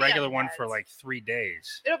keep a You'll be on regular one for meds. like 3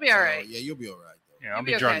 days. It'll be all right. Yeah, you'll be all right though. Yeah, I'll You'll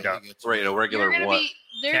be be drugged okay. up. Right, a regular You're gonna what? be.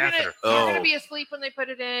 They're gonna. Catheter. You're Oh. gonna be asleep when they put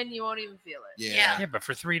it in. You won't even feel it. Yeah. Yeah. Yeah, but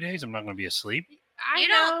for 3 days, I'm not going to be asleep. I You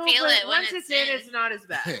know, don't feel but it when once it's it's in, in. it's not as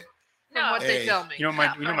bad. from what they Hey. tell me. You know, my I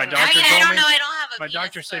doctor I told don't me. know. I don't have a My penis,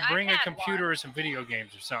 doctor said, but bring I've a had computer one. or some video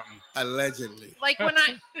games or something. Allegedly. Like when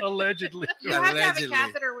I, Allegedly. you have to have a Allegedly.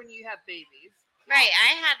 catheter when you have babies. Right.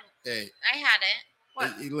 Hey, I had it.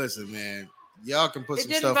 What? listen, man. Y'all can put It some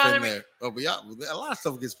didn't stuff bother in me. there. Oh, but y'all, a lot of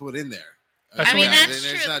stuff gets put in there. That's I mean, what- that's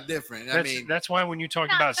It's true. not different. I That's, mean, that's why when you talk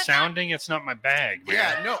No, about but not- sounding, it's not my bag, man.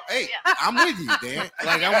 yeah, no, hey, Yeah. I'm with you, Dan.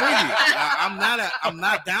 Like I'm with you. I'm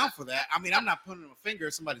not down for that. I mean, I'm not putting a finger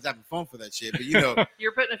if somebody's having fun for that shit. But you know,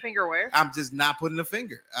 You're putting a finger where? I'm just not putting a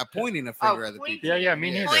finger. I'm pointing a finger at the pointing. people. Yeah, me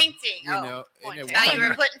Yeah. neither. Pointing. You know, and pointing. then Now you one-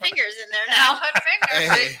 were putting fingers in there Now now. put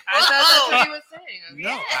fingers. Hey, I thought that's what he was saying. no,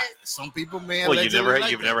 Yes. some people may. Well, allegedly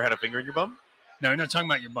like you've that. never had a finger in your bum? No, we're not talking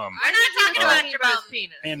about your bum. We're not talking about your bum.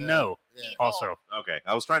 penis. And no, Yeah. also. Okay,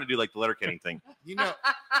 I was trying to do like the Letterkenny thing. You know,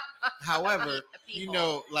 however, A you peehole.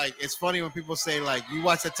 know, like it's funny when people say like you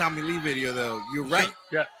watch that Tommy Lee video though. You're right.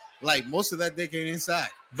 Yeah. Like most of that dick ain't inside.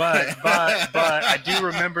 But I do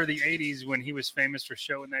remember the 80s when he was famous for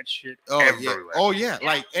showing that shit Oh everywhere. yeah. Oh yeah. Yeah.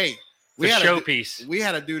 Like hey, the had a, showpiece. we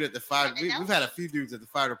had a dude at the fire. Yeah, We've had a few dudes at the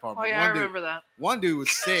fire Oh department. yeah, I one dude, remember that. one dude would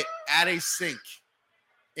sit at a sink,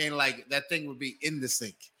 and like that thing would be in the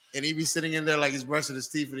sink, and he'd be sitting in there like he's brushing his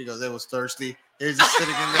teeth, and he goes, "It was thirsty." He's just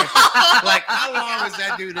sitting in there. Like how long is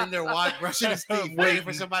that dude in there brushing his teeth, waiting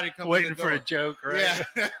for somebody to come in Waiting the for door? a joke, right?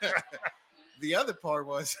 Yeah. The other part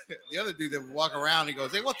was the other dude that would walk around. He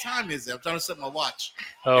goes, "Hey, what time is it? I'm trying to set my watch."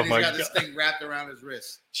 Oh and he's my got god. this thing wrapped around his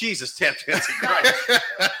wrist. Jesus, tap dancing Christ.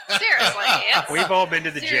 Seriously, it's We've all been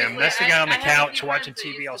to the gym. Seriously, That's the guy on the I have a few couch watching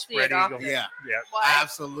friends that TV all used to see a spready. doctor. Going, Yeah, yeah. what?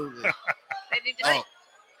 absolutely. They need to. Oh,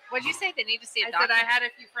 What'd you say? They need to see a I doctor. said I had a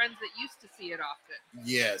few friends that used to see it often.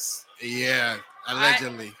 yes, yeah,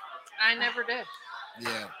 allegedly, I never did.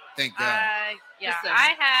 yeah. Thank God. Yeah, Listen.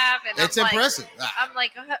 I have, and It's I'm like, impressive. I'm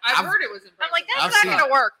like, I've I've- heard it was impressive. I'm like, I've that's seen not going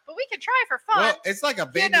to work, but we can try for fun. Well, it's like a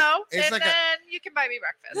baby. you know, it's and like then a you can buy me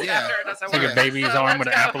breakfast Yeah. after it doesn't It's like work. a baby's So arm let's with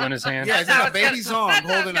an go. apple in his hand. yeah, it's That's how like a it's gonna- baby's arm that's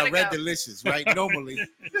how holding it's a gonna Red go. Delicious, right? Normally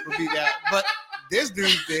would be that, but this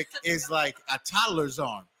dude's dick is like a toddler's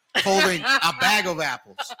arm holding a bag of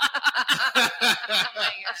apples. So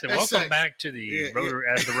It's welcome like- back to the Yeah, rotor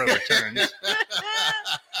as the rotor turns.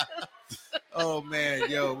 Oh man,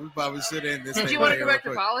 yo, we probably should end this. Did thing you want right to go here back to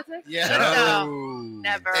real quick. politics? Yeah. No,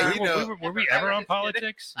 Never. Hey, Were, you know- were we ever on I was just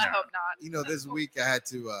politics? I No. hope not. You know, this week I had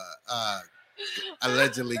to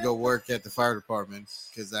allegedly go work at the fire department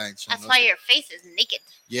because I ain't showing That's up. why your face is naked.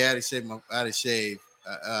 Yeah, I had to shave I had to shave.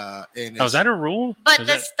 And Oh, is it's- that a rule? But Is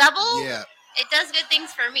the that- stubble, yeah. it does good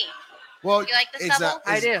things for me. Well, You like the it's stubble?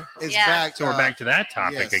 I do. It's Yeah. back. so we're back to that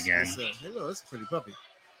topic yes, again. hello, that's a pretty puppy.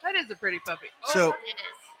 That is a pretty puppy. So, It is.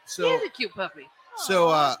 so, He's a cute puppy.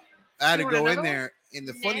 I had to You want go in another there, and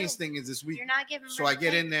the No. funniest thing is this week. You're not giving. So I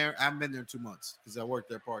get in there. I haven't been there 2 months because I work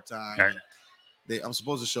there part time. Okay. I'm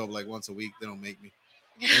supposed to show up like once a week. They don't make me.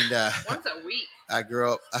 And Once a week. I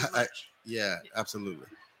grew up. Too much. Yeah, absolutely.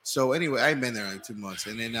 So anyway, I ain't been there like 2 months,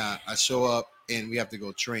 and then I show up and we have to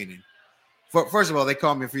go training. First of all, they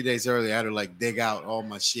called me a few days early. I had to like dig out all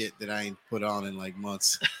my shit that I ain't put on in like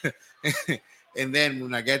months. And then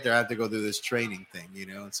when I get there, I have to go do this training thing, you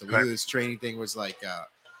know. And so we Right. do this training thing where it's like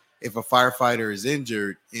if a firefighter is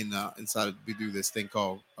injured inside, we do this thing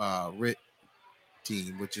called RIT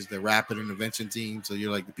team, which is the rapid intervention team. So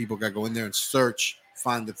you're like the people got to go in there and search,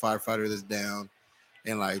 find the firefighter that's down,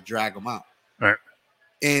 and like drag them out. Right.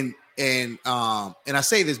 And I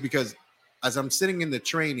say this because as I'm sitting in the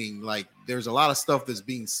training, like there's a lot of stuff that's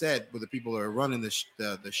being said with the people that are running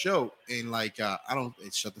the show, and like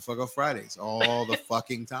it's shut the fuck up Fridays all the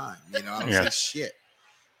fucking time. You know, I don't Yeah. say shit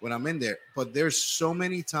when I'm in there, but there's so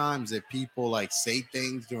many times that people like say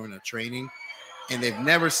things during a training, and they've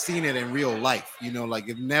never seen it in real life. You know, like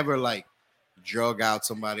they've never like drug out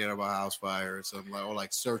somebody out of a house fire or something like, or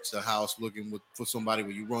like search the house looking for somebody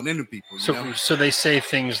when you run into people. You know? So they say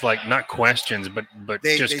things like not questions, but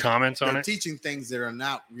They- just comments on They're it. teaching things that are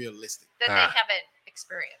not realistic. That Ah. they haven't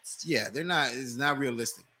experienced. Yeah, they're not. It's not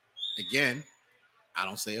realistic. Again, I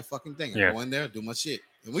don't say a fucking thing. I Yeah. go in there, do my shit,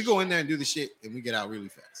 and we go in there and do the shit, and we get out really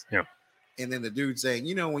fast. Yeah. And then the dude saying,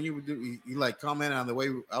 you know, when you would do, you like comment on the way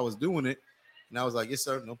I was doing it, and I was like, yes,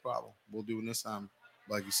 sir, no problem. We'll do it this time,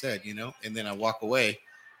 like you said, you know. And then I walk away.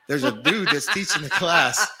 There's a dude that's teaching the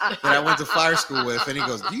class that I went to fire school with, and he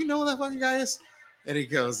goes, "Do you know who that fucking guy is?" And he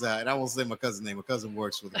goes, and I won't say my cousin's name. My cousin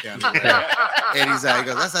works for the county. And he goes,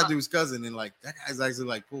 "That's that dude's cousin." And like that guy's actually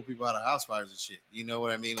like pull people out of house fires and shit. You know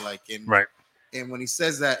what I mean? Like, and Right. And when he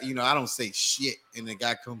says that, you know, I don't say shit. And the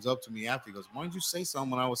guy comes up to me after, he goes, "Why didn't you say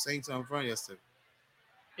something when I was saying something in front of you?" I said,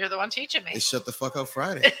 You're the one teaching me. "They shut the fuck up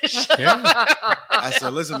Friday." Yeah. I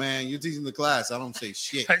said, "Listen, man, you're teaching the class. I don't say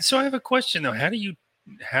shit." So I have a question though. How do you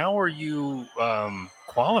how are you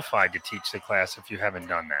qualified to teach the class if you haven't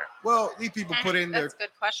done that? Well, these people put in That's a good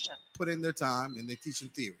question. their time and they teach in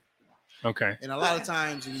theory. Okay. And a lot of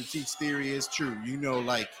times when you teach theory, it's true.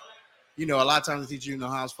 A lot of times they teach you in the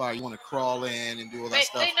house fire, you want to crawl in and do all that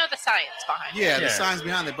stuff. They know the science behind it. Yeah, the science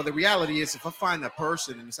behind it. But the reality is, if I find a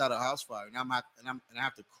person inside a house fire and I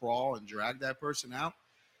have to crawl and drag that person out,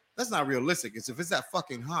 that's not realistic. If it's that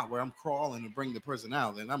fucking hot where I'm crawling to bring the person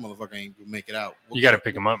out, then that motherfucker ain't gonna make it out. You got to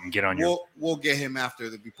pick him up and get on your. We'll get him after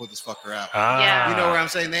we put this fucker out. Yeah. You know what I'm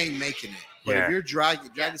saying? They ain't making it. But Yeah. if you're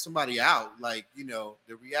dragging somebody out,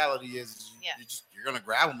 the reality is you're gonna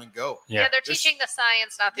grab them and go. Yeah. They're teaching the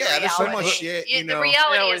science, not the reality. there's so much shit. The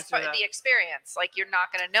reality always is do that. the experience. Like you're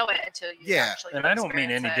not going to know it until you actually. And I don't mean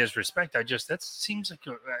any experience it. disrespect. That seems like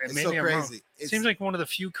It's maybe so I'm wrong. crazy. It seems like one of the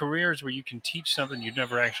few careers where you can teach something you've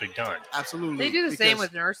never actually done. Absolutely. They do the same because-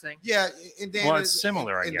 with nursing. Yeah, and then Well, it's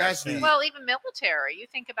similar, I and guess, that's the- yeah. Well, even military. You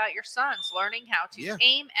think about your sons learning how to Yeah.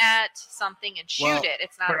 aim at something and shoot Well, it.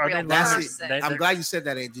 It's not but a are real they That's person. it. I'm glad you said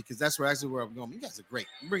that, Angie, because that's where I'm going. You guys are great.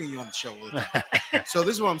 I'm bringing you on the show all the time. So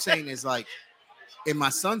this is what I'm saying is in my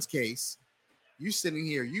son's case, you sitting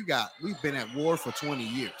here, we've been at war for 20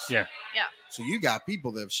 years. Yeah. Yeah. So you got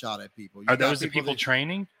people that have shot at people. You Are got those the people that-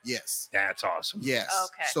 training? Yes. That's awesome. Yes.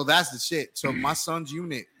 Okay. So that's the shit. So my son's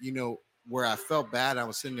unit, where I felt bad, I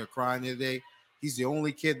was sitting there crying the other day. He's the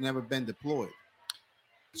only kid never been deployed.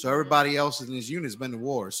 So everybody else in his unit's been to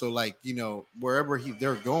war. So wherever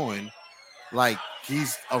they're going,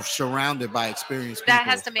 he's surrounded by experienced people. That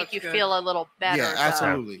has to make you That's feel a little better. Yeah, though,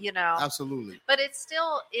 absolutely. Absolutely. But it's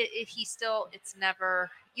still, it's never,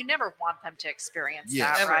 you never want them to experience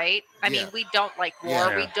Yeah. that, Never. right? I Yeah. mean, we don't like war.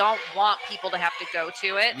 Yeah. We don't want people to have to go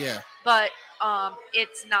to it. Yeah. But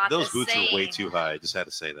it's not Those the boots same. are way too high. I just had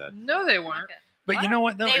to say that. No, they weren't. Okay. But you know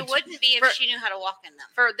what? Though? They It's- wouldn't be if she knew how to walk in them.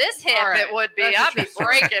 For this hip, All right. it would be. That's I'd be interesting.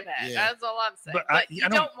 breaking it. Yeah. That's all I'm saying. But But, I you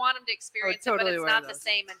don't- don't want them to experience totally it, but wear it's not the those.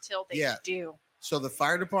 same until they Yeah. do. So the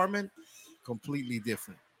fire department, completely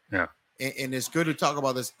different. Yeah. And it's good to talk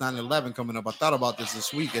about this 9/11 coming up. I thought about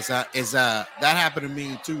this week. That happened to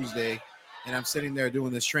me Tuesday, and I'm sitting there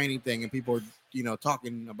doing this training thing, and people are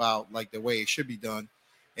talking about the way it should be done.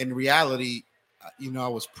 In reality, I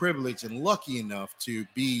was privileged and lucky enough to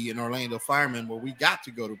be an Orlando fireman where we got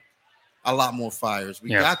to go to a lot more fires. We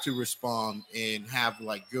Yeah. got to respond and have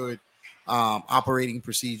good operating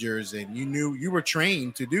procedures, and you were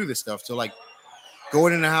trained to do this stuff. So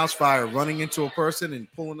going in a house fire, running into a person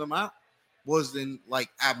and pulling them out wasn't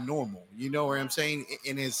abnormal. You know what I'm saying?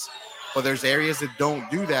 But there's areas that don't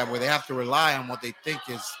do that, where they have to rely on what they think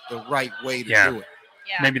is the right way to Yeah. do it.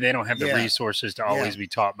 Yeah. Maybe they don't have the Yeah. resources to always be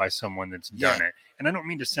taught by someone that's done it. And I don't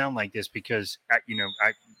mean to sound like this because,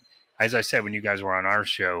 as I said when you guys were on our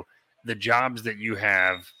show, the jobs that you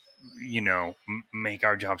have, make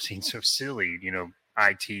our job seem so silly,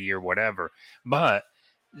 IT or whatever. But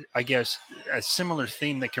I guess a similar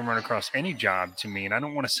theme that can run across any job to me, and I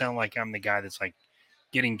don't want to sound like I'm the guy that's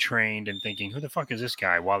getting trained and thinking, who the fuck is this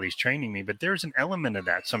guy while he's training me? But there's an element of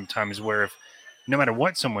that sometimes where if no matter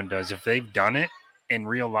what someone does, if they've done it in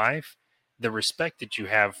real life, the respect that you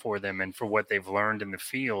have for them and for what they've learned in the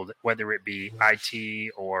field, whether it be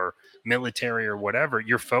IT or military or whatever,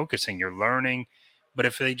 you're focusing, you're learning. But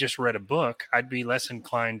if they just read a book, I'd be less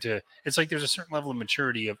inclined to. It's like there's a certain level of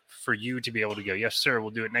maturity for you to be able to go, yes, sir,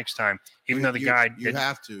 we'll do it next time. Even though the guy you didn't.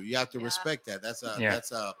 have to Yeah. respect that. That's Yeah.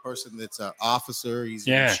 a person that's an officer. He's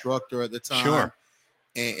an Yeah. instructor at the time. Sure.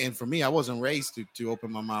 And for me, I wasn't raised to open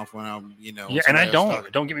my mouth when I'm, Yeah, and I somebody else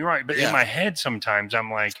talking. don't get me wrong, but Yeah. in my head sometimes I'm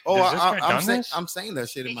like, Oh, has this guy done this? I'm saying that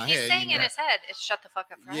shit in my He's head. saying in his head, it's shut the fuck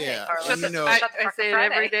up Friday. Yeah. Carlos. Shut the- Shut the I fuck say it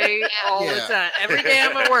Friday. every day, all Yeah. the time. Every day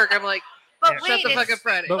I'm at work, I'm like, But Yeah. wait, shut the fuck it's- up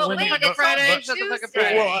Friday. But But when wait, you- it's but- Friday, only shut the fuck up Tuesday.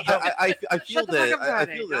 Friday. Well, I feel Shut the fuck that up,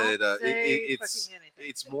 Friday. I feel Don't that say it's fucking anything.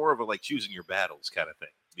 it's more of a choosing your battles kind of thing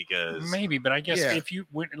because Maybe, but I guess Yeah. if you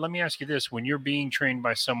let me ask you this: when you're being trained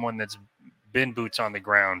by someone that's been boots on the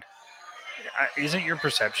ground, isn't your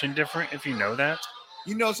perception different if you know that?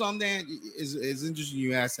 Something, Dan, is interesting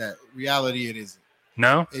you ask that. Reality, it isn't.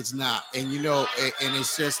 No. It's not. And and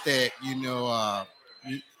it's just that,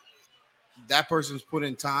 that person's put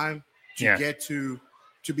in time to Yeah. get to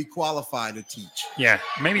be qualified to teach. Yeah,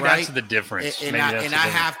 maybe Right? that's the difference. And Maybe I that's and the I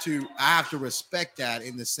difference. have to respect that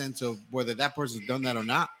in the sense of whether that person's done that or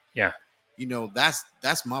not. Yeah. you know, that's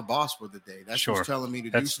my boss for the day. That's Sure. who's telling me to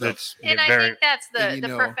do stuff. And I think that's and, the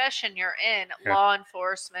you know- profession you're in. Yeah. Law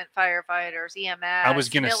enforcement, firefighters, EMS. I was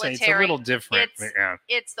going to say it's a little different. It's- yeah.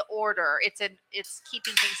 It's the order. It's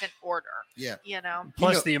keeping things in order. Yeah. You know.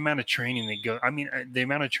 Plus the amount of training the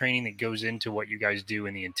amount of training that goes into what you guys do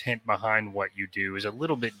and the intent behind what you do is a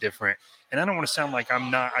little bit different. And I don't want to sound like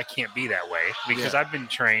I can't be that way because I've been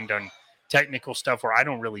trained on technical stuff where I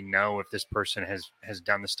don't really know if this person has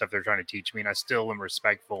done the stuff they're trying to teach me, and I still am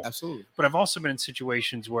respectful. Absolutely. But I've also been in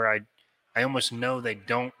situations where I almost know they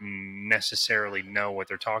don't necessarily know what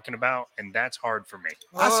they're talking about, and that's hard for me.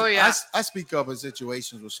 I speak up in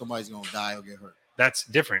situations where somebody's gonna die or get hurt. That's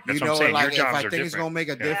different. That's you what know, I'm saying. like Your if jobs I are think different. it's gonna make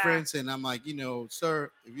a Yeah. difference, and I'm like, you know, sir,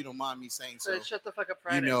 if you don't mind me saying so, shut the fuck up,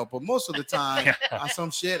 Friday. you know. But most of the time, Yeah. on some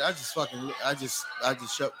shit, I just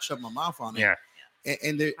shut my mouth on it. Yeah.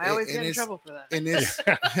 And I always and get in it's- trouble for that. And it's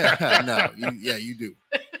you do.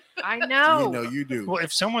 I know. You know, you do. Well,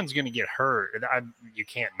 if someone's going to get hurt, you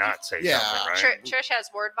can't not say Yeah. something, right? Trish has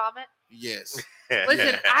word vomit. Yes.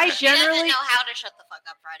 Listen, I He doesn't generally. know how to shut the fuck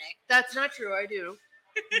up, Friday. That's not true. I do,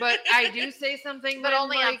 but I do say something, But when,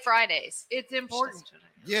 only on like, Fridays. it's important.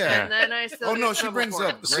 Yeah. And then I still. Oh get no, in she trouble brings for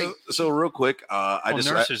up it. great. So real quick, I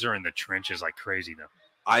Nurses are in the trenches like crazy, though.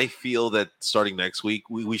 I feel that starting next week,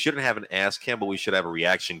 we shouldn't have an ass cam, but we should have a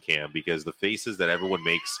reaction cam because the faces that everyone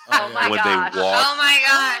makes Oh my when gosh. they walk. Oh my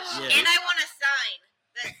gosh. Yeah. And I want a sign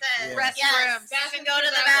that says, Yeah. yes, Restrooms. you can go to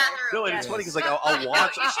the bathroom. No, and it's funny because like I'll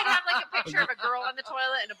watch. You should have like a picture of a girl on the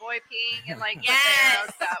toilet and a boy peeing and like put their Yes.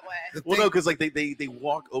 notes that way. The Well, thing- no, because like they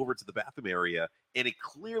walk over to the bathroom area and it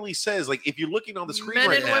clearly says like if you're looking on the screen Men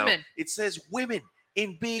right and now, women. it says women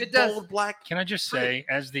in big It does. bold black. Can I just say,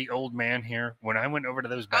 as the old man here, when I went over to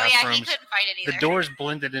those Oh yeah, he bathrooms, couldn't fight it the either. doors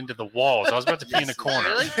blended into the walls. I was about to pee in a corner.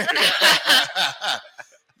 Really?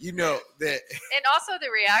 you know that. And also the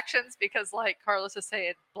reactions because like Carlos is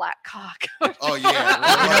saying black cock. Oh yeah.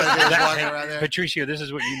 Walking around there. Patricia, this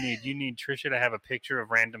is what you need. You need Trisha to have a picture of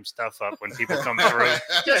random stuff up when people come through.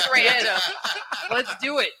 Just random. Let's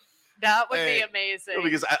do it. That would Hey. be amazing. No,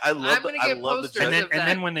 because I love I'm gonna I get love the posters And judge. then, of and that.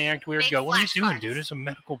 then when they act weird, Big go, "What are you flash doing, ones. dude? It's a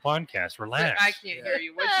medical podcast. Relax." I can't hear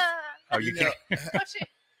you. What'd Oh, you You know,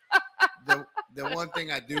 can't. the one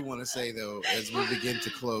thing I do want to say though, as we begin to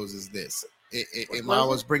close, is this. And while I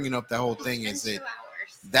was bringing up the whole thing, is In that 2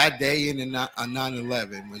 hours. that day in the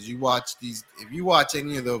 9/11, was you watch these, if you watch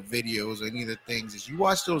any of the videos, any of the things, is you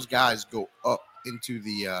watch those guys go up into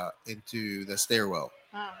the stairwell.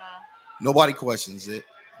 Nobody questions it,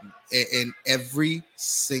 and every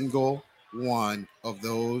single one of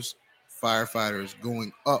those firefighters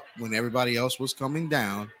going up when everybody else was coming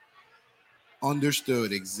down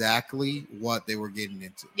understood exactly what they were getting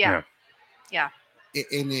into. Yeah.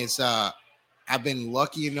 And it's I've been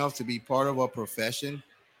lucky enough to be part of a profession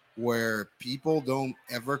where people don't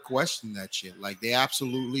ever question that shit. Like they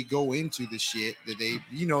absolutely go into the shit that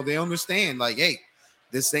they understand, like, hey,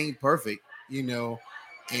 this ain't perfect, and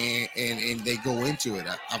they go into it.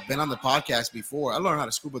 I've been on the podcast before. I learned how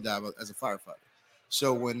to scuba dive as a firefighter.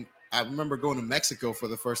 So when I remember going to Mexico for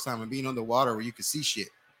the first time and being underwater where you could see shit,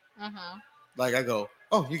 like I go,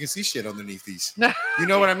 oh, you can see shit underneath these. You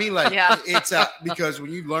know what I mean? Like Yeah. it's because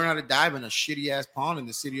when you learn how to dive in a shitty ass pond in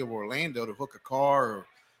the city of Orlando to hook a car or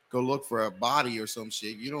go look for a body or some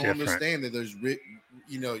shit, you don't Different. understand that there's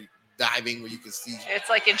diving where you can see It's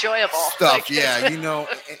like enjoyable stuff. Like, Yeah,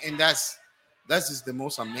 and that's just the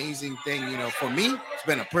most amazing thing. For me, it's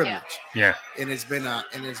been a privilege. Yeah. And it's been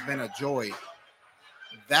a joy.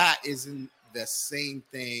 That isn't the same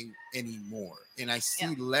thing anymore. And I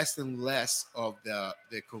see less and less of the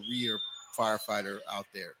career firefighter out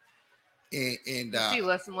there. And I see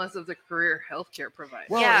less and less of the career healthcare provider.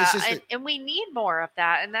 Well, yeah, it's just and we need more of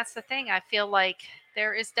that, and that's the thing. I feel like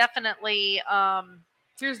there is definitely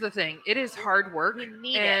Here's the thing: it is hard work, we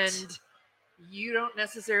need and it. you don't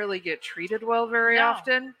necessarily get treated well very No.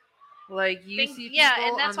 often. Like you see people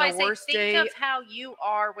and that's why on I the worst say day. think of how you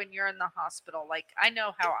are when you're in the hospital. Like I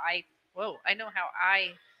know how I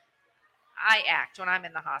act when I'm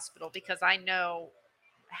in the hospital because I know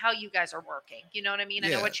how you guys are working. You know what I mean? I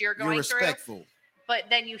know what you're going through. respectful. But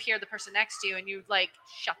then you hear the person next to you and you like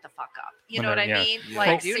shut the fuck up. You know Well, what I yeah. mean? Yeah. Like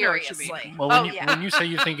I do know what you mean. seriously. Well, Oh when, yeah. when you say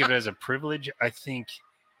you think of it as a privilege, I think,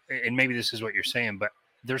 and maybe this is what you're saying, but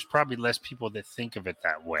there's probably less people that think of it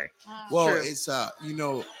that way. Well, True. it's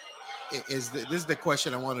this is the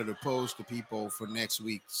question I wanted to pose to people for next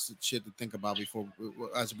week. Shit to think about before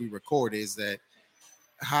as we record is that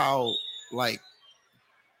how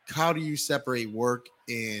do you separate work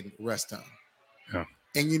and rest time? Yeah.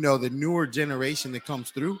 And the newer generation that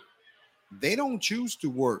comes through, they don't choose to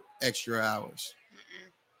work extra hours.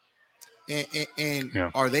 And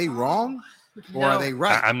Yeah. are they wrong or are No. they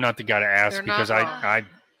right? I'm not the guy to ask They're not because wrong. I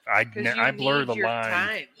 'Cause you I blur need the your line.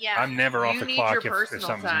 time. Yeah. I'm never off You the need clock your if personal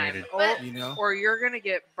something's time, needed. or, you know? or you're gonna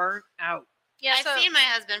get burnt out. Yeah. I've So, seen my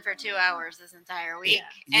husband for 2 hours this entire week,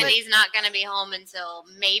 Yeah. and he's not going to be home until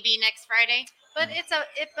maybe next Friday. but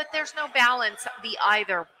but there's no balance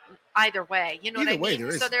either way. You know Either what I way, mean?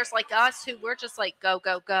 there So isn't. there's like us who we're just like go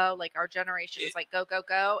go go. Like our generation is like go go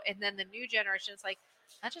go, and then the new generation is like,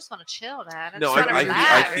 I just want to chill, Dad. No, just wanna I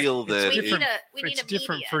relax. feel that we different. need a we need It's a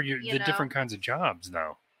different median, for the know? different kinds of jobs,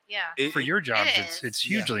 though. Yeah. For your jobs, is. it's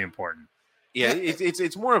Yeah. hugely important. Yeah,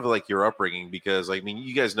 it's more of like your upbringing because I mean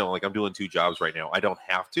you guys know like I'm doing 2 jobs right now. I don't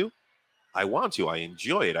have to. I want to. I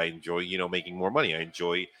enjoy it. I enjoy making more money. I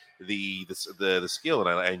enjoy the skill and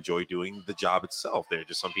I enjoy doing the job itself. There are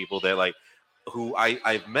just some people that like who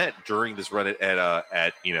I've met during this run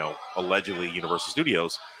at allegedly Universal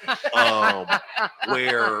Studios,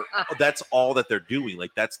 where that's all that they're doing.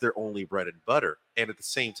 Like that's their only bread and butter. And at the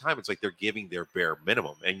same time, it's like they're giving their bare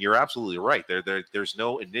minimum. And you're absolutely right. There's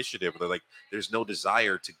no initiative. There's no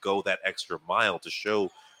desire to go that extra mile to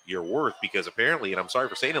show your worth because apparently, and I'm sorry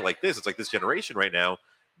for saying it like this, it's like this generation right now,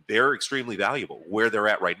 they're extremely valuable where they're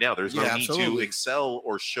at right now. There's no Yeah, need to absolutely. excel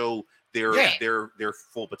or show their Yeah. their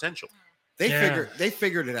full potential. They Yeah.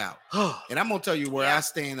 figured it out. And I'm gonna tell you where I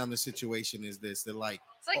stand on the situation is this. They're like,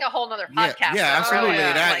 It's like a whole nother Yeah, podcast. yeah, though, absolutely. really.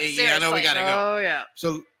 That- Like, yeah, I know we seriously. gotta go. Oh yeah.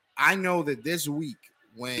 so I know that this week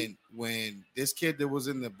when this kid that was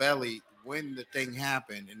in the belly, when the thing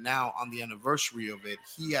happened, and now on the anniversary of it,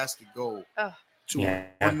 he has to go Ugh. to Yeah.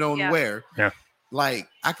 unknown Yeah. where. Yeah. Like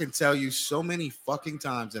I can tell you so many fucking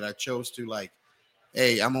times that I chose to like,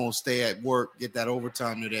 hey, I'm gonna stay at work, get that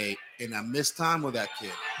overtime today, and I missed time with that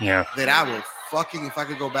kid. Yeah, That I would fucking, if I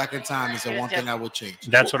could go back in time, is the one thing I would change.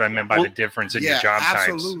 that's what I meant by Well, the difference in yeah, your job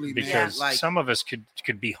absolutely, types. man. Because Like- some of us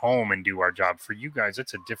could be home and do our job. For you guys,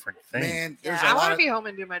 it's a different thing. Man, there's Yeah, a I lot want to of be home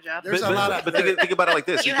and do my job. There's a lot of- but think about it like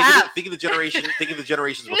this. You think, have. think of the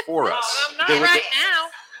generations before us. I'm not There were- right now.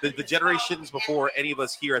 the generations before any of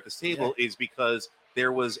us here at this table is because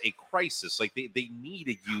there was a crisis. Like they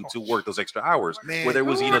needed you to work those extra hours. Man, where there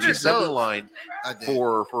was who the ordered assembly those? line I did.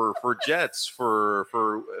 for jets, for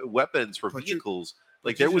weapons, for But you- vehicles.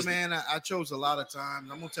 Like But there you, was man. I chose a lot of times.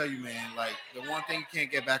 I'm gonna tell you, man. Like the one thing you can't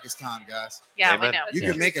get back is time, guys. Yeah, Amen. we know. You Yeah.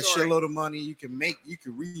 can make a Story. shitload of money. You can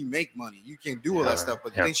remake money. You can do all Yeah. that stuff.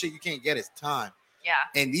 But Yeah. the shit you can't get is time. Yeah.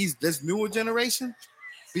 And this newer generation,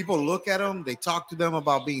 people look at them. They talk to them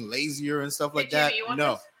about being lazier and stuff like Jimmy, that. you want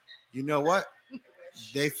No, this? you know what?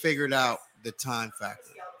 They figured out the time factor.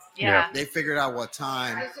 Yeah. They figured out what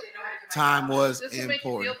time was This will make you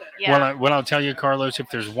feel important. better. Yeah. Well, I'll tell you, Carlos, if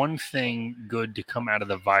there's one thing good to come out of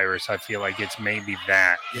the virus, I feel like it's maybe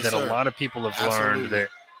that Yes, that sir. a lot of people have Absolutely. learned that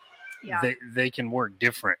Yeah. they can work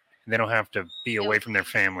different. They don't have to be away from their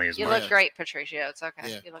family as You much. look great, Patricia. It's okay.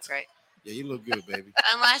 Yeah. You look great. Yeah, you look good, baby.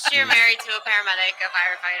 Unless you're married to a paramedic, a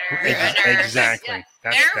firefighter, Ex- a nurse. Exactly.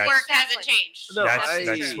 That's Their work hasn't changed. No, that's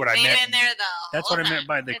what I They've meant. been there the That's whole what I meant time.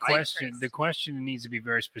 by the It's question. increased. The question needs to be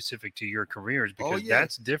very specific to your careers Oh, because yeah.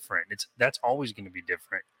 that's different. That's always going to be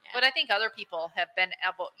different. But I think other people have been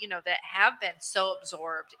able, that have been so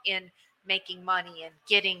absorbed in making money and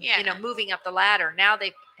getting, Yeah. moving up the ladder. Now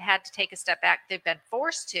they've had to take a step back. They've been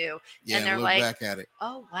forced to. Yeah, And they're look like, back at it,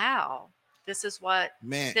 Oh, wow. This is what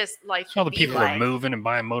man. this life So all the can be people are like. moving and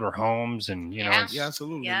buying motor homes, and Yeah. it's, Yeah,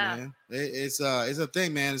 absolutely, Yeah. man. It's a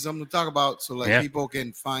thing, man. It's something to talk about. So like Yeah. people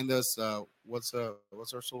can find us. What's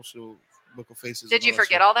our social local faces? Did and you all that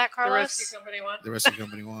forget shit? all that, The Carlos? Rescue Company one. The rest of the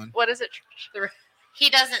company one. What is it? He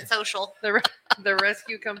doesn't social. The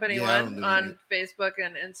Rescue Company Yeah, I don't one do on Facebook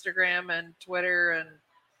and Instagram and Twitter and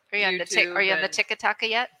Are you on the YouTube Are you on the and- TikTok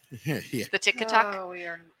yet? Yeah. The TikTok Oh, we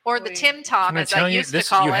are, or the Tim Tom, Can I as tell I you, used this-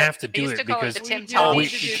 to call you it. have to I do used it to call because- it the Tim We do Tom. we- need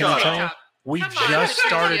to do can I tell you? TikTok. we Come on, just it's a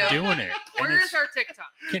started video. doing it. and Where's it's- our TikTok?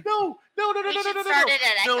 No. We should start it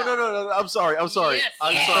at No, Echo. no. I'm sorry. Yes.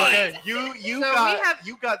 I'm Yes. sorry. Okay. You So got we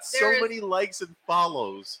you got so there is- many likes and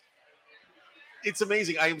follows. It's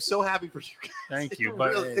amazing. I am so happy for you guys. Thank you, It's but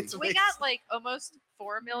really- it's We amazing. got like almost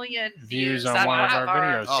 4 million Views on one of our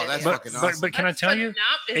videos. Oh, that's but, fucking awesome. but can I tell you?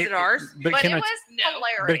 Is it ours? But But can it I? was No.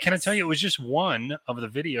 hilarious. But can I tell you, it was just one of the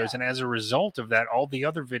videos. And as a result of that, all the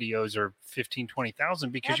other videos are 15, 20,000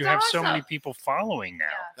 because That's you have so many awesome. people following now.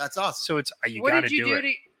 That's awesome. So it's you What got to did you do do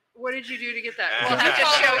it. What did you do to get that? We'll have to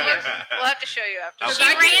show you. We'll have to show you after. She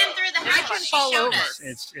I ran can- through the I house. can She fall showed over. us.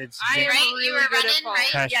 It's I am Right? really You were good at running, falling. right?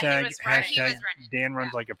 hashtag Yeah, he was running. He was hashtag running. Dan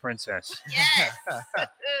runs like a princess. Yes.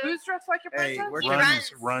 Who's dressed like a Hey, princess? where He can,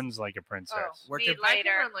 Runs like a princess. where Need can, I later.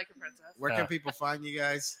 can run like a princess. where can people find you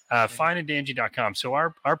guys? Findandangie.com. So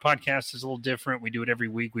our podcast is a little different. We do it every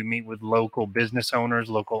week. We meet with local business owners,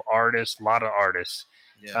 local artists, a lot of artists,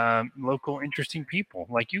 Yeah. local interesting people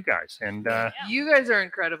like you guys. And You guys are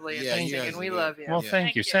incredibly Yeah, you interesting, guys and are we good. love you. well, Yeah. thank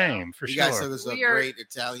Thank you. you. Same for You sure. guys took us to a We are- great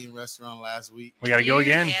Italian restaurant last week. We got to go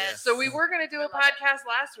again. Yes. So we were gonna do a podcast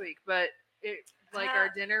last week, but our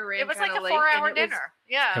dinner ran It was like kinda a late, 4-hour and it was- dinner.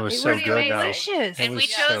 Yeah. It was It so was good, though. delicious. It And we was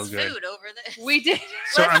chose so good. food over this. We did.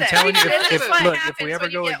 So I'm Listen, telling you, we did if this one. look, if happens we ever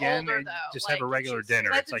when you go get again, older, though. just Like, have a it's regular just- dinner.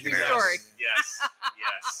 That's It's a like true an story.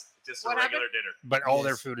 Yes. Just What a regular happened? dinner. But all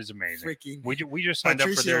their Yes. food is amazing. Freaking We just signed up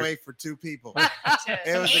for Patricio their. ate for 2 people. It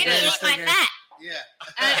It was the And greatest ate my thing. fat.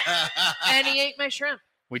 Yeah. And he ate my shrimp.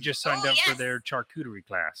 We just signed Oh, up for yes. their charcuterie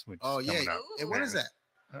class. Which Oh is yeah. coming up. And when is that?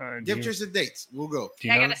 Do Give you- us the dates. We'll go. do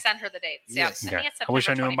you I know? gotta send her the dates. Yes. Yeah. I think Okay. it's I wish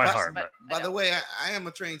I September knew 'em by 21st, heart, but By I the don't. way, I am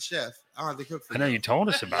a trained chef. I don't have to cook for I know you told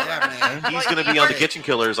us about Yeah, that. man. man. He's going to be on the Hey. Kitchen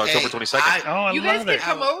Killers October 22nd. Oh, I You guys love can it.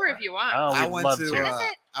 come over if you want. Oh, I we'd went love to. to. Where is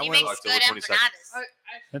it? I He went. makes October good 22nd. empanadas.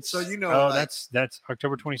 That's, So you know, oh, like- that's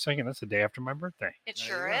October 22nd. That's the day after my birthday. It There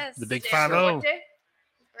sure you go. is. The big So 5-0. what day?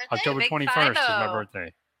 Birthday? October Big 21st is my 5-0.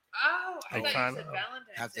 birthday. Oh, I Big thought you 5-0. said Valentine's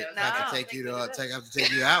have to, Day. I was No. have like, to take you to think it is. have to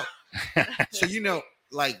take you out. So you know,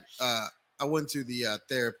 like I went to the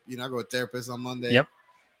therapy. You know, I go to a therapist on Monday. Yep.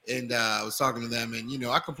 And I was talking to them, and you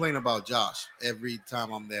know, I complain about Josh every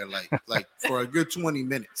time I'm there, like for a good 20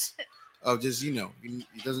 minutes of just he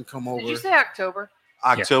doesn't come over. Did you say October?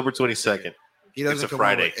 October 22nd. He doesn't It's a come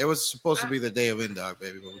Friday. over. It was supposed to be the day of Indog,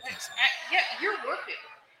 baby, but we can't. Yeah, you're working.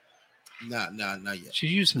 Not yet.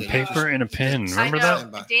 She's using Yeah, paper and a pen. I Remember I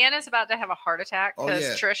that? know Dan is about to have a heart attack Oh, because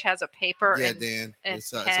yeah. Trish has a paper Yeah, and, Dan, and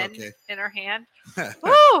it's pen okay. in her hand. so,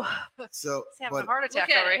 Woo! He's having a heart attack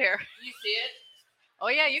Look at over it. here. You see it? Oh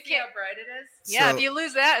yeah, you See can't. how bright it is? Yeah, So- if you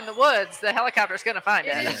lose that in the woods, the helicopter's gonna find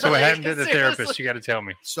it. Yeah. So what happened to the Seriously. therapist? You got to tell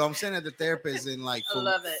me. So I'm sitting at the therapist, and like I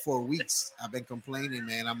love it. for weeks, I've been complaining,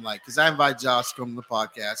 man. I'm like, because I invite Josh to come to the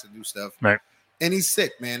podcast and do stuff, Right. And he's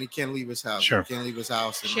sick, man. He can't leave his house. Sure. He can't leave his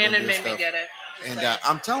house. And Shannon do made me stuff. get it. And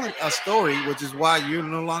I'm telling a story, which is why you're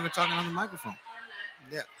no longer talking on the microphone.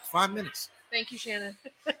 Yeah, 5 minutes. Thank you, Shannon.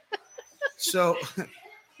 So,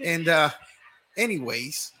 and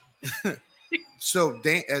anyways, so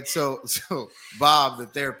Dan, so Bob, the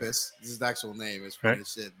therapist, this is the actual name. It's funny Right.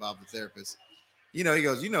 as shit. Bob, the therapist. You know, he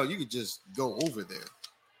goes, you could just go over there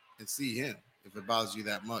and see him if it bothers you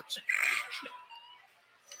that much.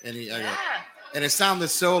 And I go, and it sounded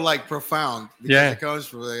so like profound because Yeah. it comes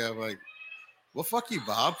from I'm like, well, fuck you,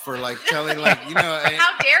 Bob, for like telling and-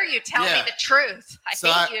 How dare you tell Yeah. me the truth?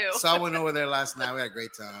 I hate you. So I went over there last night. We had a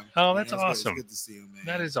great time. Oh, You that's know, it was awesome. good to see you, man.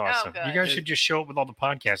 That is awesome. You good. guys should just show up with all the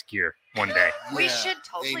podcast gear one day. We Yeah, should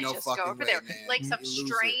totally ain't no just go fucking over way, there, man. like some You lose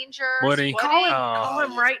it. strangers. Woody. Call him, Oh. call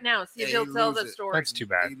him right now. See if Yeah, he'll you tell lose the it. story. That's too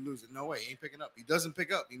bad. He lose it. No way. He ain't picking up. He doesn't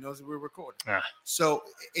pick up. He knows that we're recording. Ah. So,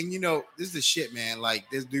 and this is the shit, man. Like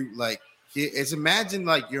this dude, like it's imagine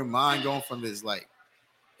like your mind going from this like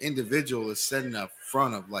individual is sitting up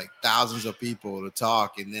front of like thousands of people to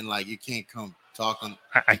talk, and then like you can't come talk on.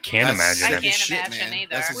 I can't That's imagine I it. can't shit, imagine man. either.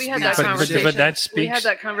 That's a We had speak that some conversation. shit. But that We had speaks.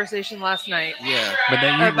 that conversation last night. Yeah. But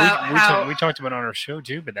then about how- we talked about it on our show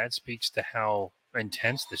too. But that speaks to how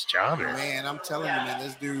intense this job is. Man, I'm telling you, man,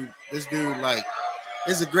 this dude, like,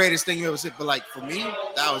 this is the greatest thing you ever seen. But like for me,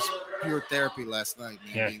 that was pure therapy last night,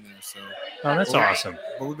 man. Yeah. Being there. So, Oh, that's Well, awesome.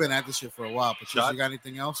 but we've been at this shit for a while. Patricia, Shot. you got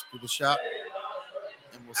anything else for the shot?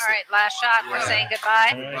 And we'll All right, last shot. We're Yeah. saying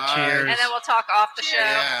goodbye, All right, Bye. cheers. and then we'll talk off the show.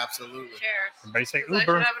 Yeah, absolutely. Cheers. Everybody say 'Cause I should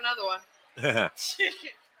Uber. have another one.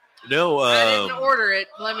 No, I didn't order it.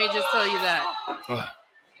 Let me just tell you that.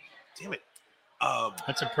 damn it.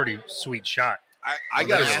 That's a pretty sweet shot. I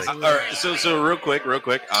got Literally. all right. So real quick.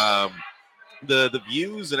 The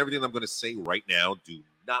views and everything I'm going to say right now do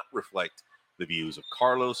not reflect the views of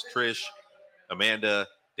Carlos, Trish, Amanda,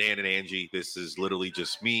 Dan, and Angie. This is literally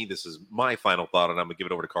just me. This is my final thought, and I'm gonna give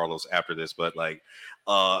it over to Carlos after this. But like,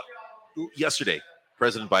 yesterday,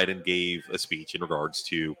 President Biden gave a speech in regards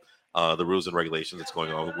to the rules and regulations that's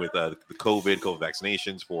going on with the COVID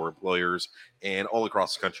vaccinations for employers and all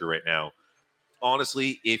across the country right now.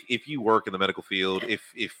 Honestly, if you work in the medical field, if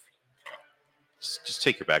just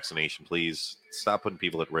take your vaccination, please. Stop putting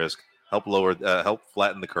people at risk. Help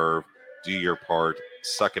flatten the curve. Do your part.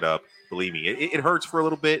 Suck it up. Believe me, it hurts for a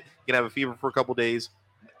little bit. You can have a fever for a couple days.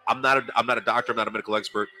 I'm not a doctor. I'm not a medical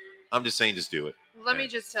expert. I'm just saying, just do it. Let me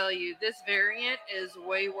just tell you, this variant is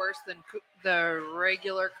way worse than the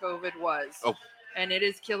regular COVID was. Oh. And it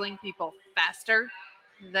is killing people faster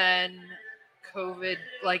than COVID,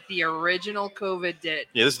 like the original COVID did.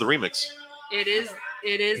 Yeah, this is the remix. It is.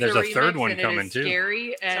 There's the a third remix, one and coming, it is too. Scary,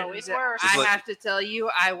 It's and always worse. I It's like- have to tell you,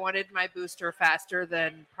 I wanted my booster faster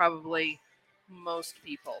than probably most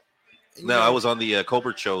people. No, I was on the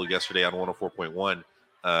Colbert show yesterday on 104.1,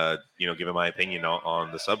 giving my opinion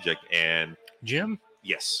on the subject. And Jim,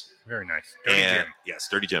 yes. very nice. Dirty And Jim. yes,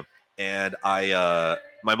 Dirty Jim. And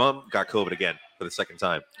my mom got COVID again for the second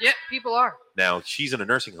time. Yep, people are. Now she's in a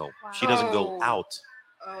nursing home. She doesn't go Wow. out.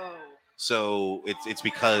 Oh. So it's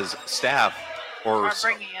because staff or Are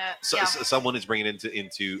bringing it. Yeah. someone is bringing it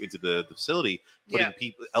into the facility, putting Yeah.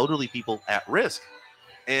 elderly people at risk.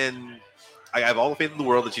 And I have all the faith in the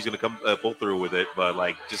world that she's going to come pull through with it. But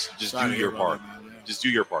like, just Sorry do to your hear part. about that, man. Just do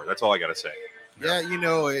your part. That's all I got to say. Yeah,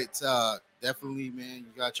 it's definitely, man. You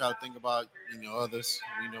gotta try to think about others.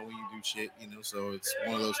 When you do shit, so it's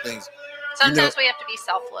one of those things. Sometimes we have to be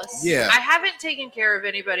selfless. Yeah, I haven't taken care of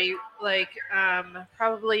anybody like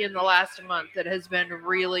probably in the last month that has been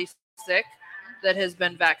really sick that has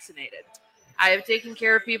been vaccinated. I have taken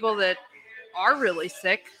care of people that are really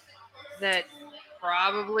sick that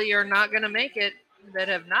probably are not going to make it that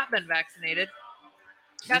have not been vaccinated.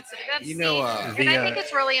 That's You know, and I think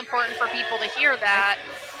it's really important for people to hear that.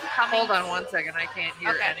 Hold on one second. I can't hear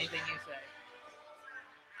Okay. anything you say.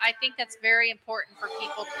 I think that's very important for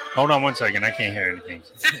people. Hold on one second. I can't hear anything.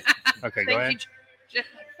 Okay, go ahead. Thank you.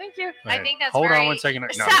 Thank you. Go I ahead. think that's Hold on very- one second. No,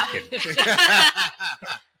 I'm Stop. just kidding.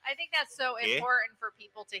 I think that's so Yeah. important for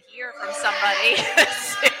people to hear from somebody.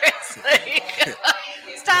 Seriously.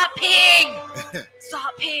 Stop peeing.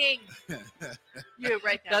 Stop peeing. You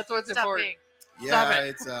right now. That's what's Stop important. peeing. yeah,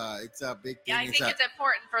 it. it's a big thing. Yeah, I think it's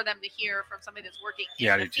important for them to hear from somebody that's working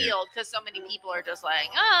Yeah, I in the do too. field because so many people are just like,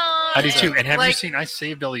 oh. I do too. And have you Like- seen? I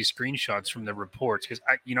saved all these screenshots from the reports because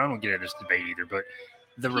I don't get at this debate either. But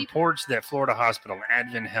the People- reports that Florida Hospital,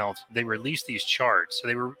 Advent Health, they released these charts.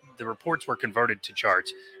 So the reports were converted to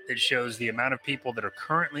charts that shows the amount of people that are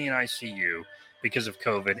currently in ICU because of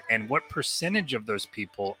COVID and what percentage of those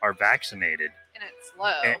people are vaccinated And it's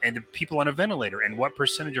low. and the people on a ventilator and what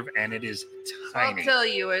percentage of and it is I'll tiny. tell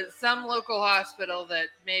you, at some local hospital that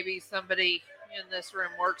maybe somebody in this room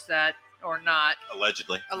works at or not,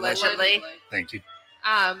 Allegedly. Allegedly. Thank you.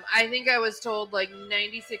 I think I was told like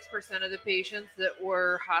 96% of the patients that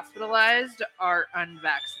were hospitalized are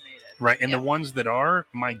unvaccinated. Right, and Yeah. the ones that are,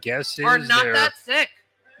 my guess is Or not they're- that sick.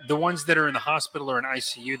 the ones that are in the hospital or in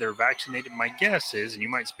ICU, they're vaccinated. My guess is, and you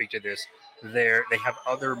might speak to this, they have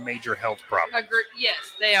other major health problems. Yes,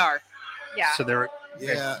 they are. Yeah. So they're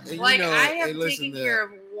yeah. And Like I have hey, listen taken to- care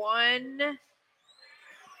of one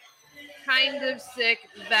kind of sick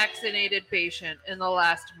vaccinated patient in the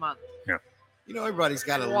last month. everybody's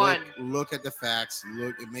got to One. look at the facts,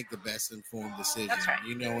 look and make the best informed decision. That's right.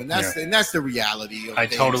 And that's the reality. Of I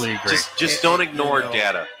things. totally agree. Just don't ignore You know,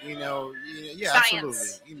 data. Yeah,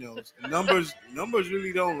 Science. absolutely. Numbers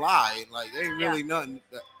really don't lie. Like they ain't really nothing.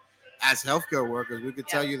 As healthcare workers, we could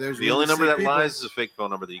tell you there's The only really number sick that people. lies is a fake phone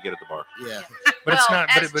number that you get at the bar. Yeah, but it's not.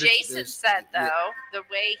 as But Jason there's- said, though, yeah. the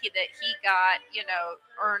way he got,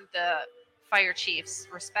 earned the fire chief's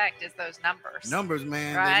respect is those numbers. numbers,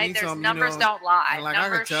 man. They right? mean There's something, numbers don't lie. And like I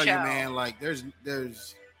numbers can tell show. you, man, like there's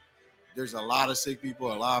a lot of sick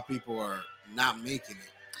people. A lot of people are not making it.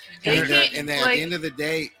 They And, can't, and then at like- the end of the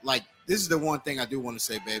day, like this is the one thing I do want to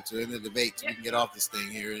say, babe, to the end of the debate, so we can get off this thing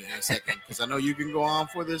here in a second, because I know you can go on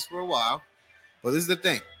for this for a while. But this is the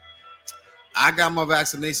thing. I got my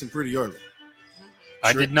vaccination pretty early.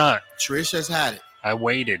 I did not. Trish has had it. I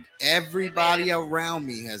waited. Everybody around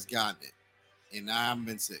me has gotten it, and I haven't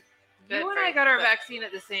been sick. You and I got our vaccine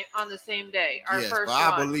on the same day. Our Yes, first but I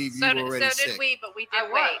one. believe you So, were already so did sick. we, but we I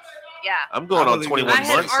did was. wait. Yeah. I'm going I on believe 21 I had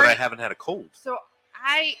months and I already- haven't had a cold. So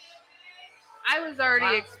I was already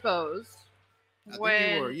Wow. exposed I think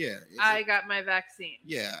when you were, yeah. I got my vaccine.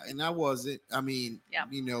 Yeah, and I wasn't. I mean, Yeah.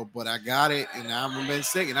 but I got it, and I haven't been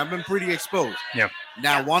sick, and I've been pretty exposed. Yeah.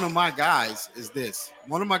 Now, Yeah. one of my guys is this.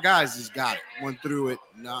 One of my guys just got it, went through it.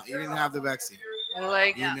 No, he didn't have the vaccine.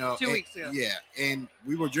 Like You know, 2 and- weeks ago. Yeah, and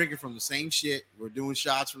we were drinking from the same shit. We're doing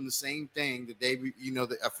shots from the same thing the day,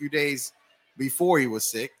 a few days before he was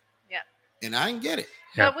sick. Yeah. And I didn't get it.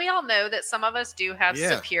 Yeah. But we all know that some of us do have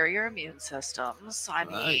Yeah. superior immune systems. I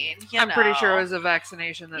Right. mean, I'm pretty sure know. it was a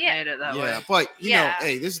vaccination that Yeah. made it that Yeah, way. but Yeah.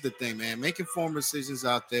 hey, this is the thing, man. Make informed decisions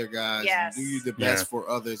out there, guys. Yes. And do you the best Yeah. for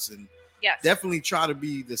others, and Yes. definitely try to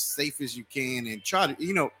be the safest you can, and try to,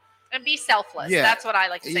 And be selfless. Yeah. That's what I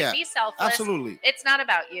like to say. Yeah. Be selfless. Absolutely. It's not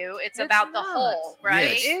about you. It's It's about the not. whole,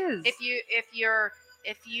 right? Yes. It is.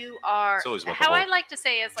 If you are It's always about the how I whole. like to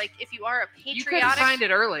say is like if you are a You couldn't patriotic find it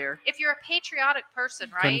earlier. if you're a patriotic person,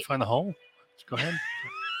 right? Couldn't find the hole. Go ahead.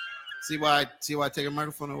 See why I take a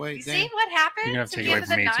microphone away? You Dan? see what happens You're gonna have to at take the it end away of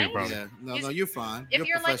the from me too, night? bro. Yeah. No, You- you're fine. If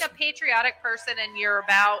you're like a professional. patriotic person and you're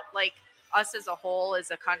about like us as a whole as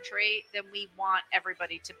a country, then we want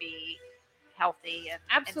everybody to be healthy and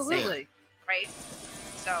and safe, Absolutely. right?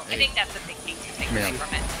 So I Hey. think that's a big thing to take Yeah. away from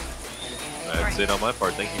it. That's it on my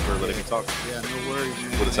part. Thank you for letting me talk. Yeah, no worries,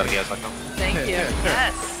 man. Whatsautofgas.com. Thank you.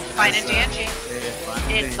 Yes, fine and dandy. Yeah, fine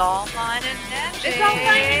and It's dandy. all fine and dandy. It's all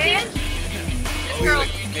fine and dandy. This girl,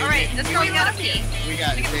 all right, this girl's got a pee. We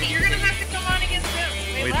got You're gonna have to come on again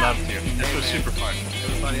soon. We'd love to. This was super fun.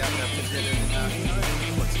 everybody out there. Appreciate it.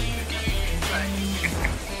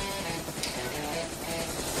 And,